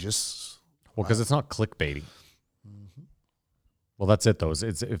egregious, Well, because it's not clickbaity. Well, that's it though.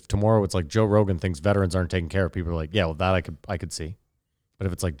 It's if tomorrow it's like Joe Rogan thinks veterans aren't taken care of, people are like, yeah, well, that I could see. But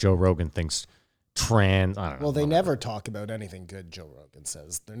if it's like Joe Rogan thinks trans, I don't know. Well, they never talk about anything good, Joe Rogan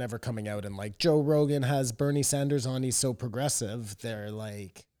says. They're never coming out and like, Joe Rogan has Bernie Sanders on, he's so progressive. They're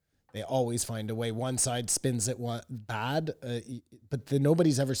like, They always find a way. One side spins it bad, but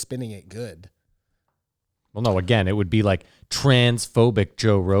nobody's ever spinning it good. Well, no, again, it would be like transphobic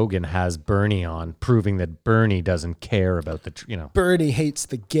Joe Rogan has Bernie on, proving that Bernie doesn't care about Bernie hates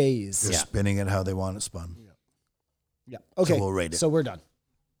the gays. They're spinning it how they want it spun. Yeah. Okay. So we'll rate it. So we're done.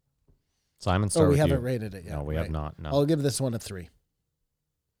 Simon, start we with haven't you. rated it yet. No, we have not. No. I'll give this one a 3.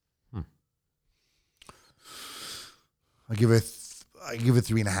 I give it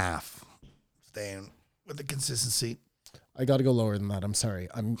 3.5. Staying with the consistency. I got to go lower than that. I'm sorry.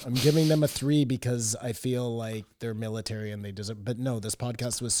 I'm giving them a 3 because I feel like they're military and they deserve. But no, this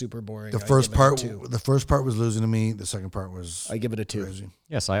podcast was super boring. The first part was losing to me. The second part was. I give it a 2. crazy.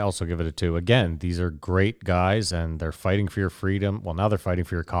 Yes, I also give it a 2. Again, these are great guys and they're fighting for your freedom. Well, now they're fighting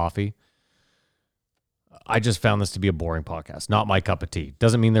for your coffee. I just found this to be a boring podcast. Not my cup of tea.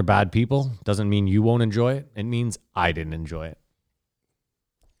 Doesn't mean they're bad people. Doesn't mean you won't enjoy it. It means I didn't enjoy it.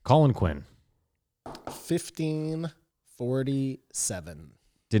 Colin Quinn. 1547.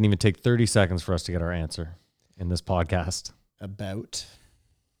 Didn't even take 30 seconds for us to get our answer in this podcast. About.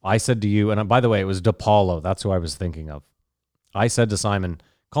 I said to you, and by the way, it was DePaulo. That's who I was thinking of. I said to Simon,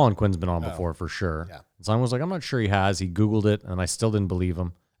 Colin Quinn's been on before for sure. Yeah. And Simon was like, I'm not sure he has. He Googled it, and I still didn't believe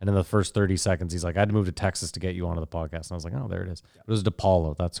him. And in the first 30 seconds, he's like, I had to move to Texas to get you onto the podcast. And I was like, oh, there it is. It was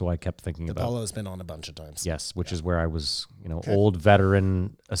DePaulo. That's who I kept thinking about. DePaulo's been on a bunch of times. Yes, which is where I was, old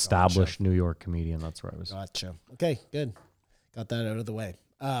veteran, established New York comedian. That's where I was. Gotcha. Okay, good. Got that out of the way.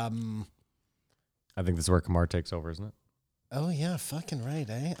 I think this is where Kamar takes over, isn't it? Oh, yeah, fucking right,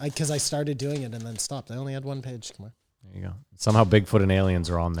 eh? Because I started doing it and then stopped. I only had one page. Come on. There you go. Somehow Bigfoot and aliens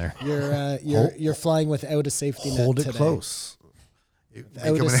are on there. You're flying without a safety net Hold it today. close.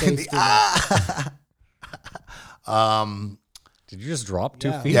 Without a safety net. Did you just drop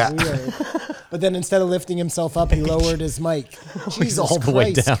 2 feet? Yeah. we are. But then instead of lifting himself up, he lowered his mic. Jesus all the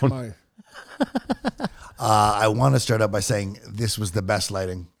way Christ, down. Kumar. I want to start out by saying this was the best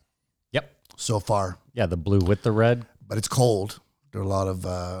lighting Yep. so far, Yeah, the blue with the red. but it's cold. There are a lot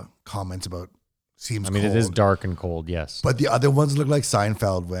of comments about seems I mean, cold. it is dark and cold, yes. But the other ones look like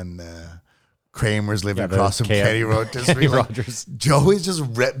Seinfeld when Kramer's living the across from Kenny Kenny Rogers. Joey's just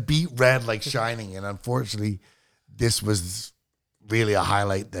beat red like Shining, and unfortunately, this was really a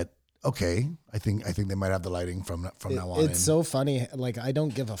highlight. That okay, I think they might have the lighting from now on. It's so funny. Like, I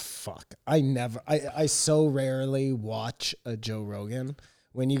don't give a fuck. I so rarely watch a Joe Rogan.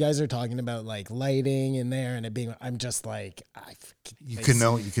 When you guys are talking about like lighting in there and it being, I'm just like, you can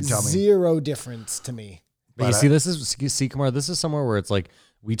tell me zero difference to me. But you see, Kumar, this is somewhere where it's like,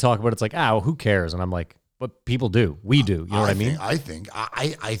 we talk about it's like, who cares? And I'm like, but people do. We do. You know what I mean? I think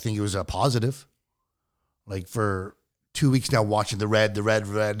it was a positive. Like for 2 weeks now watching the red,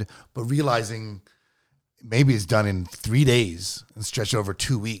 but realizing maybe it's done in 3 days and stretched over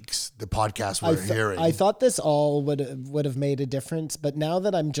 2 weeks. The podcast we're hearing. I thought this all would have made a difference, but now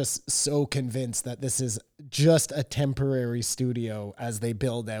that I'm just so convinced that this is just a temporary studio as they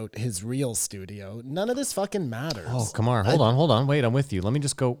build out his real studio, none of this fucking matters. Oh, Kumar, hold on. Wait, I'm with you. Let me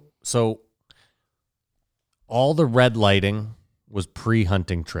just go. So all the red lighting was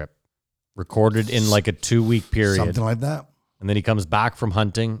pre-hunting trip, recorded in like a 2-week period. Something like that. And then he comes back from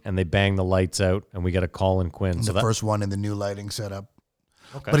hunting and they bang the lights out and we get a Colin Quinn. The first one in the new lighting setup.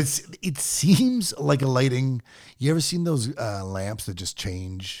 Okay. But it seems like a lighting. You ever seen those lamps that just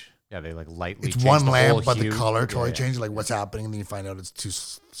change? Yeah, they like lightly It's change one the lamp, whole but the hue. color totally Yeah. changes, like what's happening, and then you find out it's 2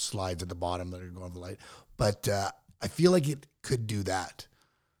 slides at the bottom that are going to the light. But I feel like it could do that.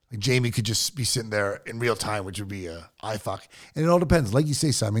 Like Jamie could just be sitting there in real time, which would be eye fuck. And it all depends. Like you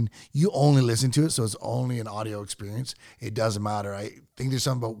say, Simon, you only listen to it, so it's only an audio experience. It doesn't matter. I think there's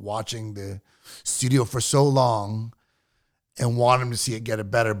something about watching the studio for so long and want him to see it get it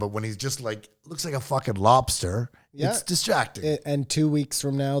better. But when he's just like, looks like a fucking lobster, it's distracting. And 2 weeks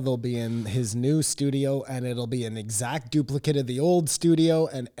from now, they'll be in his new studio and it'll be an exact duplicate of the old studio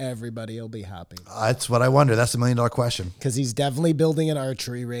and everybody will be happy. That's what I wonder. That's $1 million question. Because he's definitely building an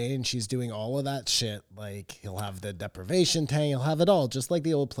archery range. He's doing all of that shit. Like, he'll have the deprivation tank. He'll have it all, just like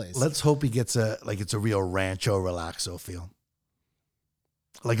the old place. Let's hope he gets it's a real Rancho Relaxo feel.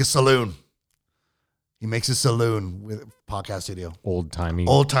 Like a saloon. He makes a saloon with podcast studio. Old-timey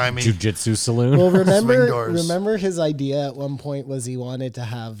Jiu-jitsu saloon. Well, Swing doors. remember his idea at one point was he wanted to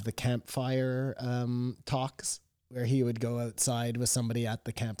have the campfire talks where he would go outside with somebody at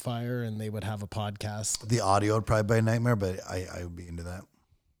the campfire and they would have a podcast. The audio would probably be a nightmare, but I would be into that.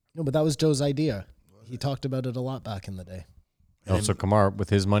 No, but that was Joe's idea. He talked about it a lot back in the day. So Kamar, with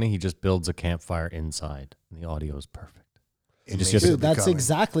his money, he just builds a campfire inside, and the audio is perfect. It just makes hear it Dude, that's becoming-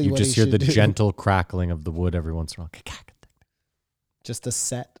 exactly You what just he hear the should do. gentle crackling of the wood every once in a while. Just a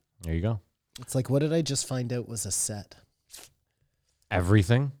set. There you go. It's like, what did I just find out was a set?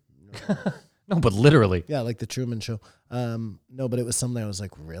 Everything? No, but literally. Yeah, like the Truman Show. No, but it was something I was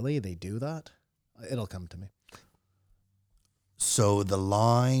like, really? They do that? It'll come to me. So the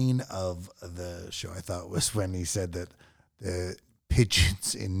line of the show I thought was when he said that the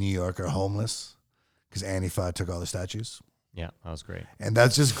pigeons in New York are homeless because Antifa took all the statues. Yeah, that was great. And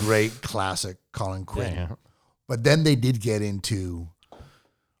that's just great classic Colin Quinn. Yeah. But then they did get into,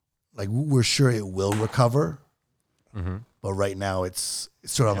 like, we're sure it will recover. Mm-hmm. But right now it's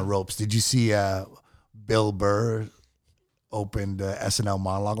sort of on the ropes. Did you see Bill Burr opened SNL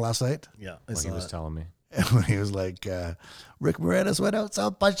monologue last night? Yeah. What he was telling me. When he was like, Rick Moranis went out,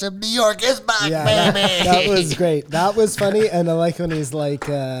 so much of New York is back, Yeah, baby. that was great. That was funny. And I like when he's like,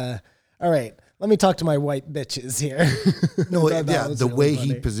 all right, let me talk to my white bitches here. No, That yeah, was the really way funny.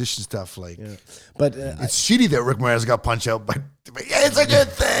 he positions stuff, like, But it's shitty that Rick Moranis got punched out, but it's a good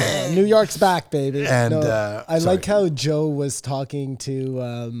thing. New York's back, baby. And, I like sorry. how Joe was talking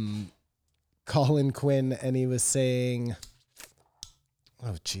to Colin Quinn, and he was saying,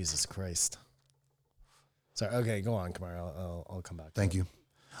 "Oh Jesus Christ!" Sorry. Okay, go on, Kamar. I'll come back. Thank you.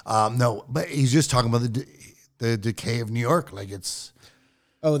 No, but he's just talking about the decay of New York. Like, it's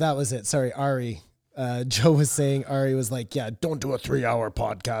Oh, that was it. Sorry, Ari. Joe was saying Ari was like, "Yeah, don't do a 3-hour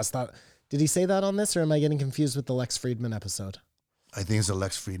podcast." Did he say that on this, or am I getting confused with the Lex Friedman episode? I think it's a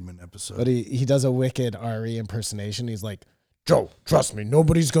Lex Friedman episode. But he does a wicked Ari impersonation. He's like, "Joe, trust me,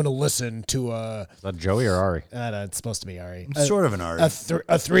 nobody's gonna listen to Is that Joey or Ari? it's supposed to be Ari. It's sort of an art. A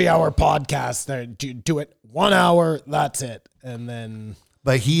 3-hour podcast. There, do it 1 hour. That's it. And then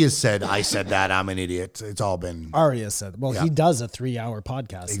But he has said, I said that, I'm an idiot. It's all been, Arya said, "Well, Yeah. he does a 3-hour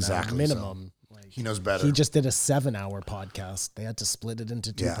podcast now, Exactly, minimum." he knows better. He just did a 7-hour podcast. They had to split it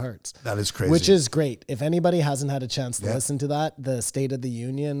into two parts. That is crazy. Which is great. If anybody hasn't had a chance to listen to that, the State of the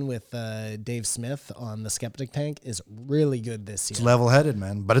Union with Dave Smith on the Skeptic Tank is really good this year. It's level-headed,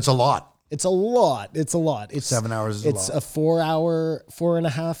 man. But it's a lot. It's a lot. It's a lot. It's 7 hours is a It's lot. a 4-hour,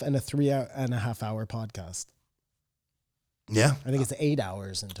 4.5, and a 3.5-hour podcast. Yeah. I think it's 8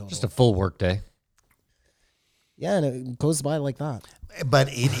 hours in total. Just a full work day. Yeah, and it goes by like that. But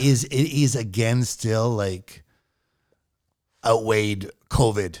it is again still like outweighed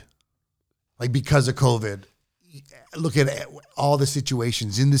COVID. Like, because of COVID, look at all the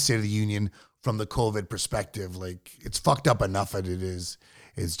situations in the State of the Union from the COVID perspective. Like, it's fucked up enough that it is.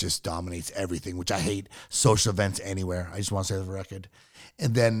 It just dominates everything, which I hate. Social events anywhere. I just want to say the record.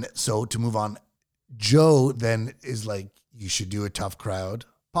 And then, so to move on, Joe then is like, you should do a Tough Crowd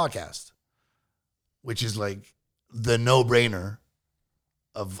podcast, which is like the no-brainer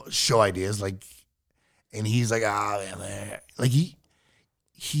of show ideas. Like, and he's like, like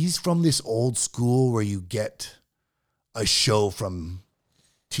he's from this old school where you get a show from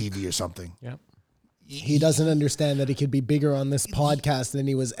TV or something. Yeah. He doesn't understand that he could be bigger on this podcast than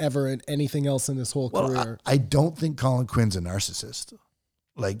he was ever in anything else in his whole career. I don't think Colin Quinn's a narcissist.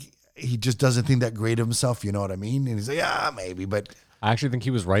 Like, he just doesn't think that great of himself. You know what I mean? And he's like, yeah, maybe, but I actually think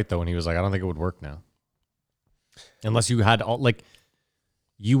he was right, though, when he was like, I don't think it would work now. Unless you had all, like,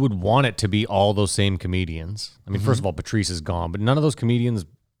 you would want it to be all those same comedians. I mean, first of all, Patrice is gone, but none of those comedians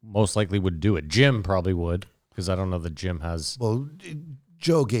most likely would do it. Jim probably would, because I don't know that Jim has. well,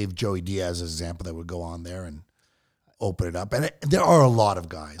 Joe gave Joey Diaz an example that would go on there and open it up. And there are a lot of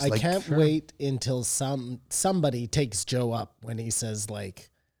guys. I can't wait until somebody takes Joe up when he says, like,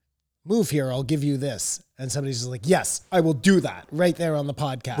 move here, I'll give you this. And somebody's just like, yes, I will do that right there on the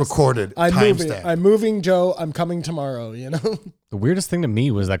podcast. Recorded, I'm timestamp. moving, Joe. I'm coming tomorrow, you know? The weirdest thing to me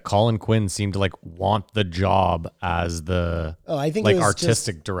was that Colin Quinn seemed to like want the job as the I think like it was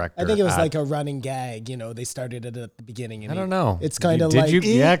artistic just, director. I think it was at- like a running gag. You know, they started it at the beginning. And I don't know. It's kind of Did like, you-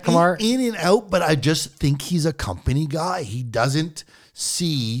 Yeah, Kamar. In and out, but I just think he's a company guy. He doesn't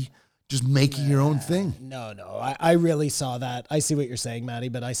see just making your own thing. no. I really saw that. I see what you're saying, Maddie,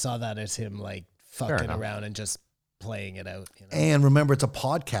 but I saw that as him like fucking enough. around and just playing it out. You know? And remember, it's a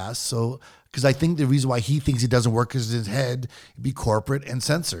podcast. So, because I think the reason why he thinks it doesn't work is his head it'd be corporate and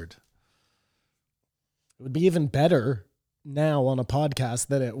censored. It would be even better now on a podcast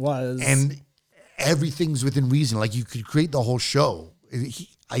than it was. And everything's within reason. Like, you could create the whole show.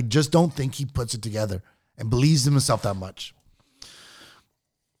 I just don't think he puts it together and believes in himself that much.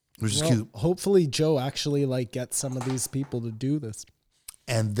 Which is cute. Hopefully Joe actually like gets some of these people to do this.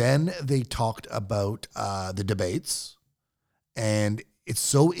 And then they talked about the debates. And it's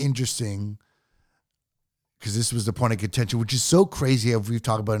so interesting because this was the point of contention, which is so crazy. We've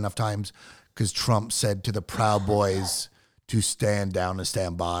talked about it enough times because Trump said to the Proud Boys to stand down and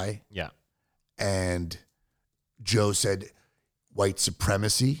stand by. Yeah. And Joe said white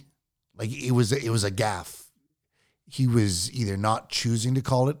supremacy. Like it was a gaffe. He was either not choosing to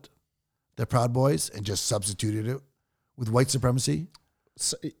call it the Proud Boys and just substituted it with white supremacy.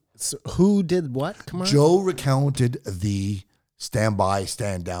 So who did what? Come on. Joe recounted the stand by,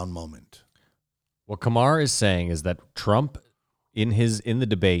 stand down moment. What Kamar is saying is that Trump, in the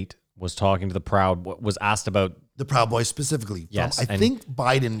debate, was talking to the Proud, was asked about, The Proud Boys specifically. Yes, I and- think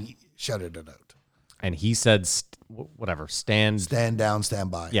Biden shouted it out. and he said, stand. Stand down,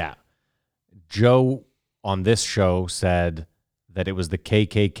 stand by. Yeah. Joe on this show said that it was the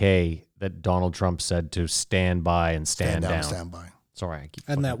KKK that Donald Trump said to stand by and stand down. stand by. Sorry, I keep.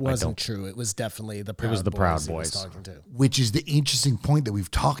 And that fucking- I wasn't don't- true. It was definitely the Proud was the Proud he was Boys. talking to. Which is the interesting point that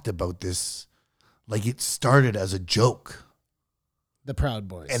we've talked about this. Like it started as a joke. The Proud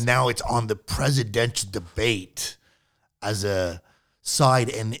Boys. And now it's on the presidential debate as a side,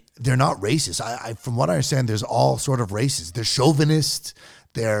 and they're not racist. I from what I understand, there's all sort of races. They're chauvinist.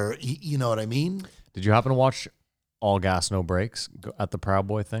 They're, you know what I mean? Did you happen to watch All Gas No Brakes at the Proud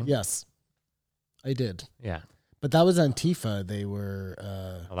Boy thing? Yes, I did. Yeah. But that was Antifa. They were.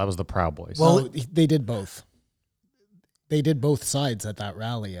 Well, that was the Proud Boys. Well, they did both. They did both sides at that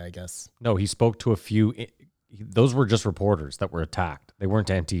rally, I guess. No, he spoke to a few. Those were just reporters that were attacked. They weren't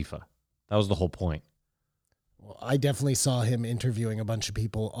Antifa. That was the whole point. Well, I definitely saw him interviewing a bunch of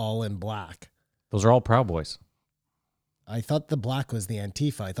people all in black. Those are all Proud Boys. I thought the black was the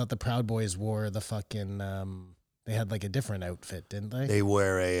Antifa. I thought the Proud Boys wore the fucking. They had like a different outfit, didn't they? They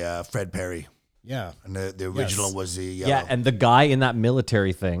wear a Fred Perry, Yeah. and the original Yes. was the yellow. Yeah, and the guy in that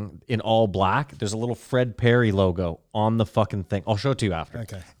military thing in all black, there's a little Fred Perry logo on the fucking thing. I'll show it to you after.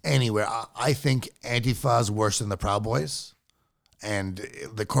 Okay. Anyway, I think Antifa is worse than the Proud Boys, and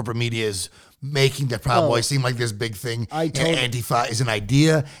the corporate media is making the Proud Oh. Boys seem like this big thing. I and tot- Antifa is an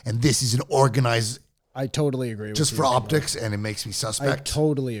idea, and this is an organized I totally agree with just you. for optics, and it makes me I suspect.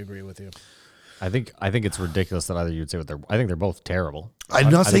 totally agree with you. I think it's ridiculous that either you'd say what they're. I think they're both terrible.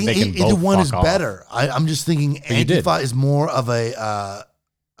 I'm not I think saying they can either both one is fuck off. better. I'm just thinking you did. Antifa is more of a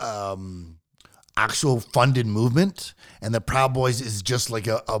actual funded movement, and the Proud Boys is just like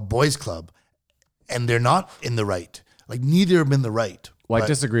a boys club, and they're not in the right. Like neither have been the right. Well, I but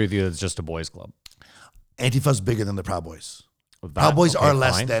disagree with you. It's just a boys' club. Antifa's bigger than the Proud Boys. That- Proud Boys okay, are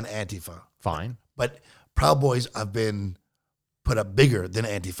less fine. than Antifa, Fine. but Proud Boys have been put up bigger than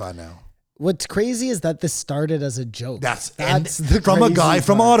Antifa now. What's crazy is that this started as a joke. That's the from a crazy guy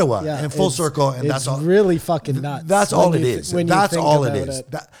from part. Ottawa, and full it's- circle, and it's that's all. really fucking nuts. That's when all it you is. when you That's think all it about is.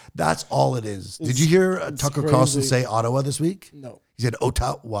 That's all it is. Did you hear Tucker Carlson crazy. say Ottawa this week? No. He said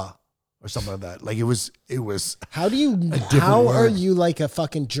Ottawa or something like that. Like it was. How do you? different How are word. you like a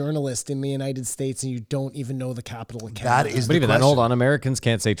fucking journalist in the United States and you don't even know the capital of Canada? That is But the even then, question. hold on. Americans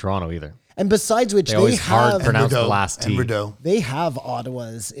can't say Toronto either. And besides which, They they, always hard have pronounce the Bordeaux, last and T. Bordeaux. they have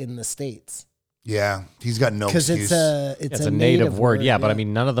Ottawas in the states Yeah, he's got no because excuse. it's It's a native word. Yeah, but I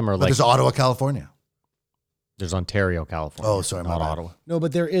mean, none of them are but like. there's Ottawa, California. There's Ontario, California. Oh, sorry, my not bad. Ottawa. no,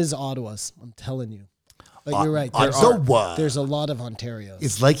 but there is Ottawas. I'm telling you. But you're right. Ottawa. There's a lot of Ontarios.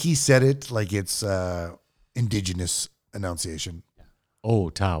 It's like he said it like it's indigenous enunciation.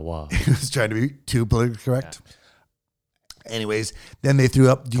 Ottawa. He was trying to be too politically correct. Anyways, then they threw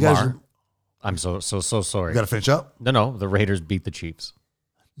up. Do you guys? Kamar? I'm so sorry. You got to finish up. No. The Raiders beat the Chiefs.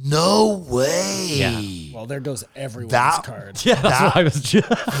 No way. Yeah. Well, there goes everyone's That- card. Yeah, that's what I was just.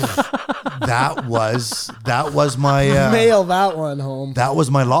 That was my Mail that one home. that was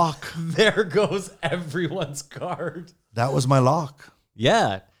my lock. There goes everyone's card. That was my lock.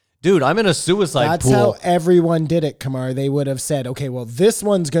 Yeah. Dude, I'm in a suicide That's pool. how everyone did it, Kamar. They would have said, okay, well, this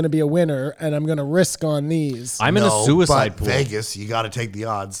one's going to be a winner, and I'm going to risk on these. I'm in a No, suicide but pool. Vegas, you got to take the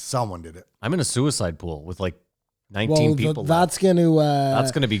odds. Someone did it. I'm in a suicide pool with like 19 people. That's going to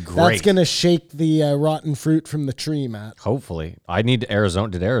That's gonna be That's great. going to shake the rotten fruit from the tree, Matt. Hopefully. I need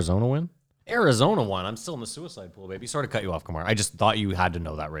Arizona. Did Arizona win? Arizona won. I'm still in the suicide pool, baby. Sorry to cut you off, Kamar. I just thought you had to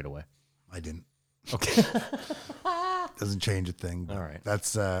know that right away. I didn't. Okay. Doesn't change a thing. but All right.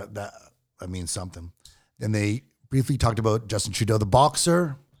 That's that means something. Then they briefly talked about Justin Trudeau, the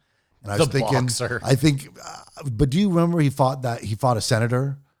boxer. And I was The thinking, boxer. I think, but do you remember he fought a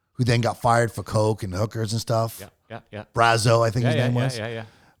senator who then got fired for coke and hookers and stuff? Yeah. Brazo, I think his name was. Yeah.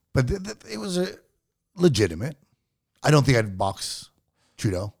 But it was a legitimate. I don't think I'd box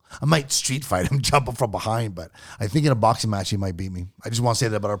Trudeau. I might street fight him, jump him from behind, but I think in a boxing match he might beat me. I just want to say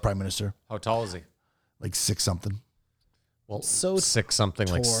that about our prime minister, How tall is he? like 6 something. Well, So 6 something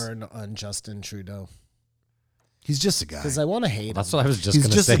like. Torn on Justin Trudeau. He's just a guy. Because I want to hate That's him. what I was just He's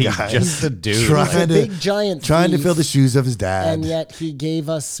going to just say. a guy. He's just a dude. Try- He's a trying to- big giant Trying to thief, fill the shoes of his dad. and yet he gave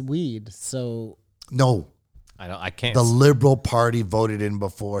us weed. So No, I know. I can't. The Liberal Party voted in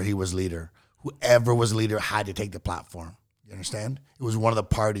before he was leader. Whoever was leader had to take the platform. You understand? It was one of the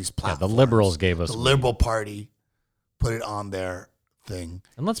party's yeah, platforms. the Liberals gave us The weed. Liberal Party put it on their thing.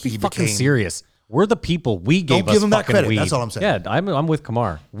 And let's be He fucking became- serious. We're the people. We gave Don't give us him that fucking credit. weed. That's all I'm saying. Yeah, I'm with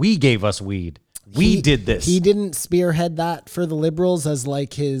Kamar. We gave us weed. We did this. He didn't spearhead that for the Liberals as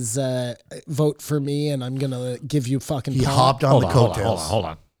like his vote for me, and I'm gonna give you fucking. He pot. hopped on hold the on, hold on, coattails. hold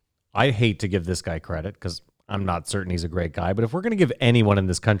on. I hate to give this guy credit because I'm not certain he's a great guy. But if we're going to give anyone in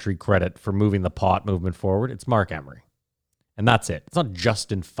this country credit for moving the pot movement forward, it's Mark Emery. And that's it. It's not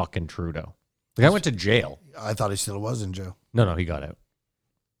Justin fucking Trudeau. The guy went to jail. I thought he still was in jail. No, he got out.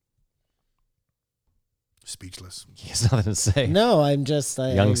 Speechless. He has nothing to say. No, I'm just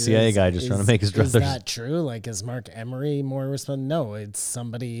Young CIA guy just trying to make his Is druthers. that true? Like, is Mark Emery more responsible? No, it's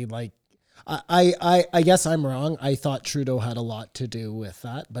somebody like. I guess I'm wrong. I thought Trudeau had a lot to do with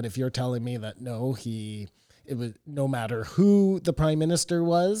that, but if you're telling me that no, it was no matter who the prime minister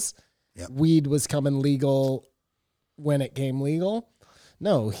was, Yep. weed was coming legal when it came legal.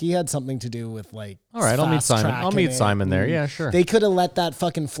 No, he had something to do with like. All right, I'll meet Simon. I'll meet fast-tracking it, Simon there. and Yeah, sure. They could have let that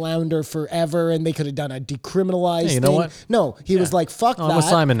fucking flounder forever, and they could have done a decriminalized. Hey, you know thing. what? No, he was like, "Fuck I'm that." with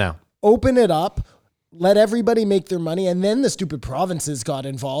Simon now. Open it up, let everybody make their money, and then the stupid provinces got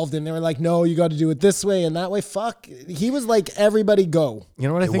involved, and they were like, "No, you got to do it this way and that way." Fuck. He was like, "Everybody go." You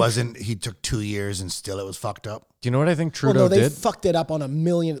know what I It think? wasn't, he took 2 years and still it was fucked up. Do you know what I think Well, Trudeau no, they did? fucked it up on a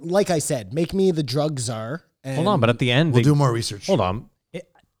million. Like I said, make me the drug czar. And Hold on, but at the end, We'll they, do more research. hold on.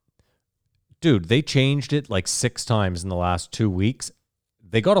 Dude, they changed it like 6 times in the last 2 weeks.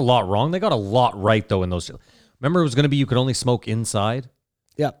 They got a lot wrong. They got a lot right, though, in those. Remember, it was going to be you could only smoke inside?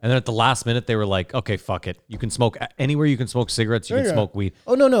 Yeah. And then at the last minute, they were like, okay, fuck it. You can smoke anywhere you can smoke cigarettes, you can Yeah. smoke weed.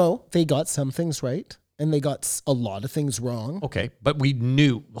 Oh no, they got some things right, and they got a lot of things wrong. Okay, but we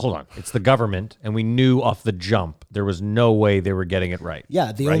knew, hold on, it's the government, and we knew off the jump there was no way they were getting it right.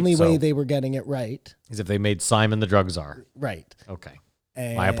 Yeah, the Right? only way So- they were getting it right. Is if they made Simon the drug czar. Right. Okay.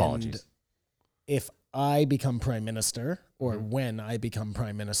 And My apologies. If I become prime minister, or Mm-hmm. when I become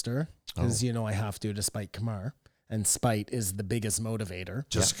prime minister, Oh. because you know I have to spite Kamar, and spite is the biggest motivator.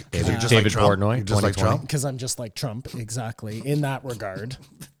 Just Yeah. because you're just David like Trump. Portnoy, You're just like 2020. Trump. Because I'm just like Trump, exactly, in that regard.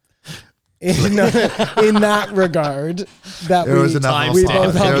 In that regard, that There was enough of a we pause.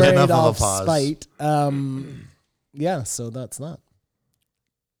 both There was operate enough of a off pause. spite. Yeah, so that's that.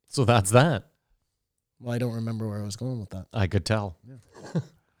 So that's that. Well, I don't remember where I was going with that. I could tell.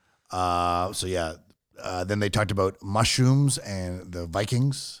 Then they talked about mushrooms and the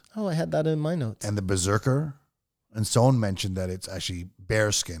Vikings Oh, I had that in my notes. and the Berserker. And someone mentioned that it's actually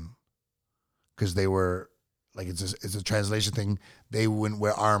bear skin because they were like, it's a translation thing. They wouldn't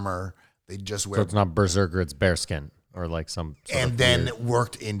wear armor. They just wear So it's not berserker, it's bearskin or like some sort and of then weird- it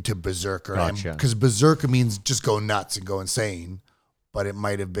worked into Berserker. Gotcha. Because Berserker means just go nuts and go insane, but it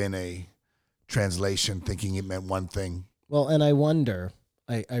might have been a translation thinking it meant one thing. Well, and I wonder,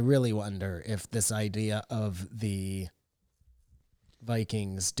 I really wonder if this idea of the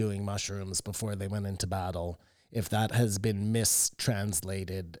Vikings doing mushrooms before they went into battle, if that has been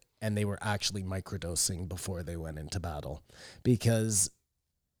mistranslated and they were actually microdosing before they went into battle. Because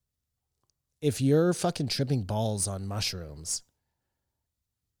if you're fucking tripping balls on mushrooms,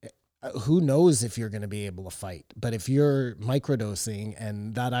 who knows if you're going to be able to fight. But if you're microdosing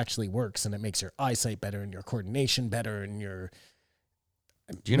and that actually works and it makes your eyesight better and your coordination better and your...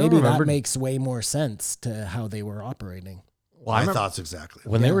 Do you know? Maybe Remember that makes way more sense to how they were operating. well, I My remember- thoughts exactly.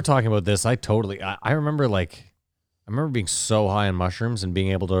 when they Yeah. were talking about this, I remember being so high on mushrooms and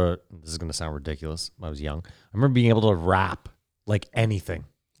being able to, this is going to sound ridiculous. I was young. I remember being able to rap like anything.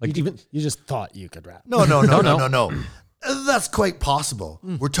 Like even, You just thought you could rap. No. That's quite possible.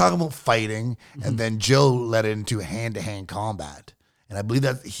 We're talking about fighting, and then Joe led into hand-to-hand combat. And I believe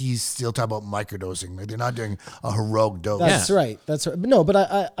that he's still talking about microdosing. Like they're not doing a heroic dose. That's right. That's right. But no,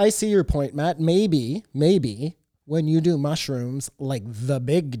 but I see your point, Matt. Maybe when you do mushrooms like the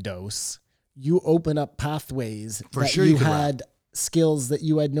big dose, you open up pathways For that sure you you could had skills that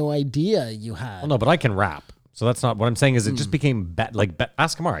you had no idea you had. well, no, but I can rap. So that's not what I'm saying is it just became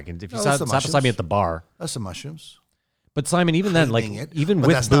ask Kamar. I can, if you No, sat that's the beside me mushrooms. at the bar. That's some mushrooms. But Simon, even then, like Raping it. even But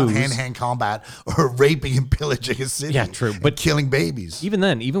with that's booze, not hand-to-hand combat or raping and pillaging a city. Yeah, true, and but- killing babies. even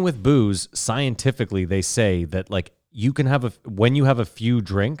then, even with booze, scientifically they say that like you can have when you have a few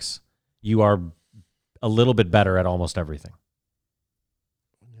drinks, you are a little bit better at almost everything.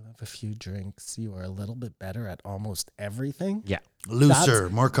 When you have a few drinks, you are a little bit better at almost everything. Yeah. Looser,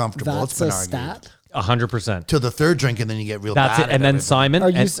 more comfortable. That's It's been a argued. stat. 100%. Till the third drink, and then you get real That's bad. it. And then Simon. Are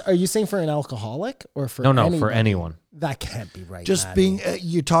you saying for an alcoholic or for No, anybody? for anyone. That can't be right. just Maddie. being,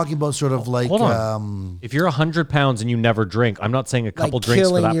 you're talking about sort of like, Hold on. If you're 100 pounds and you never drink, I'm not saying a couple like drinks for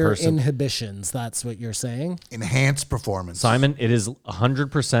killing that your person. inhibitions. That's what you're saying. enhanced performance. Simon, it is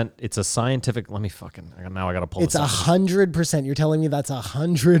 100%. It's a scientific. Let me fucking. Now I got to pull It's this up. 100%. You're telling me that's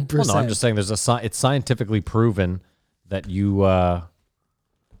 100%. Well, no, I'm just saying it's scientifically proven that you.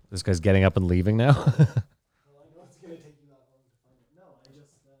 This guy's getting up and leaving now.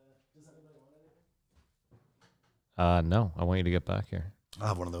 No, I want you to get back here. I'll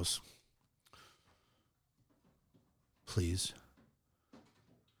have one of those. Please.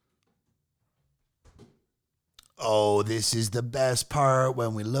 Oh, this is the best part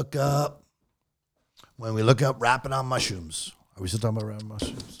when we look up. When we look up rapping on mushrooms. Are we still talking about rapping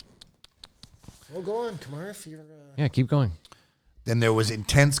mushrooms? Well, go on, Kamar. If you're. Yeah, keep going. Then there was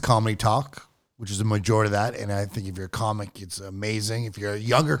intense comedy talk, which is the majority of that. And I think if you're a comic, it's amazing. If you're a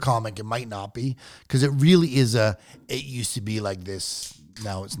younger comic, it might not be. Because it really is it used to be like this.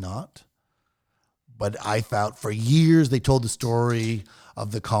 Now it's not. But I felt for years they told the story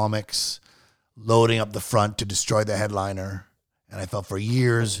of the comics loading up the front to destroy the headliner. And I felt for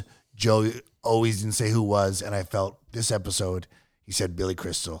years Joe always didn't say who was. And I felt this episode, he said Billy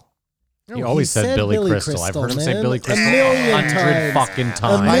Crystal. He always said Billy Crystal. I've heard him say man. Billy Crystal a million 100 times. fucking A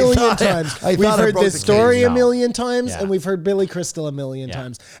times. million thought I- times. I We've thought I heard broke this the story case. a million times, Yeah. and we've heard Billy Crystal a million Yeah.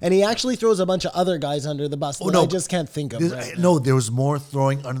 times. And he actually throws a bunch of other guys under the bus that I just can't think of. Right now. No, there was more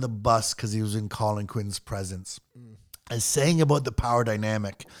throwing under the bus because he was in Colin Quinn's presence. And saying about the power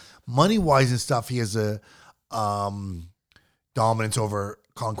dynamic, money-wise and stuff, he has a dominance over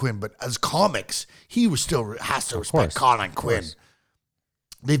Colin Quinn. But as comics, he was still has to respect Colin Quinn.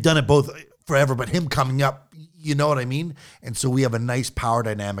 They've done it both forever, but him coming up, you know what I mean? And so we have a nice power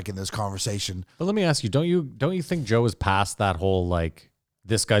dynamic in this conversation. But let me ask you, don't you think Joe is past that whole like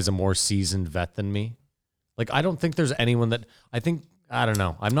this guy's a more seasoned vet than me? Like I don't think there's anyone that I don't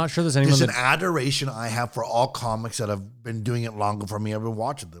know. I'm not sure there's anyone There's an that adoration I have for all comics that have been doing it longer for me. I've been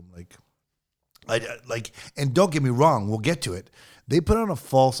watching them. And don't get me wrong, we'll get to it. They put on a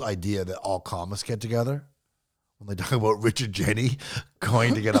false idea that all comics get together. When they talk about Richard Jenny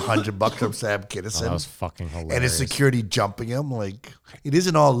going to get $100 from Sam Kinison. that was fucking hilarious. And his security jumping him. Like, it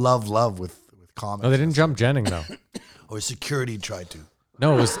isn't all love with comics. No, they didn't jump Jennings though. Or security tried to.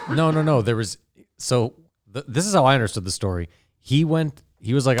 No, it was no. There was this is how I understood the story. He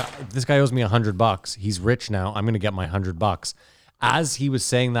was like, this guy owes me $100. He's rich now. I'm going to get my $100. As he was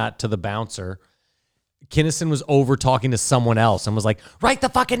saying that to the bouncer, Kinison was over talking to someone else and was like, write the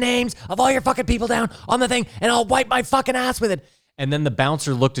fucking names of all your fucking people down on the thing and I'll wipe my fucking ass with it. And then the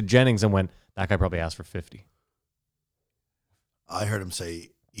bouncer looked at Jennings and went, that guy probably asked for 50. I heard him say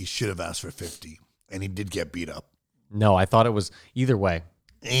he should have asked for 50. And he did get beat up. No, I thought it was either way.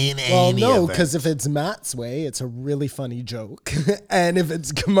 Well, no, because if it's Matt's way, it's a really funny joke. And if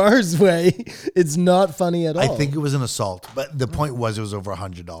it's Kamar's way, it's not funny at all. I think it was an assault. But the point was it was over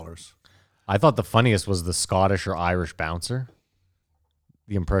 $100. I thought the funniest was the Scottish or Irish bouncer.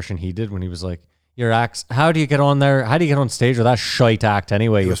 The impression he did when he was like, your acts, how do you get on there? How do you get on stage with that shite act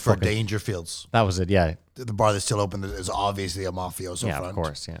anyway? It You was for fucking-" Dangerfields. That was it, yeah. The bar that's still open is obviously a mafioso Yeah, front. of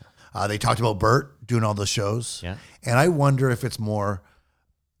course, yeah. They talked about Bert doing all the shows. Yeah. And I wonder if it's more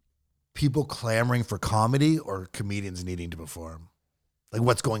people clamoring for comedy or comedians needing to perform. Like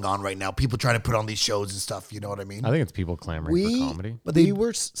what's going on right now. People trying to put on these shows and stuff. You know what I mean? I think it's people clamoring for comedy. But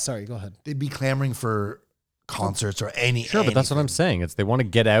sorry, go ahead. they'd be clamoring for concerts or any. Sure, but that's what I'm saying. It's they want to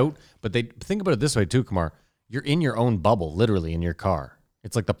get out, but they think about it this way too, Kamar. You're in your own bubble, literally in your car.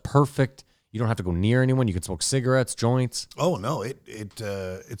 It's like the perfect. You don't have to go near anyone. You can smoke cigarettes, joints. Oh no!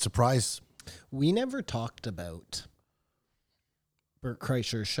 It surprised. We never talked about Bert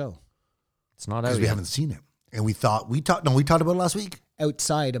Kreischer's show It's not out Because we yet. haven't seen it, and we talked about it last week.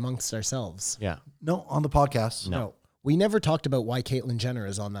 outside amongst ourselves. Yeah, No, on the podcast. No. We never talked about why Caitlyn Jenner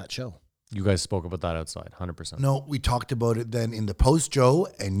is on that show. you guys spoke about that outside, 100%. No, we talked about it then in the post, Joe,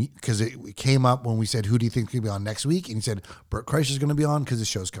 and because it came up when we said, who do you think is going to be on next week? And he said, Bert Kreischer's going to be on because the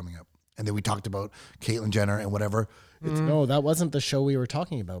show's coming up. And then we talked about Caitlyn Jenner and whatever. No, that wasn't the show we were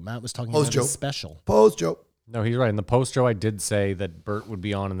talking about. Matt was talking Post about Joe. his special. Post, Joe. No, he's right. In the post show, I did say that Bert would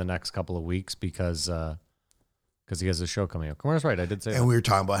be on in the next couple of weeks because he has a show coming up. Kamar's right. I did say And that. we were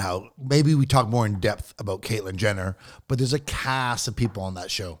talking about how maybe we talk more in depth about Caitlyn Jenner, but there's a cast of people on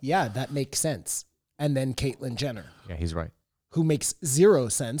that show. Yeah, that makes sense. And then Caitlyn Jenner, Yeah, he's right. who makes zero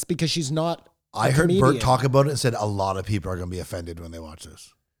sense because she's not. I heard Bert talk about it and said a lot of people are going to be offended when they watch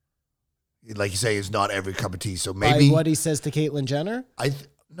this. like you say, is not every cup of tea. So By maybe what he says to Caitlyn Jenner?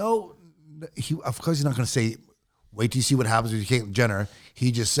 no, he of course he's not going to say. Wait till you see what happens with Caitlyn Jenner.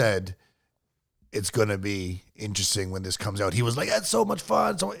 He just said it's going to be interesting when this comes out. He was like, "That's so much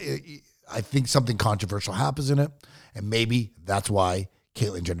fun." So I think something controversial happens in it, and maybe that's why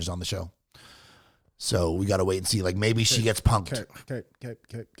Caitlyn Jenner's on the show. So we got to wait and see. Like maybe she gets punked. Okay,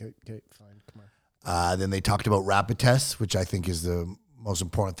 fine, come on. Then they talked about rapid tests, which I think is the most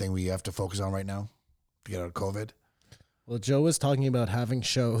important thing we have to focus on right now to get out of COVID. Well, Joe was talking about having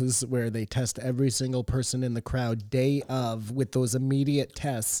shows where they test every single person in the crowd day of with those immediate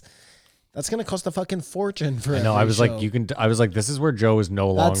tests. That's going to cost a fucking fortune for I know. every I was show. like, I was like, this is where Joe is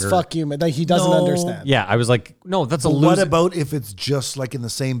no That's longer. fuck you, man. Like, he doesn't No. understand. Yeah, I was like, no, that's a But loser. what about if it's just like in the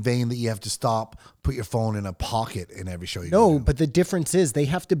same vein that you have to stop, put your phone in a pocket in every show you No, do? but the difference is they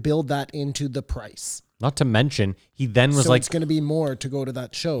have to build that into the price. Not to mention, he then was So like, it's going to be more to go to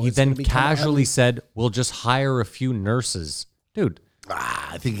that show. he It's then gonna become casually said, we'll just hire a few nurses. Dude,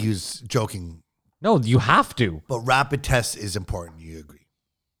 I think he was joking. no, you have to. But rapid test is important. You agree?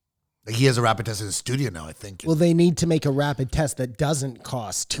 Like he has a rapid test in his studio now, I think. Well, they need to make a rapid test that doesn't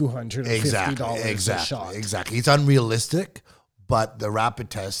cost $250 a shot. Exactly. It's unrealistic, but the rapid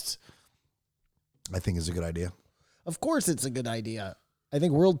test, I think, is a good idea. Of course it's a good idea. I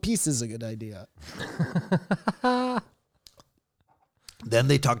think world peace is a good idea. Then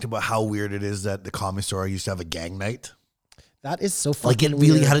they talked about how weird it is that the Comedy Store used to have a gang night. That is so fucking Like it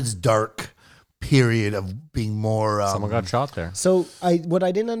really weird. had its dark period of being more. Someone got shot there. So what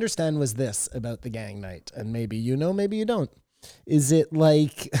I didn't understand was this about the gang night, and maybe you know, maybe you don't. Is it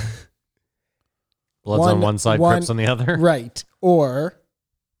like Bloods on one side, Crips on the other. right, or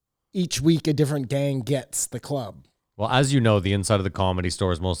each week a different gang gets the club? Well, as you know, the inside of the Comedy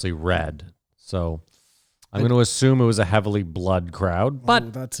Store is mostly red. So I'm going to assume it was a heavily blood crowd, but Oh,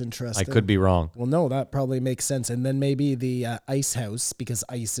 that's I interesting. could be wrong. Well, no, that probably makes sense. And then maybe the ice house, because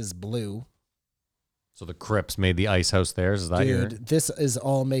ice is blue. So the Crips made the ice house theirs. Is that your... Dude, this is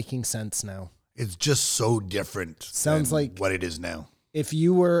all making sense now. It's just so different. Sounds than like- what it is now. If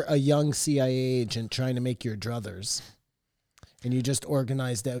you were a young CIA agent trying to make your druthers, and you just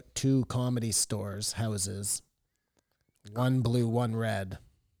organized out 2 comedy stores, houses, one blue, one red.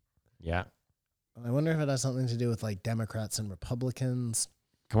 Yeah. I wonder if it has something to do with like Democrats and Republicans.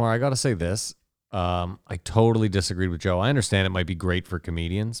 Come on, I got to say this. I totally disagreed with Joe. I understand it might be great for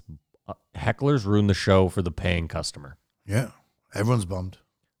comedians. Hecklers ruin the show for the paying customer. Yeah. Everyone's bummed.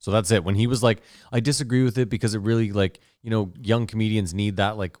 So that's it. When he was like, I disagree with it because it really, like, you know, young comedians need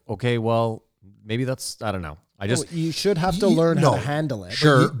that. Like, okay, well, maybe that's, I don't know. I just, Well, you should have to You- learn how no. to handle it.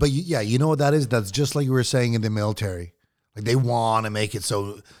 Sure. But you know what that is? That's just like you were saying in the military. Like they want to make it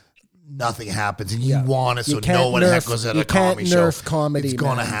so nothing happens, and you Yeah. want it You so can't no one nerf- heckles at you a comedy can't show. nerf comedy, It's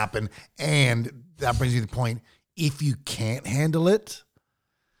going to man. happen, and that brings me to the point: if you can't handle it,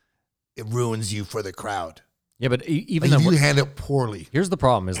 it ruins you for the crowd. yeah, but even Like then, if you handle it poorly, here's the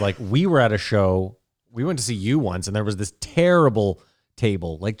problem is like we were at a show, we went to see you once, and there was this terrible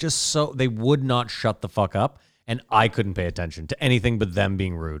table, like just so they would not shut the fuck up, and I couldn't pay attention to anything but them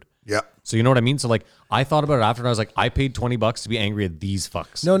being rude. yeah. So you know what I mean? So like I thought about it after, and I was like, I paid $20 to be angry at these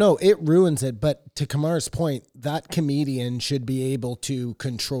fucks. No, it ruins it. But to Kamar's point, that comedian should be able to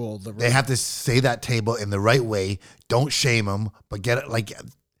control the room. They have to say that table in the right way. Don't shame them, but get it like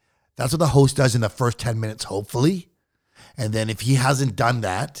that's what the host does in the first 10 minutes, hopefully. And then if he hasn't done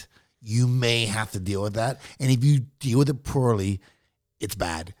that, you may have to deal with that. And if you deal with it poorly, it's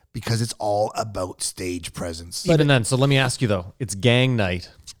bad because it's all about stage presence. Even then, so let me ask you though, it's gang night.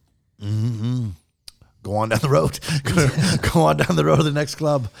 Go on down the road. Go on down the road to the next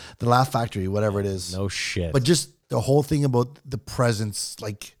club, the Laugh Factory, whatever it is. No shit. But just the whole thing about the presence,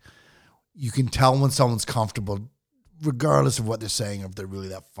 like you can tell when someone's comfortable, regardless of what they're saying, if they're really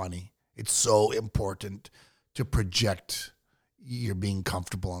that funny. It's so important to project you're being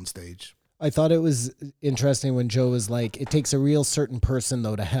comfortable on stage. I thought it was interesting when Joe was like, it takes a real certain person,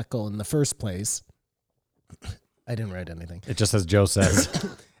 though, to heckle in the first place. I didn't write anything. it just as Joe says.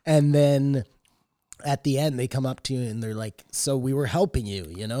 And then at the end, they come up to you and they're like, so we were helping you,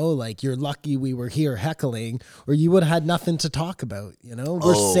 you know, like you're lucky we were here heckling or you would have had nothing to talk about, you know,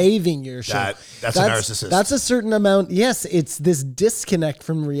 we're saving your show. That's a narcissist. That's a certain amount. Yes, it's this disconnect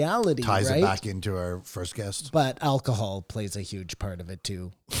from reality, Ties right? it back into our first guest. But alcohol plays a huge part of it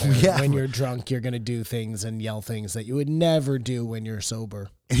too. Yeah. When you're drunk, you're going to do things and yell things that you would never do when you're sober.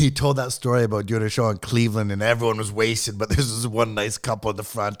 And he told that story about doing a show in Cleveland and everyone was wasted, but there's this one nice couple in the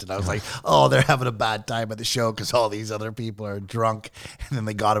front. And I was like, oh, they're having a bad time at the show because all these other people are drunk. And then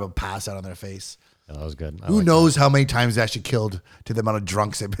they got him a pass out on their face. Yeah, that was good. I Who like knows how many times they actually killed to the amount of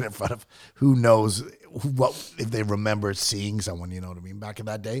drunks they've been in front of? Who knows what if they remember seeing someone, you know what I mean? Back in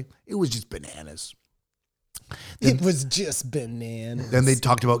that day, it was just bananas. It was just bananas. Then they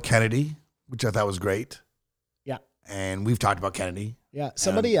talked about Kennedy, which I thought was great. Yeah. And we've talked about Kennedy. Yeah.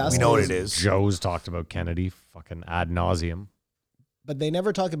 Somebody And asked we know what me, it is. Joe's talked about Kennedy fucking ad nauseum. but they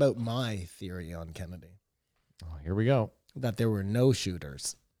never talk about my theory on Kennedy, Oh, here we go. that there were no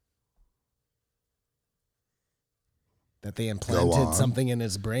shooters. That they on. implanted something in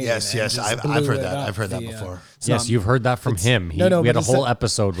his brain. Yes, and yes, just I've blew heard it that. up. I've heard that The, before. it's Yes, not- you've heard that from him. no, We had but a he whole said-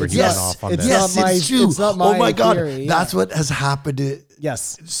 episode where it's he not- went off on it's this. not Yes, my- it's true. it's not Oh my my God. theory, That's yeah. what has happened to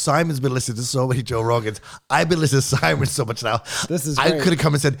Yes. Simon's been listening to so many Joe Rogans. I've been listening to Simon so much now. This is I great. could have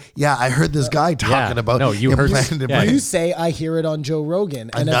come and said, yeah, I heard this guy talking about No, you heard- implanted yeah, brain. You say I hear it on Joe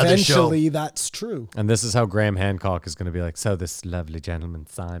Rogan, and Another eventually that's true. And this is how Graham Hancock is going to be like, so this lovely gentleman,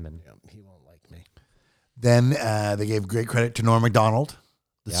 Simon. He won't like me. Then they gave great credit to Norm Macdonald,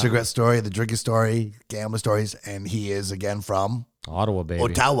 the cigarette story, the drinking story, gambling stories, and he is again from Ottawa, baby.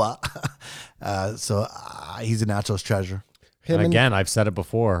 Ottawa. So he's a natural treasure. Him And and again, I've said it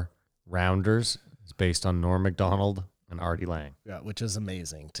before. Rounders is based on Norm Macdonald and Artie Lang. yeah, which is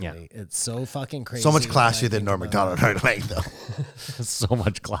amazing to Yeah. me. It's so fucking crazy. So much when I classier than think Norm about Macdonald. Right, like, though. So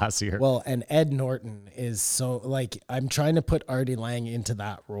much classier. Well, and Ed Norton is so like I'm trying to put Artie Lang into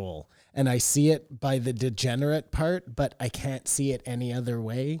that role, and I see it by the degenerate part, but I can't see it any other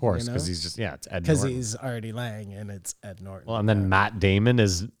way. Of course, because he's just, it's Ed because Norton. he's Artie Lang and it's Ed Norton. Well, and then Matt Damon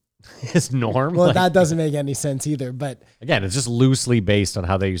is Norm. Well, Like, that doesn't make any sense either. But again, it's just loosely based on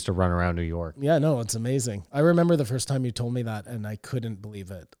how they used to run around New York. yeah, no, it's amazing. I remember the first time you told me that, and I couldn't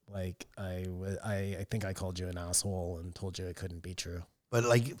believe it. Like I think I called you an asshole and told you it couldn't be true. But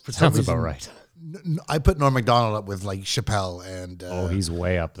like for some Sounds reason, about right. I put Norm Macdonald up with like Chappelle and Oh, he's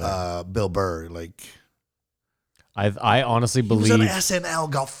way up there. Bill Burr. Like I honestly he was on believe SNL,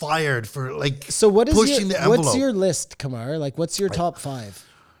 got fired for like So what is pushing the envelope. what's your list, Kamar? Like, what's your top 5?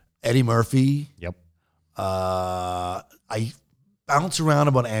 Eddie Murphy. Yep. I bounce around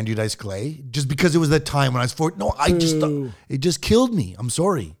about Andrew Dice Clay just because it was that time when I was 14. No, I just Boo. it just killed me. I'm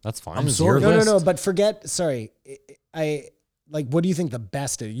sorry. That's fine. I'm It's sorry. your No, list. no, but forget. Sorry, I like. What do you think the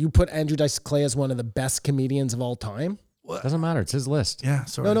best is? You put Andrew Dice Clay as one of the best comedians of all time? Doesn't matter. It's his list. Yeah,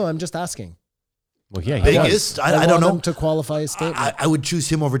 sorry. No, I'm just asking. Well, yeah, he does. Biggest? I want don't know. him to qualify his statement. I would choose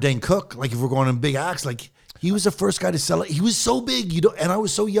him over Dane Cook. Like if we're going on big acts, like he was the first guy to sell it. He was so big, and I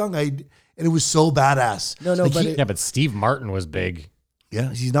was so young. And it was so badass. No, Like, but he- Yeah, but Steve Martin was big.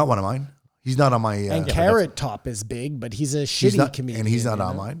 yeah, he's not one of mine. He's not on my. and Carrot Top is big, but he's a he's shitty not, comedian. and he's not you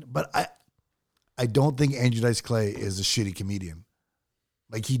on know? mine. But I don't think Andrew Dice Clay is a shitty comedian.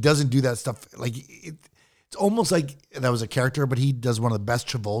 Like he doesn't do that stuff. Like it's almost like that was a character, but he does one of the best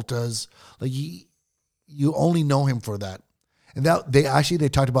Travoltas. Like you only know him for that. And that they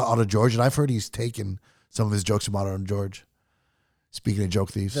talked about Otto George, and I've heard he's taken some of his jokes from Otto and George. Speaking of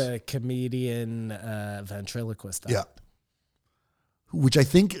joke thieves, The comedian ventriloquist. yeah. Which I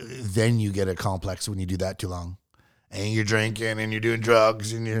think then you get a complex when you do that too long. And you're drinking and you're doing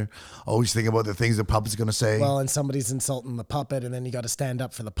drugs and you're always thinking about the things the puppet's going to say. Well, and somebody's insulting the puppet, and then you got to stand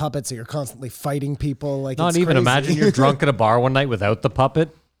up for the puppet, so you're constantly fighting people. Like Not it's even. crazy. Imagine you're drunk at a bar one night without the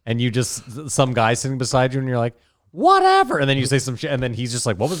puppet, and you just some guy sitting beside you, and you're like, "Whatever," and then you say some shit, and then he's just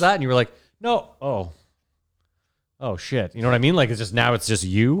like, "What was that?" And you were like, "No, oh shit." You know what I mean? Like it's just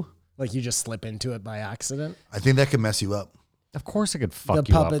you. Like you just slip into it by accident. I think that can mess you up. Of course, it could fuck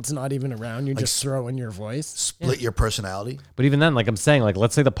The you up. puppet's not even around. You just throw in your voice. Split your personality. But even then, like I'm saying, like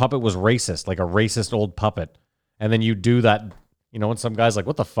let's say the puppet was racist, like a racist old puppet, and then you do that. You know, when some guy's like,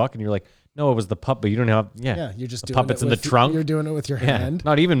 "What the fuck?" and you're like, "No, it was the puppet." You don't have. Yeah, you're just the doing puppet's it in the with- trunk. You're doing it with your Yeah, hand.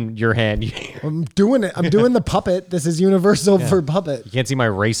 not even your hand. You I'm doing it. I'm doing the puppet. This is universal for puppet. can't see my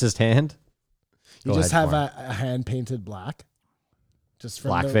racist hand. You Go just ahead, have Kamar. a hand painted black. Just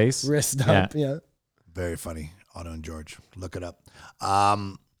from Blackface? the wrist Yeah. up. Yeah. Very funny. Otto and George. Look it up.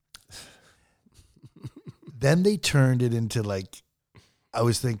 Then they turned it into like, I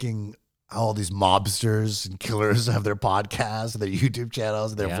was thinking how all these mobsters and killers have their podcasts, their YouTube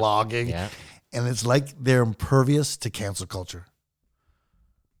channels, their Yeah. vlogging. Yeah. And it's like they're impervious to cancel culture.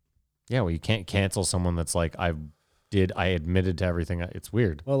 Yeah, well, you can't cancel someone that's like, I admitted to everything. It's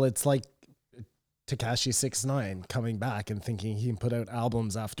weird. Well, it's like Tekashi 6ix9ine coming back and thinking he can put out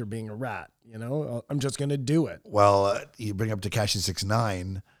albums after being a rat. You know, I'm just gonna do it. Well, you bring up Tekashi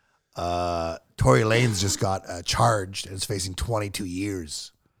 6ix9ine. Tory Lanez just got charged and is facing 22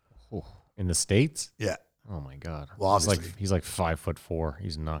 years. In the States? Yeah. Oh my God. Well, he's like obviously. 5'4".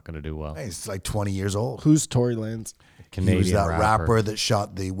 He's not going to do well. He's like 20 years old. Who's Tory Lanez? Canadian he was that rapper. rapper that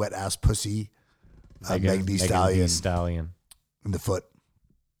shot the wet ass pussy Meg Thee Stallion Stallion. in the foot.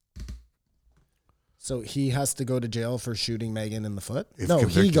 So he has to go to jail for shooting Megan in the foot? If No, he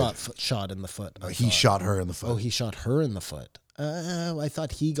convicted. got shot in the foot. I He thought. shot her in the foot. Oh, he shot her in the foot. I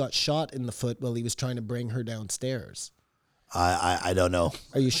thought he got shot in the foot while he was trying to bring her downstairs. I don't know.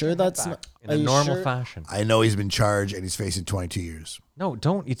 Are you sure that's not In a normal fashion. I know he's been charged and he's facing 22 years. No,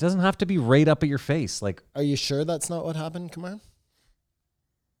 don't. It doesn't have to be right up at your face. Like, Are you sure that's not what happened, Kamar?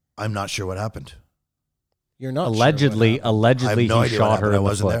 I'm not sure what happened. You're not allegedly, sure what happened. I have allegedly, no he idea what shot happened. her I in the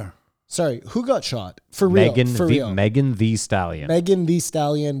wasn't foot. there. Sorry, who got shot? For real. Megan the Stallion. Megan Thee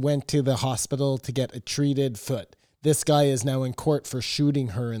Stallion went to the hospital to get a treated foot. This guy is now in court for shooting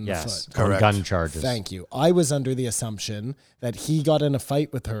her in the Yes, foot. on Correct. gun charges. Thank you. I was under the assumption that he got in a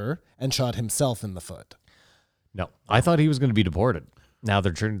fight with her and shot himself in the foot. No, I thought he was going to be deported. Now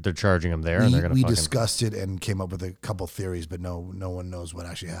they're charging him there, and they're going to We fucking. discussed it and came up with a couple theories, but no one knows what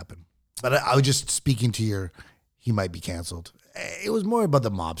actually happened. But I was just speaking to your, he might be canceled. It was more about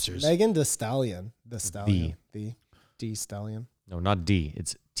the mobsters. Megan Thee Stallion. The Stallion. No, not D.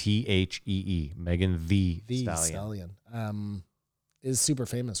 It's THEE. Megan the The Stallion. Stallion. Is super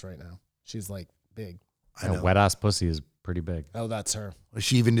famous right now. She's like big. I know. Wet ass pussy is pretty big. Oh, that's her.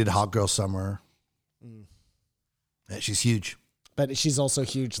 She even did Hot Girl Summer. Yeah, she's huge. But she's also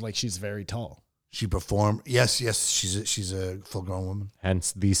huge. Like she's very tall. She performed. Yes, she's a full grown woman.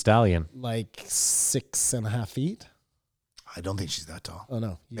 Hence the Stallion. Like 6.5 feet. I don't think she's that tall. Oh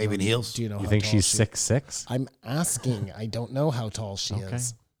no. Maybe in heels. Do you know? You how think tall she's she- 6'6"? I'm asking. I don't know how tall she Okay.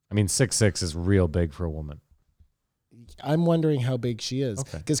 is. I mean, 6'6" is real big for a woman. I'm wondering how big she is.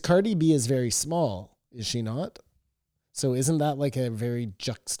 Okay. Because Cardi B is very small, is she not? So isn't that like a very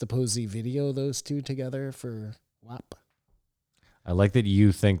juxtaposy video, those two together for WAP? I like that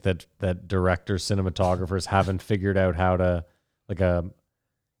you think that directors, cinematographers haven't figured out how to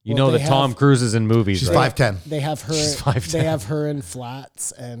You Well, know they that Tom have- Cruise is in movies, She's right? 5'10". They have her. She's 5'10". They have her in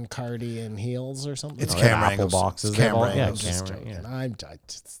flats and Cardi in heels or something. It's They have camera apple angles. boxes. It's They have camera all- yeah, angles. Just camera, joking. yeah. I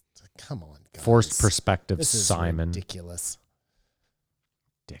just come on, guys. Forced perspective, This is Simon. ridiculous.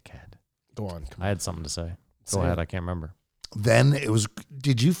 Dickhead. Go on. Come I on. had something to say. Say Go ahead. it. I can't remember. Then it was.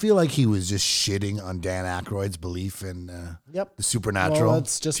 Did you feel like he was just shitting on Dan Aykroyd's belief in Yep. the supernatural? Well,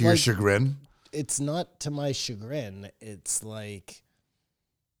 it's just to your like- chagrin. It's not to my chagrin. It's like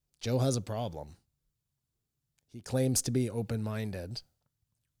Joe has a problem. He claims to be open-minded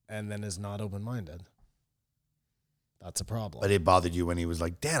and then is not open-minded. That's a problem. But it bothered you when he was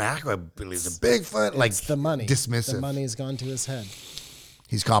like, Dan Aykroyd believes in Bigfoot. Like It's the money. dismissive. The money's gone to his head.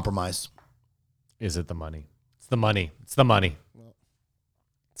 He's compromised. Is it the money? It's the money. It's the money.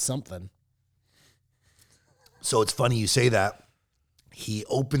 Something. So it's funny you say that. He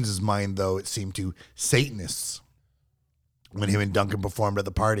opens his mind, though, it seemed to Satanists when him and Duncan performed at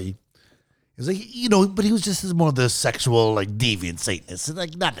the party. He was like, but he was just more of the sexual, like, deviant Satanist.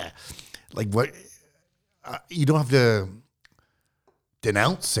 Like, not that. Like, what? You don't have to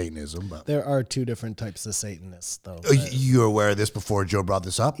denounce Satanism, but There are two different types of Satanists, though. you're aware of this before Joe brought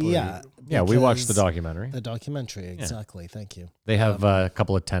this up? Or Yeah. Yeah, we watched the because- documentary. The documentary, exactly. Thank you. They have a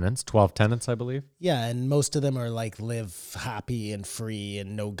couple of tenants, 12 tenants, I believe. Yeah, and most of them are like live happy and free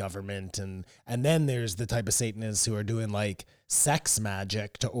and no government, and then there's the type of Satanists who are doing like sex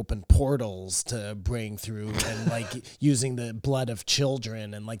magic to open portals to bring through and like using the blood of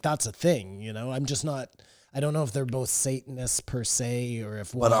children, and like that's a thing, I'm just not. I don't know if they're both Satanists per se, or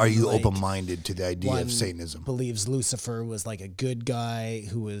if one. But are you like, open-minded to the idea one of Satanism? believes Lucifer was like a good guy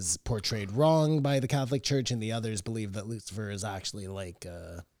who was portrayed wrong by the Catholic Church, and the others believe that Lucifer is actually like,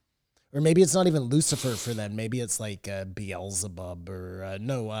 or maybe it's not even Lucifer for them. Maybe it's like Beelzebub or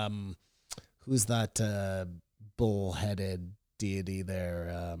who's that bull-headed deity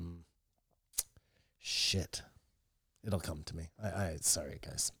there? Shit, it'll come to me. I sorry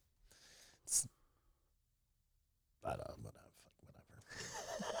guys. Whatever.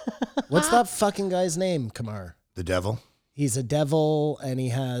 What's that fucking guy's name, Kamar? The devil? He's a devil, and he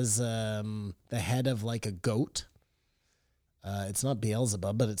has the head of like a goat. It's not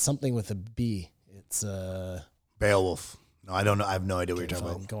Beelzebub, but it's something with a B. It's Beowulf. No, I don't know. I have no idea what you're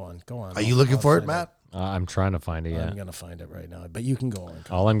talking about. Go on. Are you looking for it, find Matt? I'm trying to find it, yeah. I'm gonna find it right now, but you can go on.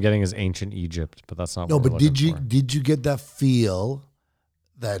 All I'm getting is ancient Egypt, but that's not No, what we're but did looking for. you get that feel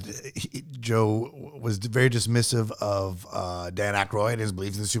that Joe was very dismissive of Dan Aykroyd and his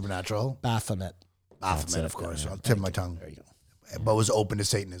beliefs in the supernatural? Baphomet. Baphomet, of course. I'll tip my tongue. There you go. But was open to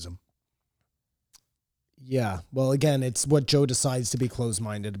Satanism. Yeah. Well, again, it's what Joe decides to be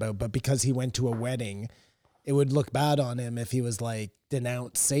closed-minded about. But because he went to a wedding, it would look bad on him if he was like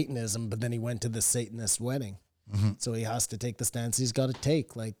denounce Satanism, but then he went to the Satanist wedding. So he has to take the stance he's got to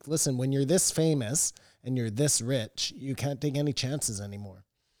take. Like, listen, when you're this famous and you're this rich, you can't take any chances anymore.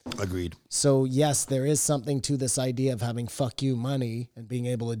 Agreed. So yes, there is something to this idea of having fuck you money and being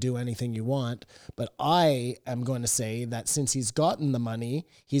able to do anything you want. But I am going to say that since he's gotten the money,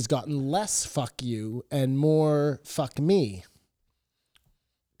 he's gotten less fuck you and more fuck me.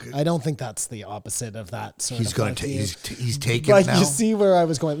 I don't think that's the opposite of that sort He's of going fuck to you. he's taking Like, it now. you see where I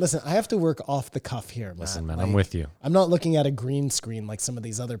was going. Listen, I have to work off the cuff here, Listen, Matt. man, I'm with you. I'm not looking at a green screen like some of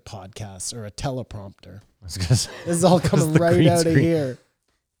these other podcasts or a teleprompter. I was gonna say, This is all coming the right green out of screen. here.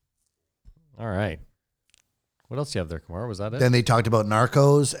 all right. What else do you have there, Kamar? Was that it? Then they talked about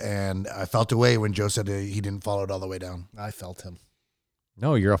Narcos, and I felt away when Joe said he didn't follow it all the way down. I felt him.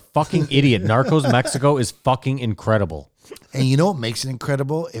 No, you're a fucking idiot. Narcos Mexico is fucking incredible. And you know what makes it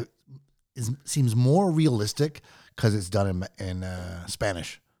incredible? Seems more realistic because it's done in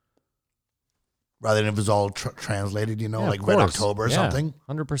Spanish rather than if it was all translated, Yeah, like of Red course. October or Yeah, something.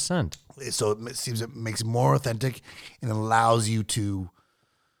 100%. So it makes it more authentic and allows you to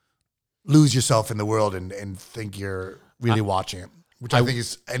lose yourself in the world and think you're really watching it, which I think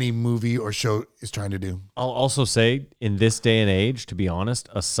is any movie or show is trying to do. I'll also say, in this day and age, to be honest,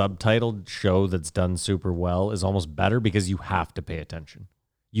 a subtitled show that's done super well is almost better because you have to pay attention.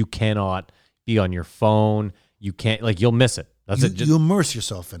 You cannot be on your phone. You can't, you'll miss it. That's it. You immerse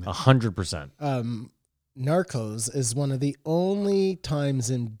yourself in it. 100%. Narcos is one of the only times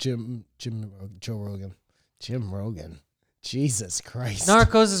in Jim Rogan. Jesus Christ.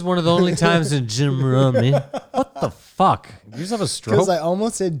 Narcos is one of the only times in Jim Rome. What the fuck? Did you just have a stroke? Because I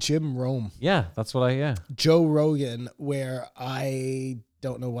almost said Jim Rome. Yeah, that's what Joe Rogan, where I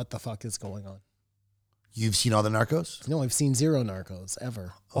don't know what the fuck is going on. You've seen all the Narcos? No, I've seen zero Narcos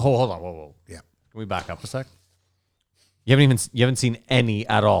ever. Oh, hold on. Whoa. Yeah. Can we back up a sec? You haven't seen any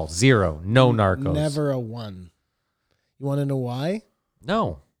at all. Zero. No Narcos. Never a one. You want to know why?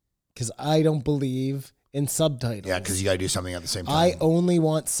 No. Because I don't believe in subtitles. Yeah, because you got to do something at the same time. I only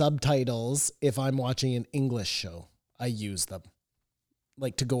want subtitles if I'm watching an English show. I use them.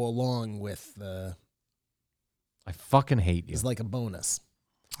 Like to go along with the... I fucking hate you. It's like a bonus.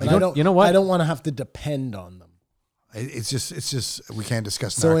 But You know what? I don't want to have to depend on them. It's just we can't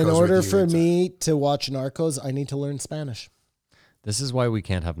discuss Narcos So in order with you. for It's- me to watch Narcos, I need to learn Spanish. This is why we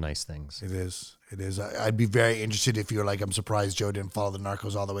can't have nice things. It is. I'd be very interested if you're like, I'm surprised Joe didn't follow the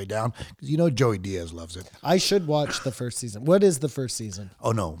Narcos all the way down. Because Joey Diaz loves it. I should watch the first season. What is the first season?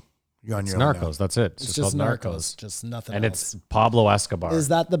 Oh, no. You're on It's your own Narcos. now. That's it. It's just called Narcos. Just nothing And else. it's Pablo Escobar. Is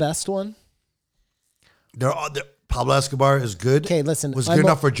that the best one? Pablo Escobar is good. Okay, listen, Was I'm good o-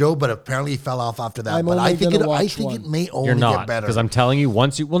 enough for Joe, but apparently he fell off after that. I'm But only I think gonna it watch one. may only You're get not, better. because I'm telling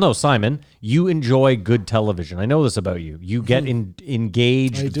you, Simon, you enjoy good television. I know this about you. You get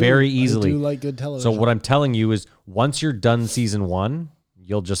engaged I do. very easily. I do like good television. So what I'm telling you is, once you're done season one,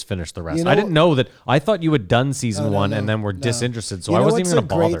 you'll just finish the rest. You know- I didn't know that. I thought you had done season No, one no, and then were no. disinterested. So You I know wasn't what's even going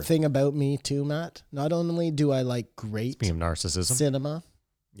to a bother. great thing about me too, Matt? Not only do I like great Speaking of narcissism, cinema,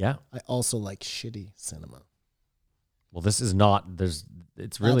 yeah. I also like shitty cinema. Well, this is not.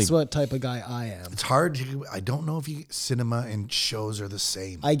 It's really. That's what type of guy I am. It's hard. I don't know if cinema and shows are the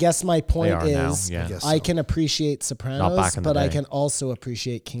same. I guess my point are now, is yeah. I guess I so. can appreciate Sopranos, back in the but I day. can also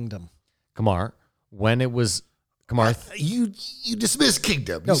appreciate Kingdom. Kamar, when it was. Kamar, You dismissed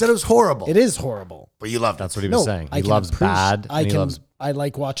Kingdom. You No, said it was horrible. It is horrible. But you loved that's it. what he was saying. He loves bad. I and he loves.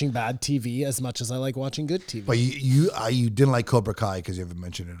 like watching bad TV as much as I like watching good TV. But you didn't like Cobra Kai because you haven't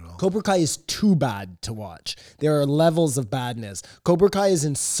mentioned it at all. Cobra Kai is too bad to watch. There are levels of badness. Cobra Kai is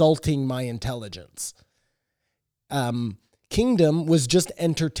insulting my intelligence. Kingdom was just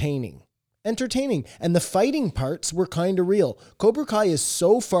entertaining. And the fighting parts were kind of real. Cobra Kai is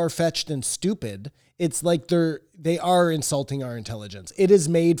so far-fetched and stupid. It's like they are insulting our intelligence. It is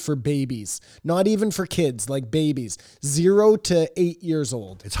made for babies, not even for kids, like babies, 0 to 8 years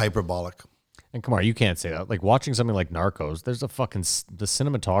old. It's hyperbolic. And Kamar, you can't say that. Like watching something like Narcos, there's the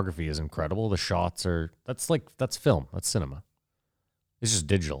cinematography is incredible. The shots are that's film. That's cinema. It's just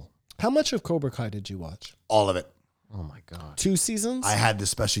digital. How much of Cobra Kai did you watch? All of it. Oh my god. 2 seasons? I had this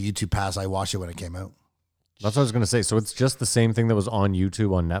special YouTube pass. I watched it when it came out. That's what I was gonna say. So it's just the same thing that was on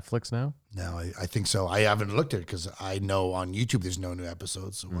YouTube on Netflix now. No, I think so. I haven't looked at it because I know on YouTube there's no new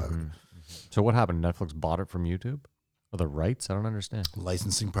episodes. So why would So what happened? Netflix bought it from YouTube, or the rights? I don't understand.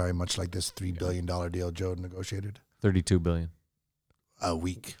 licensing probably much like this $3 billion deal Joe negotiated 32 billion. a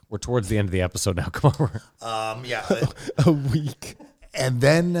week. We're towards the end of the episode now. Come on. Yeah. A week. And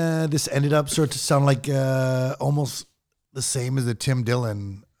then this ended up sort of sound like almost the same as the Tim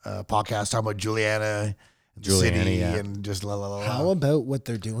Dillon podcast talking about Juliana, and the Giuliani, city, yeah. and just la la la. How about what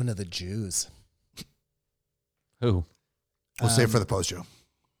they're doing to the Jews? Who? We'll save it for the post show.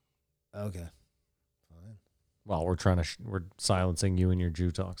 Okay. Well, we're silencing you and your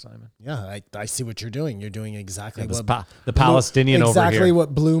Jew talk, Simon. Yeah, I see what you're doing. You're doing exactly This what the Palestinian over exactly here.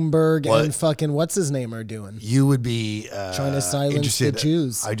 what Bloomberg What? and fucking what's his name are doing. You would be Trying to silence the interested-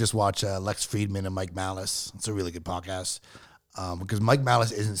 Jews. I just watched Lex Friedman and Mike Malice. It's a really good podcast because Mike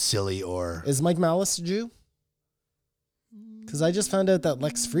Malice isn't silly or Is Mike Malice a Jew? Because I just found out that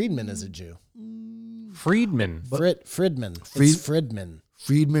Lex Friedman is a Jew. Friedman. Friedman. Fried- It's Friedman.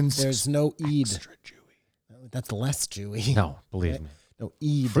 Friedman's There's no Eid. extra Jewy. That's less Jewy. No, believe me. No,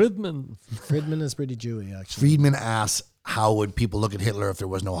 Eid. Friedman. Friedman is pretty Jewy, actually. Friedman asks, how would people look at Hitler if there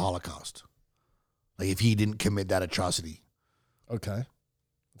was no Holocaust? Like if he didn't commit that atrocity? Okay.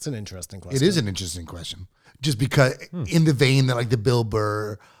 That's an interesting question. It is an interesting question. Just because in the vein that like the Bill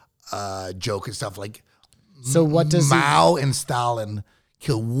Burr joke and stuff, like So what does he, Mao and Stalin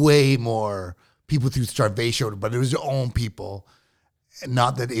killed way more people through starvation, but it was their own people.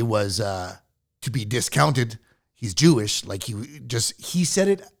 Not that it was to be discounted. He's Jewish. Like he said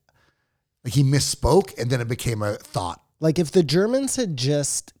it, like he misspoke, and then it became a thought. like if the Germans had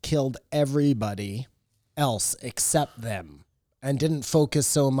just killed everybody else except them and didn't focus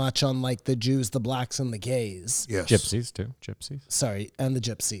so much on like the Jews, the blacks, and the gays. Yes, Gypsies, too. Gypsies. Sorry, and the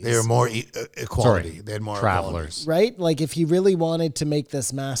gypsies. They were more equality. Sorry, They had more travelers. Right? Like if he really wanted to make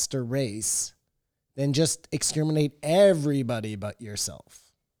this master race, then just exterminate everybody but yourself.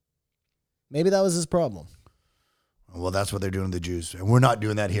 Maybe that was his problem. equality. Well, that's what they're doing to the Jews, and we're not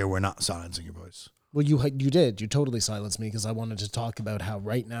doing that here. We're not silencing your voice. Well, you did. You totally silenced me because I wanted to talk about how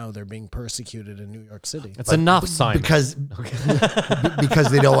right now they're being persecuted in New York City. It's enough, Simon. Because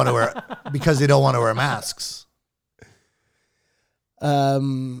they don't want to wear masks.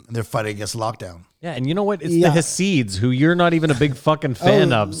 And they're fighting against lockdown. Yeah, and you know what? It's Yeah. the Hasids, who you're not even a big fucking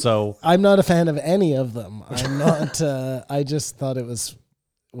fan of. So I'm not a fan of any of them. I'm not. I just thought it was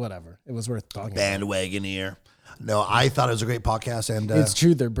whatever. It was worth talking about. Bandwagon here. No, I thought it was a great podcast, and It's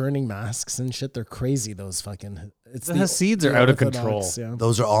true. They're burning masks and shit. They're crazy. Those fucking. It's The Hasids are out of Orthodox, control. Yeah.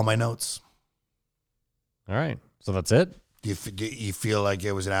 those are all my notes. all right, so that's it. Do you feel like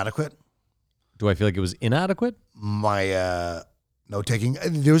it was inadequate? Do I feel like it was inadequate? My note taking.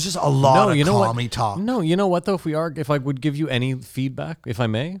 There was just a lot of you know comedy what? talk. No, you know what though? If I would give you any feedback, if I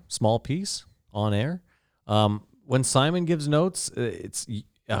may, small piece on air. When Simon gives notes, it's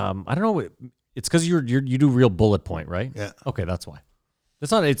I don't know. It's because you do real bullet point, right? Yeah. Okay, that's why.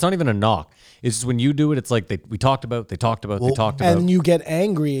 It's not even a knock. It's just when you do it, it's like they talked about. And you get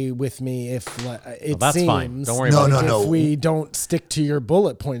angry with me if it that's seems fine. Don't worry No, about no, it. no. if we don't stick to your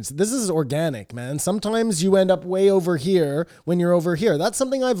bullet points. This is organic, man. Sometimes you end up way over here when you're over here. That's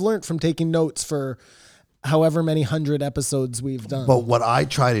something I've learned from taking notes for however many 100 episodes we've done. But what I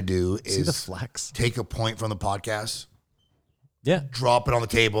try to do See the is flex? take a point from the podcast, Yeah, drop it on the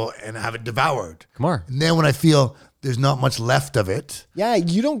table, and have it devoured. come on. And then when I feel there's not much left of it, yeah,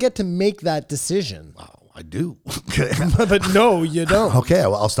 you don't get to make that decision. I do. But no, you don't. Okay,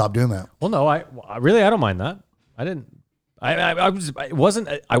 well, I'll stop doing that. Well, no, I don't mind that. I didn't. I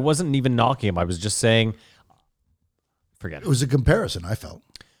wasn't even knocking him. I was just saying. Forget It it. was a comparison, I felt.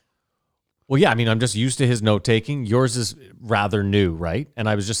 Well, yeah, I mean, I'm just used to his note taking. Yours is rather new, right? And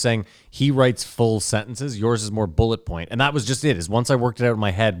I was just saying he writes full sentences. Yours is more bullet point, and that was just it. Is once I worked it out in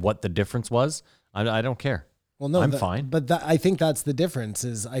my head what the difference was, I don't care. Well, no, I'm fine. But I think that's the difference.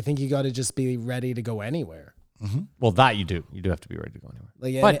 Is I think you got to just be ready to go anywhere. Well, that you do. You do have to be ready to go anywhere.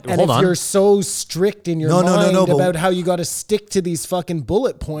 Like, But and hold if on. you're so strict in your No, mind but about how you got to stick to these fucking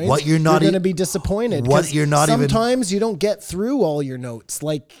bullet points, What you're not going to e- be disappointed. what 'Cause you're not even- sometimes you don't get through all your notes.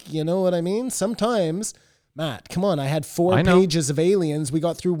 Like, you know what I mean? Sometimes, Matt, come on, I had 4 I know. pages of aliens. We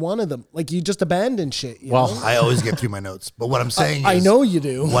got through one of them. Like, you just abandon shit. You Well, know? I always get through my notes. But what I'm saying I is, know you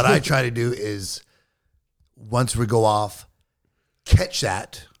do. what I try to do is, once we go off, catch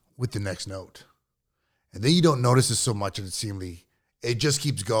that with the next note. And then you don't notice it so much, and it just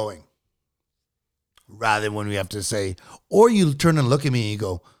keeps going. Rather than when we have to say, or you turn and look at me and you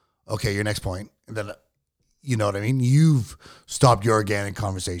go, okay, your next point. And then, you know what I mean? You've stopped your organic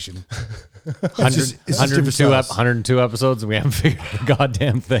conversation. It's just different styles. 102 episodes, and we haven't figured out a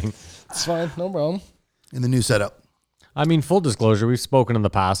goddamn thing. It's fine. No problem. In the new setup. I mean, full disclosure, we've spoken in the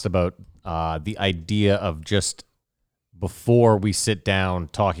past about the idea of just before we sit down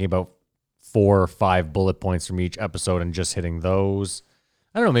talking about 4 or 5 bullet points from each episode and just hitting those.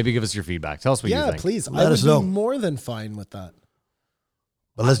 I don't know. Maybe give us your feedback. Tell us what you Yeah, think. please. Let I would us know. be more than fine with that.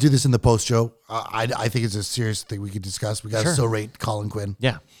 But let's do this in the post show. I think it's a serious thing we could discuss. We got to Sure. still rate Colin Quinn.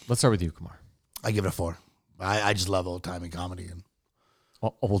 Yeah. Let's start with you, Kumar. I give it a 4. I just love old timey comedy. And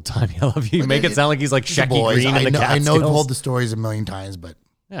Old timey. I love you. You make it sound like he's like It's the Shecky boys. Green in the I know Catskills. we've told the stories a million times, but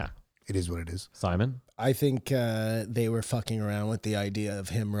Yeah. it is what it is. Simon? I think they were fucking around with the idea of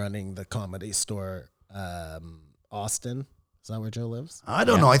him running the Comedy Store, Austin. Is that where Joe lives? I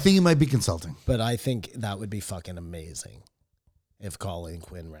don't know. I think he might be consulting. But I think that would be fucking amazing if Colin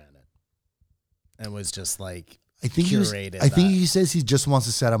Quinn ran it and was just like I think curated. I think he says he just wants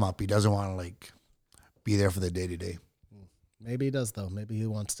to set him up. He doesn't want to like be there for the day to day. Maybe he does though. Maybe he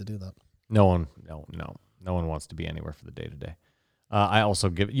wants to do that. No one wants to be anywhere for the day to day. I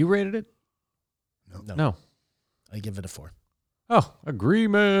also you rated it? No. I give it a 4. Oh,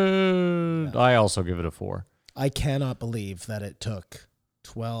 agreement. I also give it a 4. I cannot believe that it took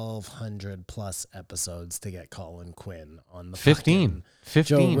 1,200 plus episodes to get Colin Quinn on the 15.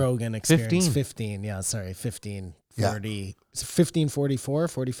 Joe Rogan experience. 15. 15. Yeah, sorry. 15, Yeah. 40, 15, 44,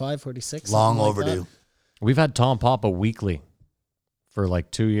 45, 46. Long something like that. overdue. We've had Tom Papa weekly for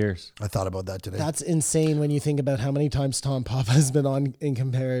like 2 years. I thought about that today. That's insane when you think about how many times Tom Papa has been on in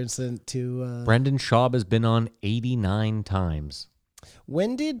comparison to. Brendan Schaub has been on 89 times.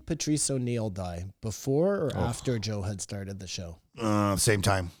 When did Patrice O'Neill die? Before or after Joe had started the show? Same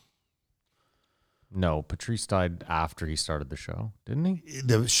time. No, Patrice died after he started the show, didn't he?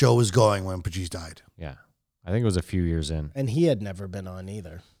 The show was going when Patrice died. Yeah. I think it was a few years in. And he had never been on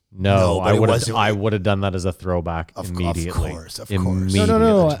either. No, but I would have done that as a throwback immediately. Of course. Immediately.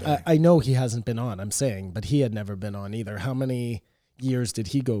 No. I know he hasn't been on. I'm saying, but he had never been on either. How many years did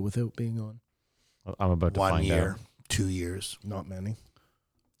he go without being on? I'm about to 1 find year, out. 2 years. Not many.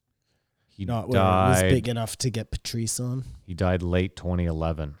 He Not where it was died. big enough to get Patrice on, He died late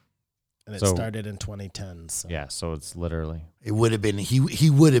 2011. and it So- started in 2010. So. Yeah, so it's literally. It would have been he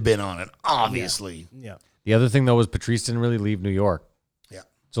would have been on it, obviously. Yeah. The other thing though was Patrice didn't really leave New York. Yeah.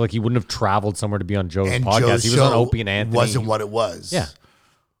 So like he wouldn't have traveled somewhere to be on Joe's And podcast. Joe's He was on show Opie and Anthony. wasn't what it was. Yeah.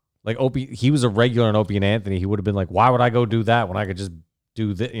 Like Opie, he was a regular on Opie and Anthony. He would have been like, why would I go do that when I could just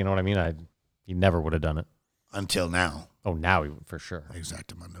do this? You know what I mean? He never would have done it. Until now. Oh, now he would for sure.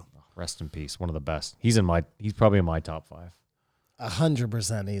 Exactamundo. Rest in peace. One of the best. He's probably in my top 5.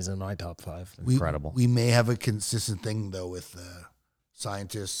 100% he's in my top 5. Incredible. We may have a consistent thing though with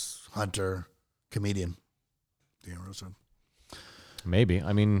scientist, hunter, comedian. Dan Rosen. Maybe.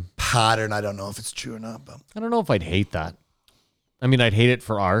 I mean, Pattern. I don't know if it's true or not, but I don't know if I'd hate that. I mean, I'd hate it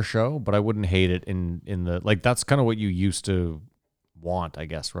for our show, but I wouldn't hate it in the like. That's kind of what you used to want, I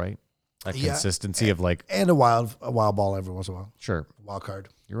guess, right? That Yeah. consistency of like, and a wild ball every once in a while. sure, Wild card.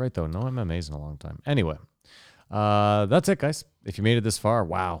 you're right though. No MMA's in a long time. Anyway, that's it, guys. If you made it this far,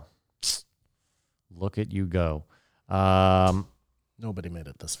 wow, look at you go. Nobody made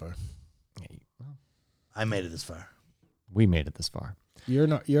it this far. I made it this far. We made it this far.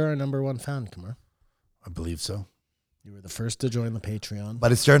 You're our number one fan, Kamar. I believe so. You were the first to join the Patreon.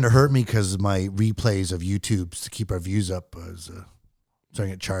 But it's starting to hurt me because my replays of YouTube to keep our views up is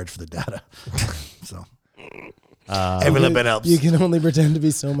starting to get charged for the data. So every little bit helps. You can only pretend to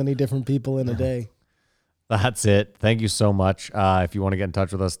be so many different people in a day. That's it. Thank you so much. If you want to get in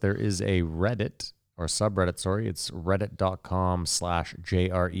touch with us, there is a Reddit or subreddit. Sorry, it's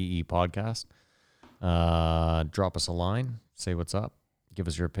reddit.com/JREE podcast. Drop us a line, say what's up, give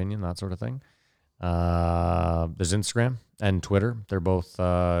us your opinion, that sort of thing. There's Instagram and Twitter. They're both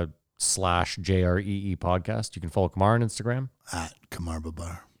 /JREE podcast. You can follow Kamar on Instagram. At Kamar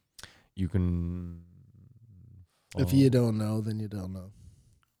Babar. You can. If you don't know, then you don't know.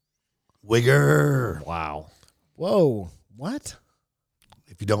 Wigger. Wow. Whoa. What?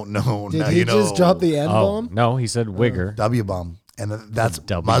 If you don't know, Did now he you know. just drop the N-bomb? No, he said Wigger. W bomb, and that's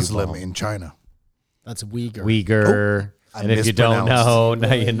W Muslim bomb. in China. That's Uyghur. Uyghur. I And if you don't know,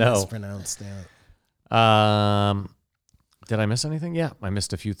 now you know. Mispronounced, yeah. Did I miss anything? Yeah, I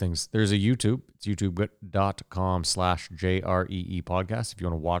missed a few things. There's a YouTube. It's youtube.com/JREE podcast. If you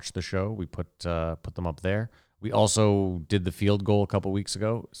want to watch the show, we put them up there. We also did the field goal a couple weeks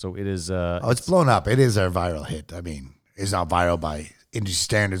ago. So it is. It's blown up. It is our viral hit. I mean, it's not viral by industry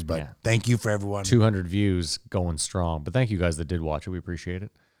standards, but Yeah. thank you for everyone. 200 views going strong. But thank you guys that did watch it. We appreciate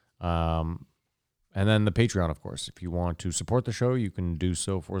it. And then the Patreon, of course. If you want to support the show, you can do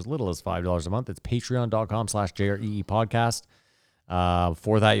so for as little as $5 a month. It's patreon.com/JREE podcast.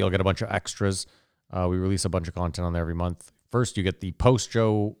 For that, you'll get a bunch of extras. We release a bunch of content on there every month. First, you get the post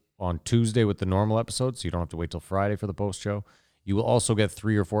show on Tuesday with the normal episodes, so you don't have to wait till Friday for the post show. You will also get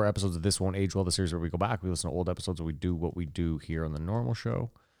 3 or 4 episodes of This Won't Age Well, the series where we go back. We listen to old episodes and we do what we do here on the normal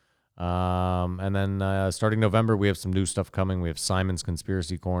show. And then starting November, we have some new stuff coming. We have Simon's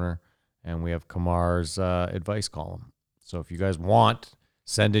Conspiracy Corner, and we have Kamar's advice column. So if you guys want,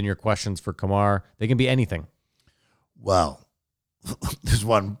 send in your questions for Kamar. They can be anything. Well, there's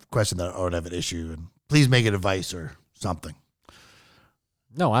one question that I would have an issue, and please make it advice or something.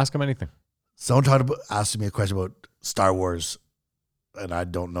 No, ask him anything. Someone asked me a question about Star Wars, and I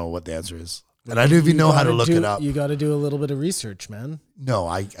don't know what the answer is. And I don't even know how to look it up. You got to do a little bit of research, man. No,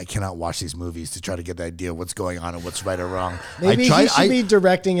 I cannot watch these movies to try to get the idea of what's going on and what's right or wrong. Maybe he should be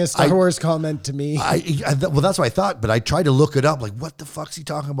directing a Star Wars comment to me. Well, that's what I thought, but I tried to look it up. Like, what the fuck's he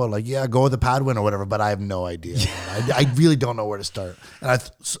talking about? Like, yeah, go with the Padwin or whatever, but I have no idea. I really don't know where to start.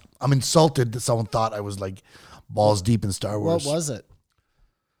 And I'm insulted that someone thought I was like balls deep in Star Wars. What was it?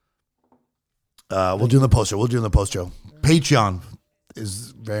 We'll do in the post show. Patreon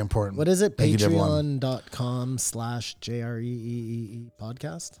is very important. What is it? Thank you to everyone. Patreon.com/JREEE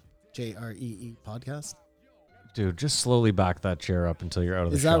podcast? JREE podcast? Dude, just slowly back that chair up until you're out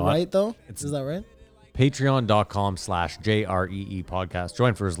of the shot. Is that right, though? Is that right? Patreon.com/JREE podcast.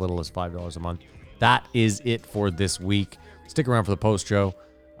 Join for as little as $5 a month. That is it for this week. Stick around for the post show.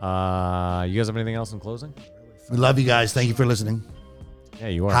 You guys have anything else in closing? We love you guys. Thank you for listening. Yeah,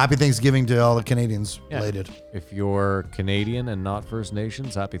 you are. Happy Thanksgiving to all the Canadians related. If you're Canadian and not First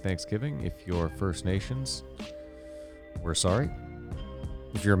Nations, happy Thanksgiving. If you're First Nations, we're sorry.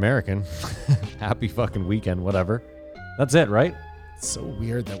 If you're American, happy fucking weekend, whatever. That's it, right? It's so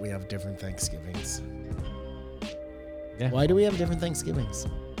weird that we have different Thanksgivings. Yeah. Why do we have different Thanksgivings?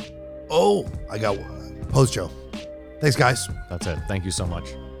 Oh, I got post show. Thanks, guys. That's it. Thank you so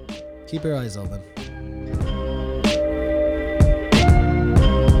much. Keep your eyes open.